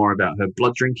her some more about her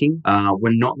blood drinking.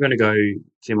 We're not going to go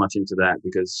too much into that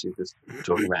because she's just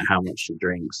talking about how much she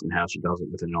drinks and how she does it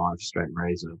with a knife, straight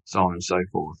razor, so on and so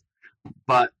forth.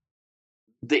 But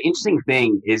the interesting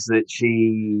thing is that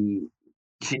she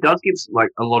does give like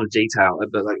a lot of detail,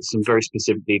 but like some very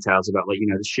specific details about like, you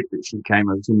know, the ship that she came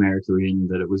over to America in,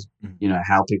 that it was, you know,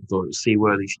 how people thought it was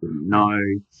seaworthy. She didn't know.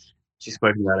 She's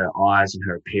spoken about her eyes and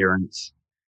her appearance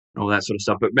and all that sort of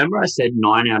stuff. But remember I said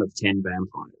 9 out of 10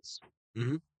 vampires.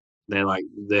 Mm-hmm.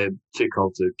 They're too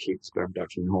cold to keep sperm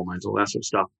production and hormones, all that sort of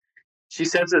stuff. She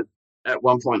says that at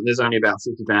one point there's only about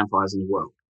 50 vampires in the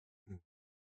world.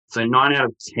 So 9 out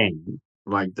of 10,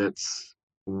 like that's,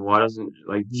 why doesn't,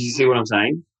 like, do you see what I'm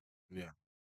saying? Yeah.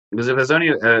 Because if there's only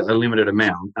a limited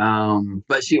amount,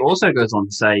 but she also goes on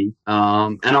to say,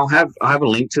 and I have a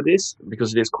link to this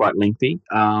because it is quite lengthy.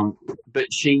 But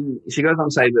she goes on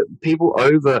to say that people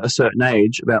over a certain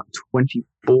age, about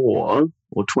 24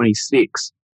 or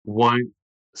 26, won't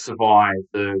survive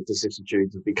the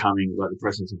vicissitudes of becoming, like the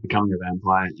process of becoming a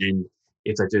vampire, and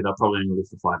if they do, they'll probably only live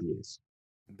for 5 years.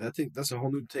 That's a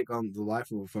whole new take on the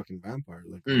life of a fucking vampire,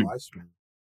 like the lifespan.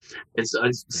 It's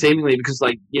seemingly because,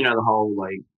 like, you know, the whole,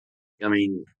 like, I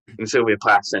mean, in Sylvia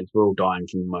Plath's sense, we're all dying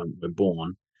from the moment we're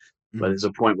born, but there's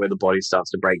a point where the body starts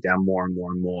to break down more and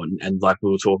more and more, and like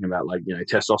we were talking about, like, you know,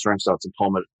 testosterone starts to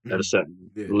plummet at a certain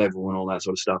level and all that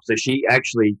sort of stuff. So she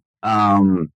actually,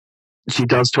 she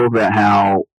does talk about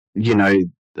how, you know,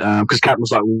 because Captain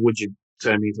was like, well, would you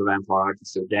turn me into a vampire? I can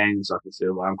still dance, I can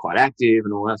still, I'm quite active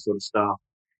and all that sort of stuff.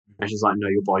 And she's like, no,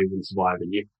 your body wouldn't survive,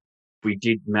 and if we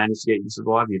did manage to get you to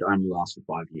survive, you'd only last for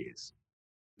 5 years.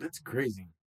 That's crazy.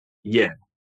 Yeah.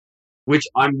 Which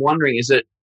I'm wondering, is it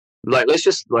like, let's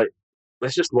just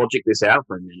logic this out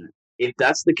for a minute. If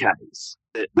that's the case,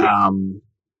 that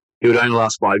it would only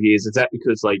last 5 years, is that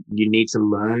because like you need to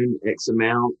learn X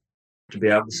amount to be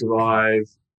able to survive,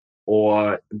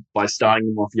 or by starting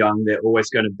them off young, they're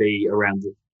always going to be around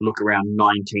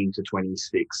 19 to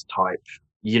 26 type?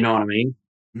 You know what I mean?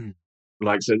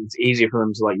 Like, so it's easier for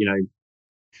them to, like, you know,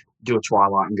 do a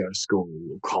Twilight and go to school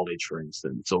or college, for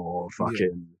instance, or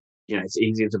fucking, you know, it's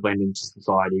easier to blend into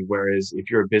society. Whereas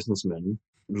if you're a businessman,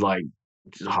 like,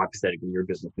 hypothetically, you're a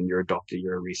businessman, you're a doctor,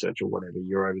 you're a researcher, whatever,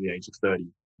 you're over the age of 30,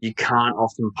 you can't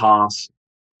often pass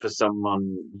for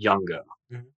someone younger.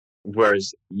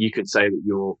 Whereas you could say that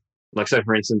you're, like, say,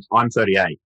 for instance, I'm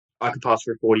 38. I could pass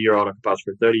for a 40-year-old, I could pass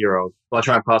for a 30-year-old. If I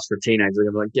try and pass for a teenager,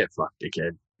 they're like, get fucked,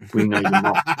 dickhead. We know you're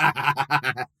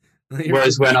not.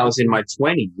 Whereas when I was in my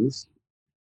 20s,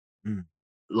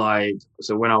 like,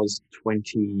 so when I was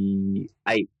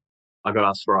 28, I got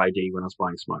asked for ID when I was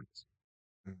buying smokes.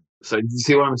 So do you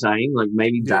see what I'm saying? Like,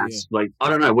 maybe that's like,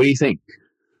 I don't know. What do you think?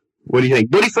 What do you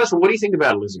think? First of all, what do you think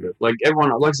about Elizabeth? Like,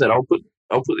 everyone, like I said, I'll put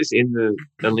this in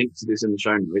the link to this in the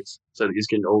show notes so that you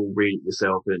can all read it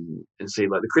yourself and see.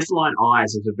 Like, the crystalline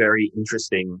eyes is a very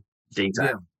interesting detail.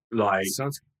 Yeah. Like,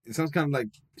 it sounds kind of like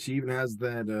she even has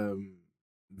that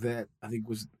that I think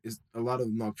is a lot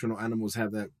of nocturnal animals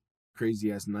have that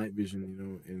crazy ass night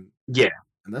vision, you know,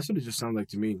 and that's what it just sounds like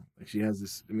to me. Like, she has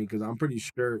this. I mean, because I'm pretty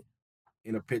sure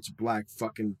in a pitch black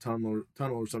fucking tunnel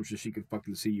or some shit, she could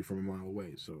fucking see you from a mile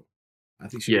away. So I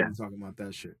think she was talking about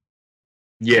that shit.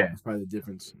 Yeah, that's probably the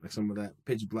difference. Like some of that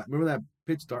pitch black. Remember that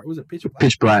pitch dark? Was it pitch black?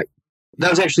 Pitch black.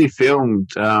 That was actually filmed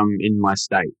in my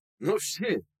state. No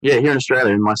shit. Yeah, here in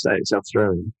Australia, in my state, South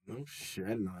Australia. No shit. I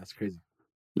didn't know. That's crazy.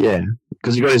 Yeah,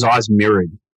 because he got his eyes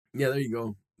mirrored. Yeah, there you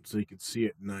go. So he could see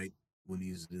at night when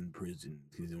he's in prison.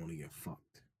 He doesn't want to get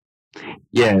fucked.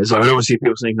 Yeah, so I don't want to see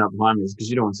people sneaking up behind me because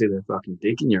you don't want to see their fucking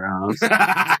dick in your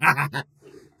ass.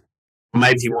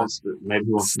 Maybe he wants to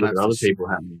look at other people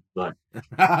happening, but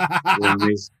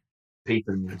he's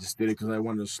peeping. I just did it because I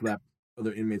wanted to slap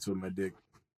other inmates with my dick.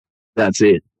 That's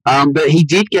it. But he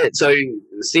did get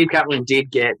Steve Kaplan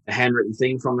did get a handwritten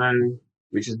thing from her,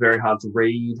 which is very hard to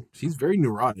read. She's very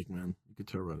neurotic, man. You could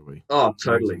tell right away. Oh,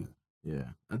 totally.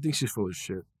 Yeah, I think she's full of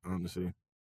shit, honestly.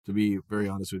 To be very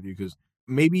honest with you, because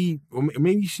maybe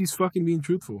she's fucking being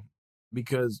truthful,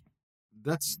 because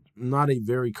that's not a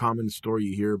very common story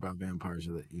you hear about vampires.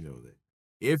 That that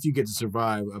if you get to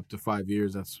survive up to 5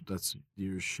 years, that's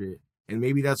your shit. And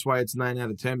maybe that's why it's 9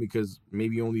 out of 10, because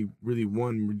maybe only really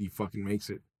one really fucking makes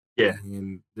it. Yeah.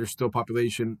 And there's still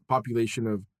population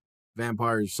of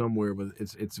vampires somewhere, but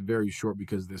it's very short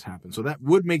because this happened. So that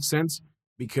would make sense,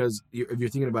 because if you're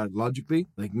thinking about it logically,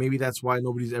 like maybe that's why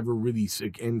nobody's ever really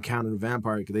encountered a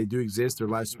vampire, because they do exist. Their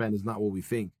lifespan is not what we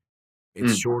think.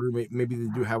 It's shorter. Maybe they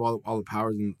do have all the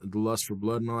powers and the lust for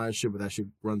blood and all that shit, but that shit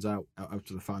runs out up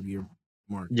to the 5-year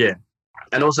mark. Yeah.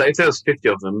 And also, if there was 50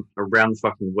 of them around the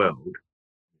fucking world,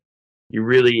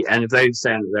 and if they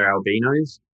say that they're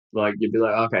albinos, like, you'd be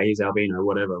like, okay, he's albino,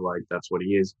 whatever, like, that's what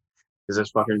he is. Because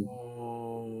there's fucking...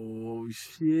 Oh,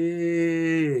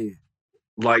 shit.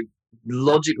 Like,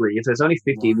 logically, if there's only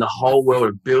 50 in the whole world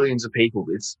of billions of people,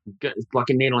 it's like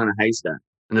a needle in a haystack.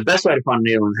 And the best way to find a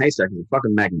needle in a haystack is a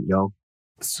fucking magnet, yo.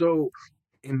 So,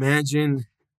 imagine,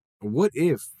 what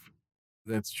if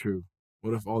that's true?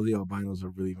 What if all the albinos are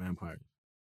really vampires?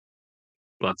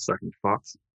 Blood-sucking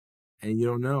fucks. And you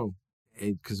don't know.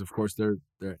 Because, of course, they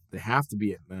have to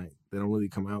be at night. They don't really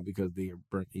come out because they are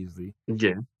burnt easily.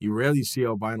 Yeah. You rarely see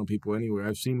albino people anywhere.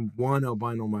 I've seen one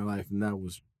albino in my life, and that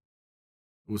was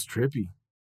trippy.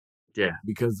 Yeah.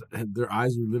 Because their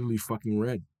eyes were literally fucking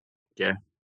red. Yeah.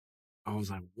 I was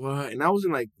like, what? And I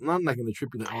wasn't like, not like in the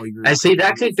trippy, like, oh, you're... And see,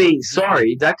 that could be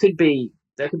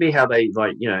how they,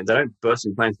 like, they don't burst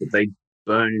in flames, but they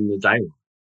burn in the daylight.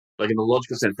 Like, in the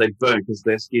logical sense, they burn because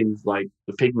their skin's, like,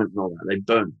 the pigment and all that, they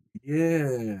burn.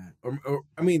 Yeah. Or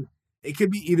I mean, it could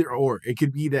be either or. It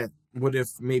could be that, what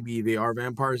if maybe they are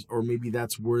vampires, or maybe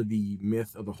that's where the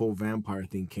myth of the whole vampire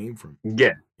thing came from.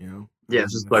 Yeah. Yeah,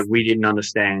 it's just like, we didn't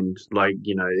understand, like,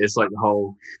 it's like the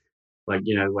whole, like,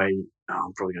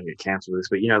 I'm probably going to get canceled with this,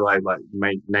 but, like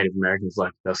Native Americans,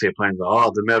 like, they'll see a plane, like,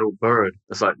 oh, the metal bird.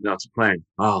 It's like, no, it's a plane.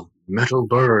 Oh, metal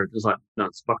bird. It's like, no,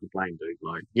 it's a fucking plane, dude.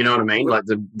 Like, you know what I mean? Like,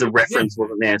 the reference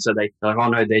wasn't there, so they're like, oh,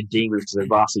 no, they're demons, they're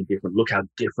vastly different. Look how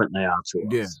different they are to us.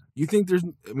 Yeah. You think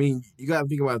you got to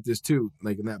think about this, too,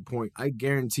 like, in that point. I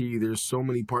guarantee you there's so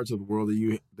many parts of the world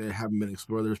that haven't been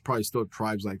explored. There's probably still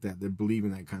tribes like that believe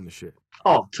in that kind of shit.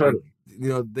 Oh, totally.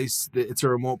 It's a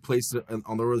remote place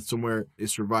on the earth somewhere. It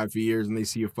survived for years, and they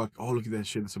see oh, look at that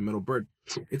shit, it's a metal bird.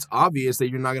 It's obvious that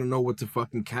you're not gonna know what to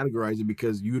fucking categorize it,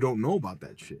 because you don't know about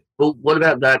that shit. Well, what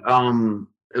about that?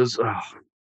 It was a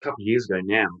couple of years ago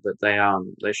now, but they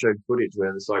showed footage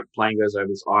where this, like, plane goes over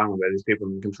this island where these people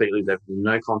they've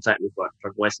no contact with, like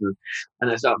Westerners, and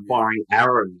they start firing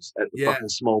arrows at the fucking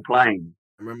small plane.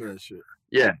 I remember that shit.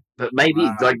 Yeah, but maybe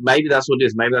that's what it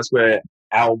is. Maybe that's where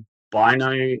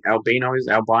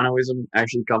albinoism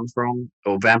actually comes from,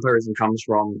 or vampirism comes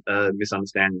from, a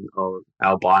misunderstanding of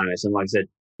albinos. And like I said,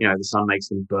 the sun makes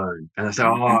them burn, and they say,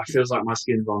 oh, it feels like my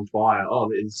skin's on fire. Oh,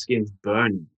 the skin's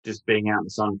burning just being out in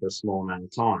the sun for a small amount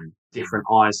of time. Different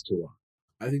eyes to her.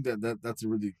 I think that's a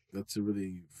really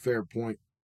fair point,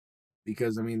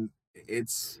 because I mean, it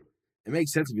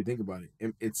makes sense if you think about it.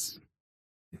 It's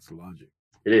logic.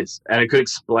 It is, and it could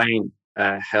explain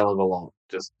a hell of a lot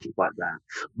just like that.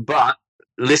 But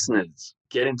listeners,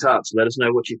 get in touch. Let us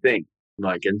know what you think.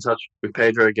 Like, get in touch with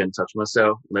Pedro, get in touch with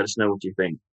myself. Let us know what you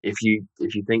think. If you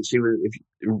think she was,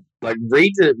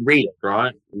 read it,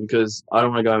 right? Because I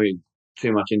don't want to go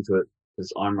too much into it,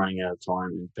 because I'm running out of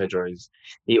time, and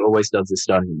he always does this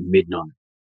starting at midnight.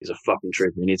 He's a fucking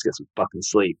trooper. He needs to get some fucking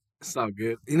sleep. It's all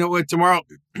good. You know what? Tomorrow,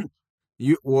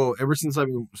 ever since I've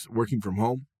been working from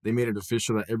home, they made it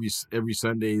official that every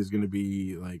Sunday is going to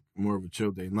be like more of a chill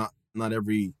day. Not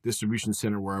every distribution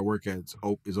center where I work at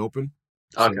is open.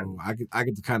 Okay. So I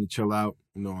get to kind of chill out,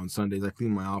 on Sundays. I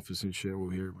clean my office and shit over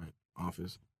here at my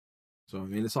office. So, I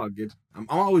mean, it's all good. I'm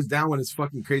always down when it's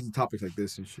fucking crazy topics like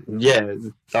this and shit. Yeah.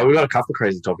 So we got a couple of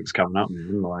crazy topics coming up,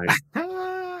 man. Like,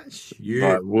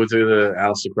 yeah. We'll do the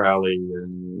Aleister Crowley,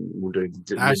 and we'll do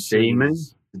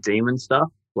the demon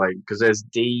stuff. Like, because there's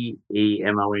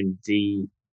DEMON, DEAMON.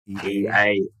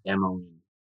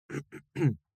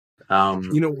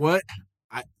 You know what?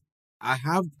 I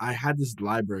had this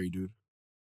library, dude,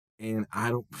 and I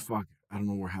don't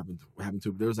know what happened to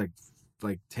it. There was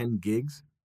like 10 gigs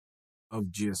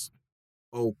of just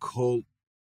occult,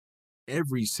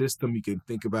 every system you can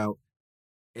think about,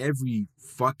 every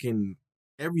fucking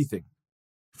everything,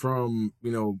 from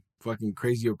fucking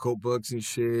crazy occult books and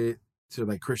shit to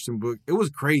like Christian book. It was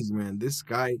crazy, man. This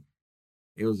guy,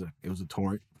 It was a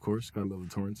torrent, of course. Gotta love the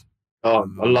torrents. Oh,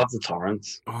 I love the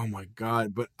torrents. Oh my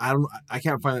god! But I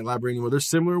can't find that library anymore. There's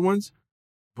similar ones,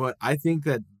 but I think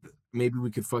that maybe we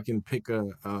could fucking pick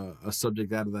a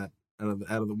subject out of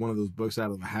one of those books out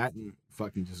of a hat and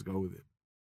fucking just go with it.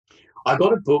 I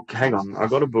got a book. Hang on, I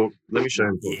got a book. Let me show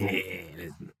you. Yeah.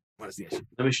 What is that shit?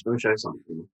 Let me show you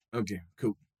something. Okay,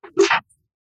 cool.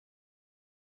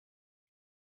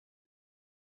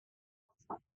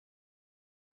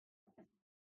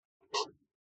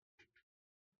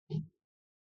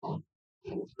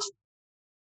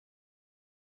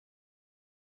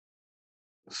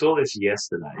 I saw this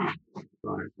yesterday.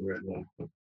 Right, we're at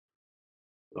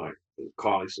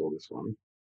Kylie saw this one.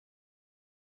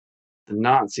 The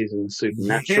Nazis and the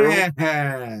Supernatural.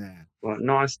 Yeah. Like,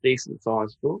 nice, decent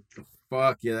sized book.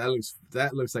 Fuck yeah,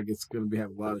 that looks like it's gonna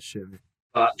have a lot of shit in it.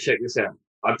 Check this out.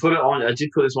 I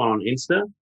did put this one on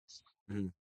Insta. Mm-hmm.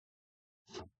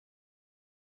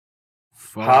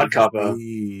 Hardcover.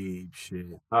 Shit.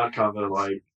 Hardcover,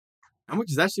 like. How much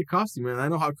does that shit cost you, man? I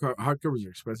know hardcovers are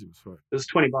expensive as fuck. It was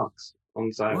 $20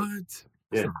 on sale. What?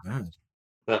 That's not bad.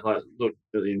 But like, look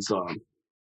at the inside.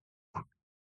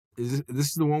 This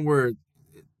is the one where it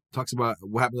talks about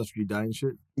what happens after you die and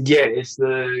shit? Yeah, it's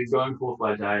the Going Forth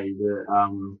by Day.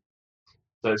 So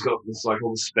it's like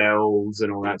all the spells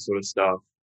and all that sort of stuff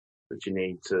that you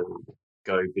need to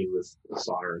go be with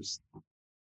Osiris.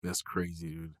 That's crazy,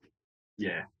 dude.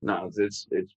 Yeah, no, it's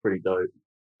pretty dope.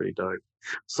 Pretty dope.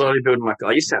 Slowly building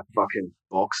I used to have fucking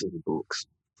boxes of books.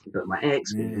 But my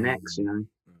ex, you know.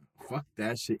 Fuck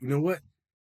that shit. You know what?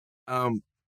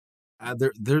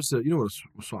 There's a, you know what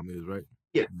a swap meet is, right?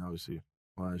 Yeah. And obviously,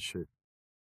 a lot of shit.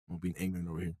 I'm being ignorant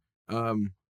over here.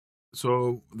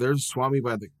 So there's a swap meet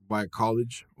by a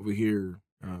college over here,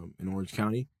 in Orange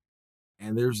County,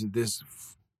 and there's this.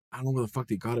 I don't know where the fuck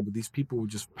they got it, but these people would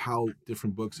just pile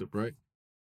different books up, right?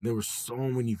 There were so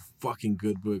many fucking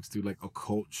good books, dude, like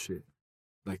occult shit.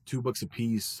 Like $2 a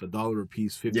piece, $1 a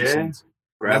piece, 50 cents.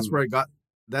 That's where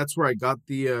I got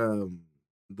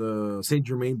the Saint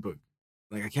Germain book.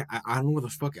 Like I don't know where the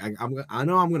fuck I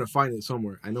know I'm gonna find it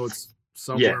somewhere. I know it's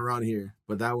somewhere around here.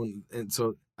 But that one, and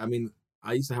so I mean,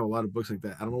 I used to have a lot of books like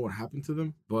that. I don't know what happened to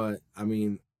them, but I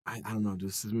mean, I don't know.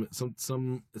 This is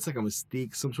some it's like a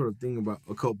mystique, some sort of thing about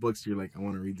occult books. You're like, I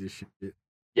want to read this shit. Yeah.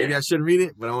 Maybe I shouldn't read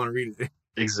it, but I want to read it.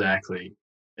 Exactly.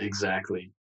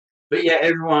 But yeah,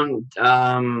 everyone,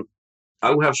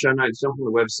 I will have show notes up on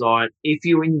the website. If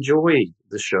you enjoy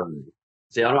the show,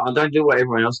 see, I don't do what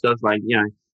everyone else does, like, you know,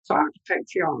 sign up to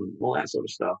Patreon, all that sort of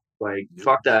stuff. Like,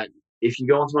 fuck that. If you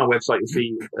go onto my website, you'll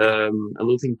see a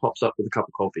little thing pops up with a cup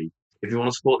of coffee. If you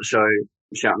want to support the show,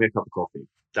 shout me a cup of coffee.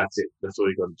 That's it. That's all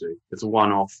you got to do. It's a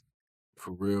one-off.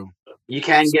 For real. You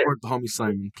can support the homie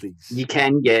Simon, please. You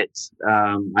can get.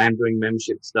 I am doing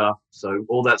membership stuff, so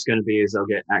all that's going to be is I'll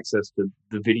get access to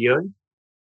the video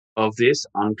of this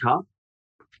uncut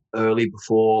early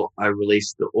before I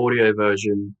release the audio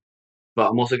version.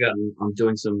 But I'm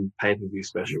doing some pay-per-view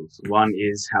specials. One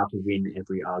is how to win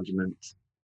every argument.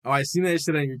 Oh, I seen that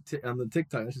shit on the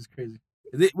TikTok. That's just crazy.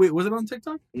 Wait, was it on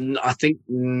TikTok? I think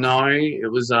no.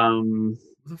 It was What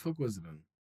the fuck was it on?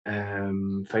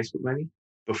 Facebook maybe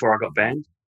before I got banned.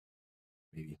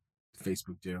 Maybe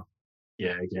Facebook jail.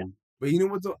 Yeah, again. But you know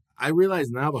what though? I realize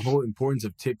now the whole importance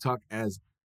of TikTok as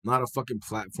not a fucking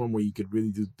platform where you could really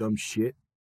do dumb shit,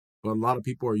 but a lot of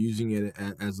people are using it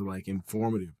as like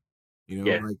informative. You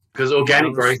know, like because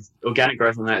organic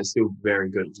growth on that is still very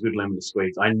good. It's a good lemon to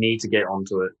squeeze. I need to get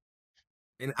onto it.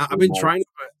 And I've been trying,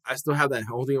 but I still have that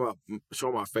whole thing about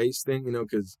showing my face thing, you know,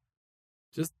 because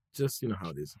just you know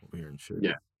how it is over here and shit.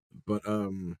 Yeah. But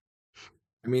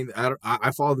I mean,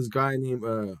 I follow this guy named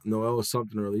Noel or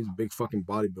something, or he's a big fucking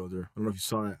bodybuilder. I don't know if you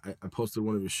saw it. I posted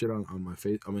one of his shit on my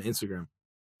Instagram,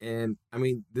 and I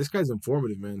mean, this guy's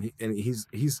informative, man. He's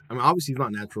I mean, obviously he's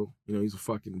not natural. You know, he's a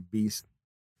fucking beast.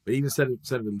 But he even said it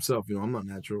himself. You know, I'm not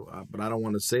natural, but I don't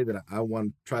want to say that. I want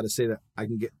to try to say that I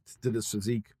can get to this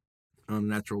physique on a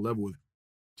natural level with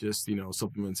just, you know,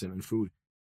 supplements and food.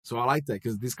 So I like that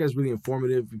because this guy's really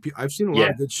informative. I've seen a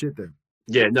lot of good shit there.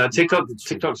 Yeah, no,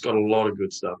 TikTok's got a lot of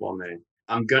good stuff on there.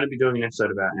 I'm going to be doing an episode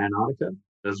about Antarctica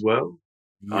as well.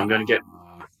 Yeah.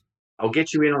 I'll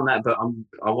get you in on that, but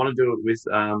I want to do it with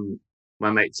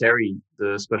my mate Terry,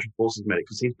 the Special Forces medic,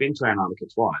 because he's been to Antarctica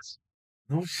twice.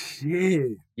 Oh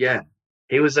shit! Yeah,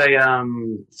 he was so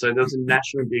there was a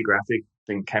National Geographic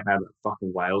thing came out of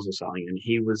fucking Wales or something, and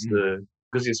he was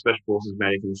because he's a Special Forces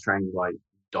medic and was trained with like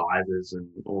divers and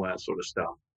all that sort of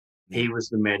stuff. He was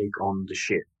the medic on the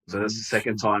ship. So that's the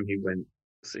second time he went.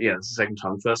 So yeah, that's the second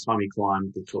time. The first time he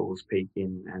climbed the tallest peak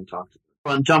in Antarctica.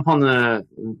 Jump on the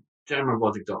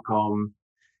gentlemanrobotic.com.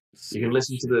 You can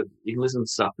listen to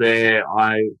stuff there.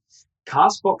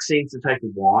 Castbox seems to take a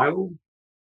while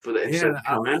for the episode to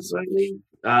come out lately.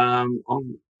 On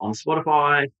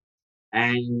Spotify,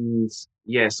 and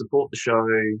yeah, support the show.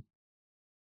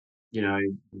 You know,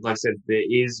 like I said, there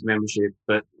is membership,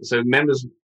 but so members,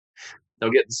 they'll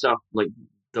get the stuff like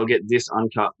they'll get this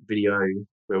uncut video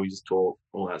where we just talk,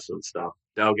 all that sort of stuff.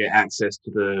 They'll get access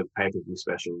to the pay-per-view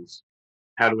specials.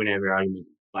 How to Win Every Argument,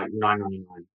 like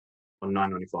 $9.99 or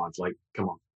 $9.95. Like, come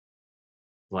on,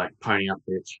 like pony up,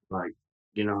 bitch. Like,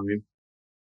 you know what I mean?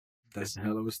 That's a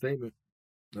hell of a statement.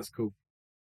 That's cool.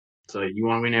 So you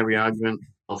want to win every argument?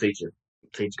 I'll teach you.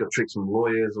 Got tricks from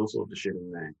lawyers, all sorts of shit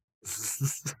in there.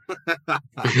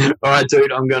 All right,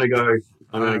 dude, I'm gonna go.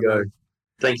 Man.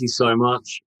 Thank you so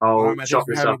much. I'll chop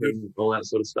this up and all that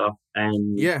sort of stuff.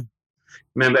 And yeah,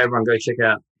 remember, everyone, go check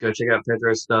out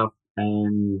Pedro's stuff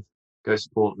and go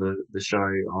support the show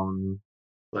on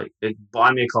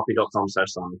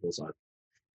buymeacoffee.com/Simon.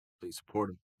 Please support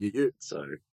him. Yeah. So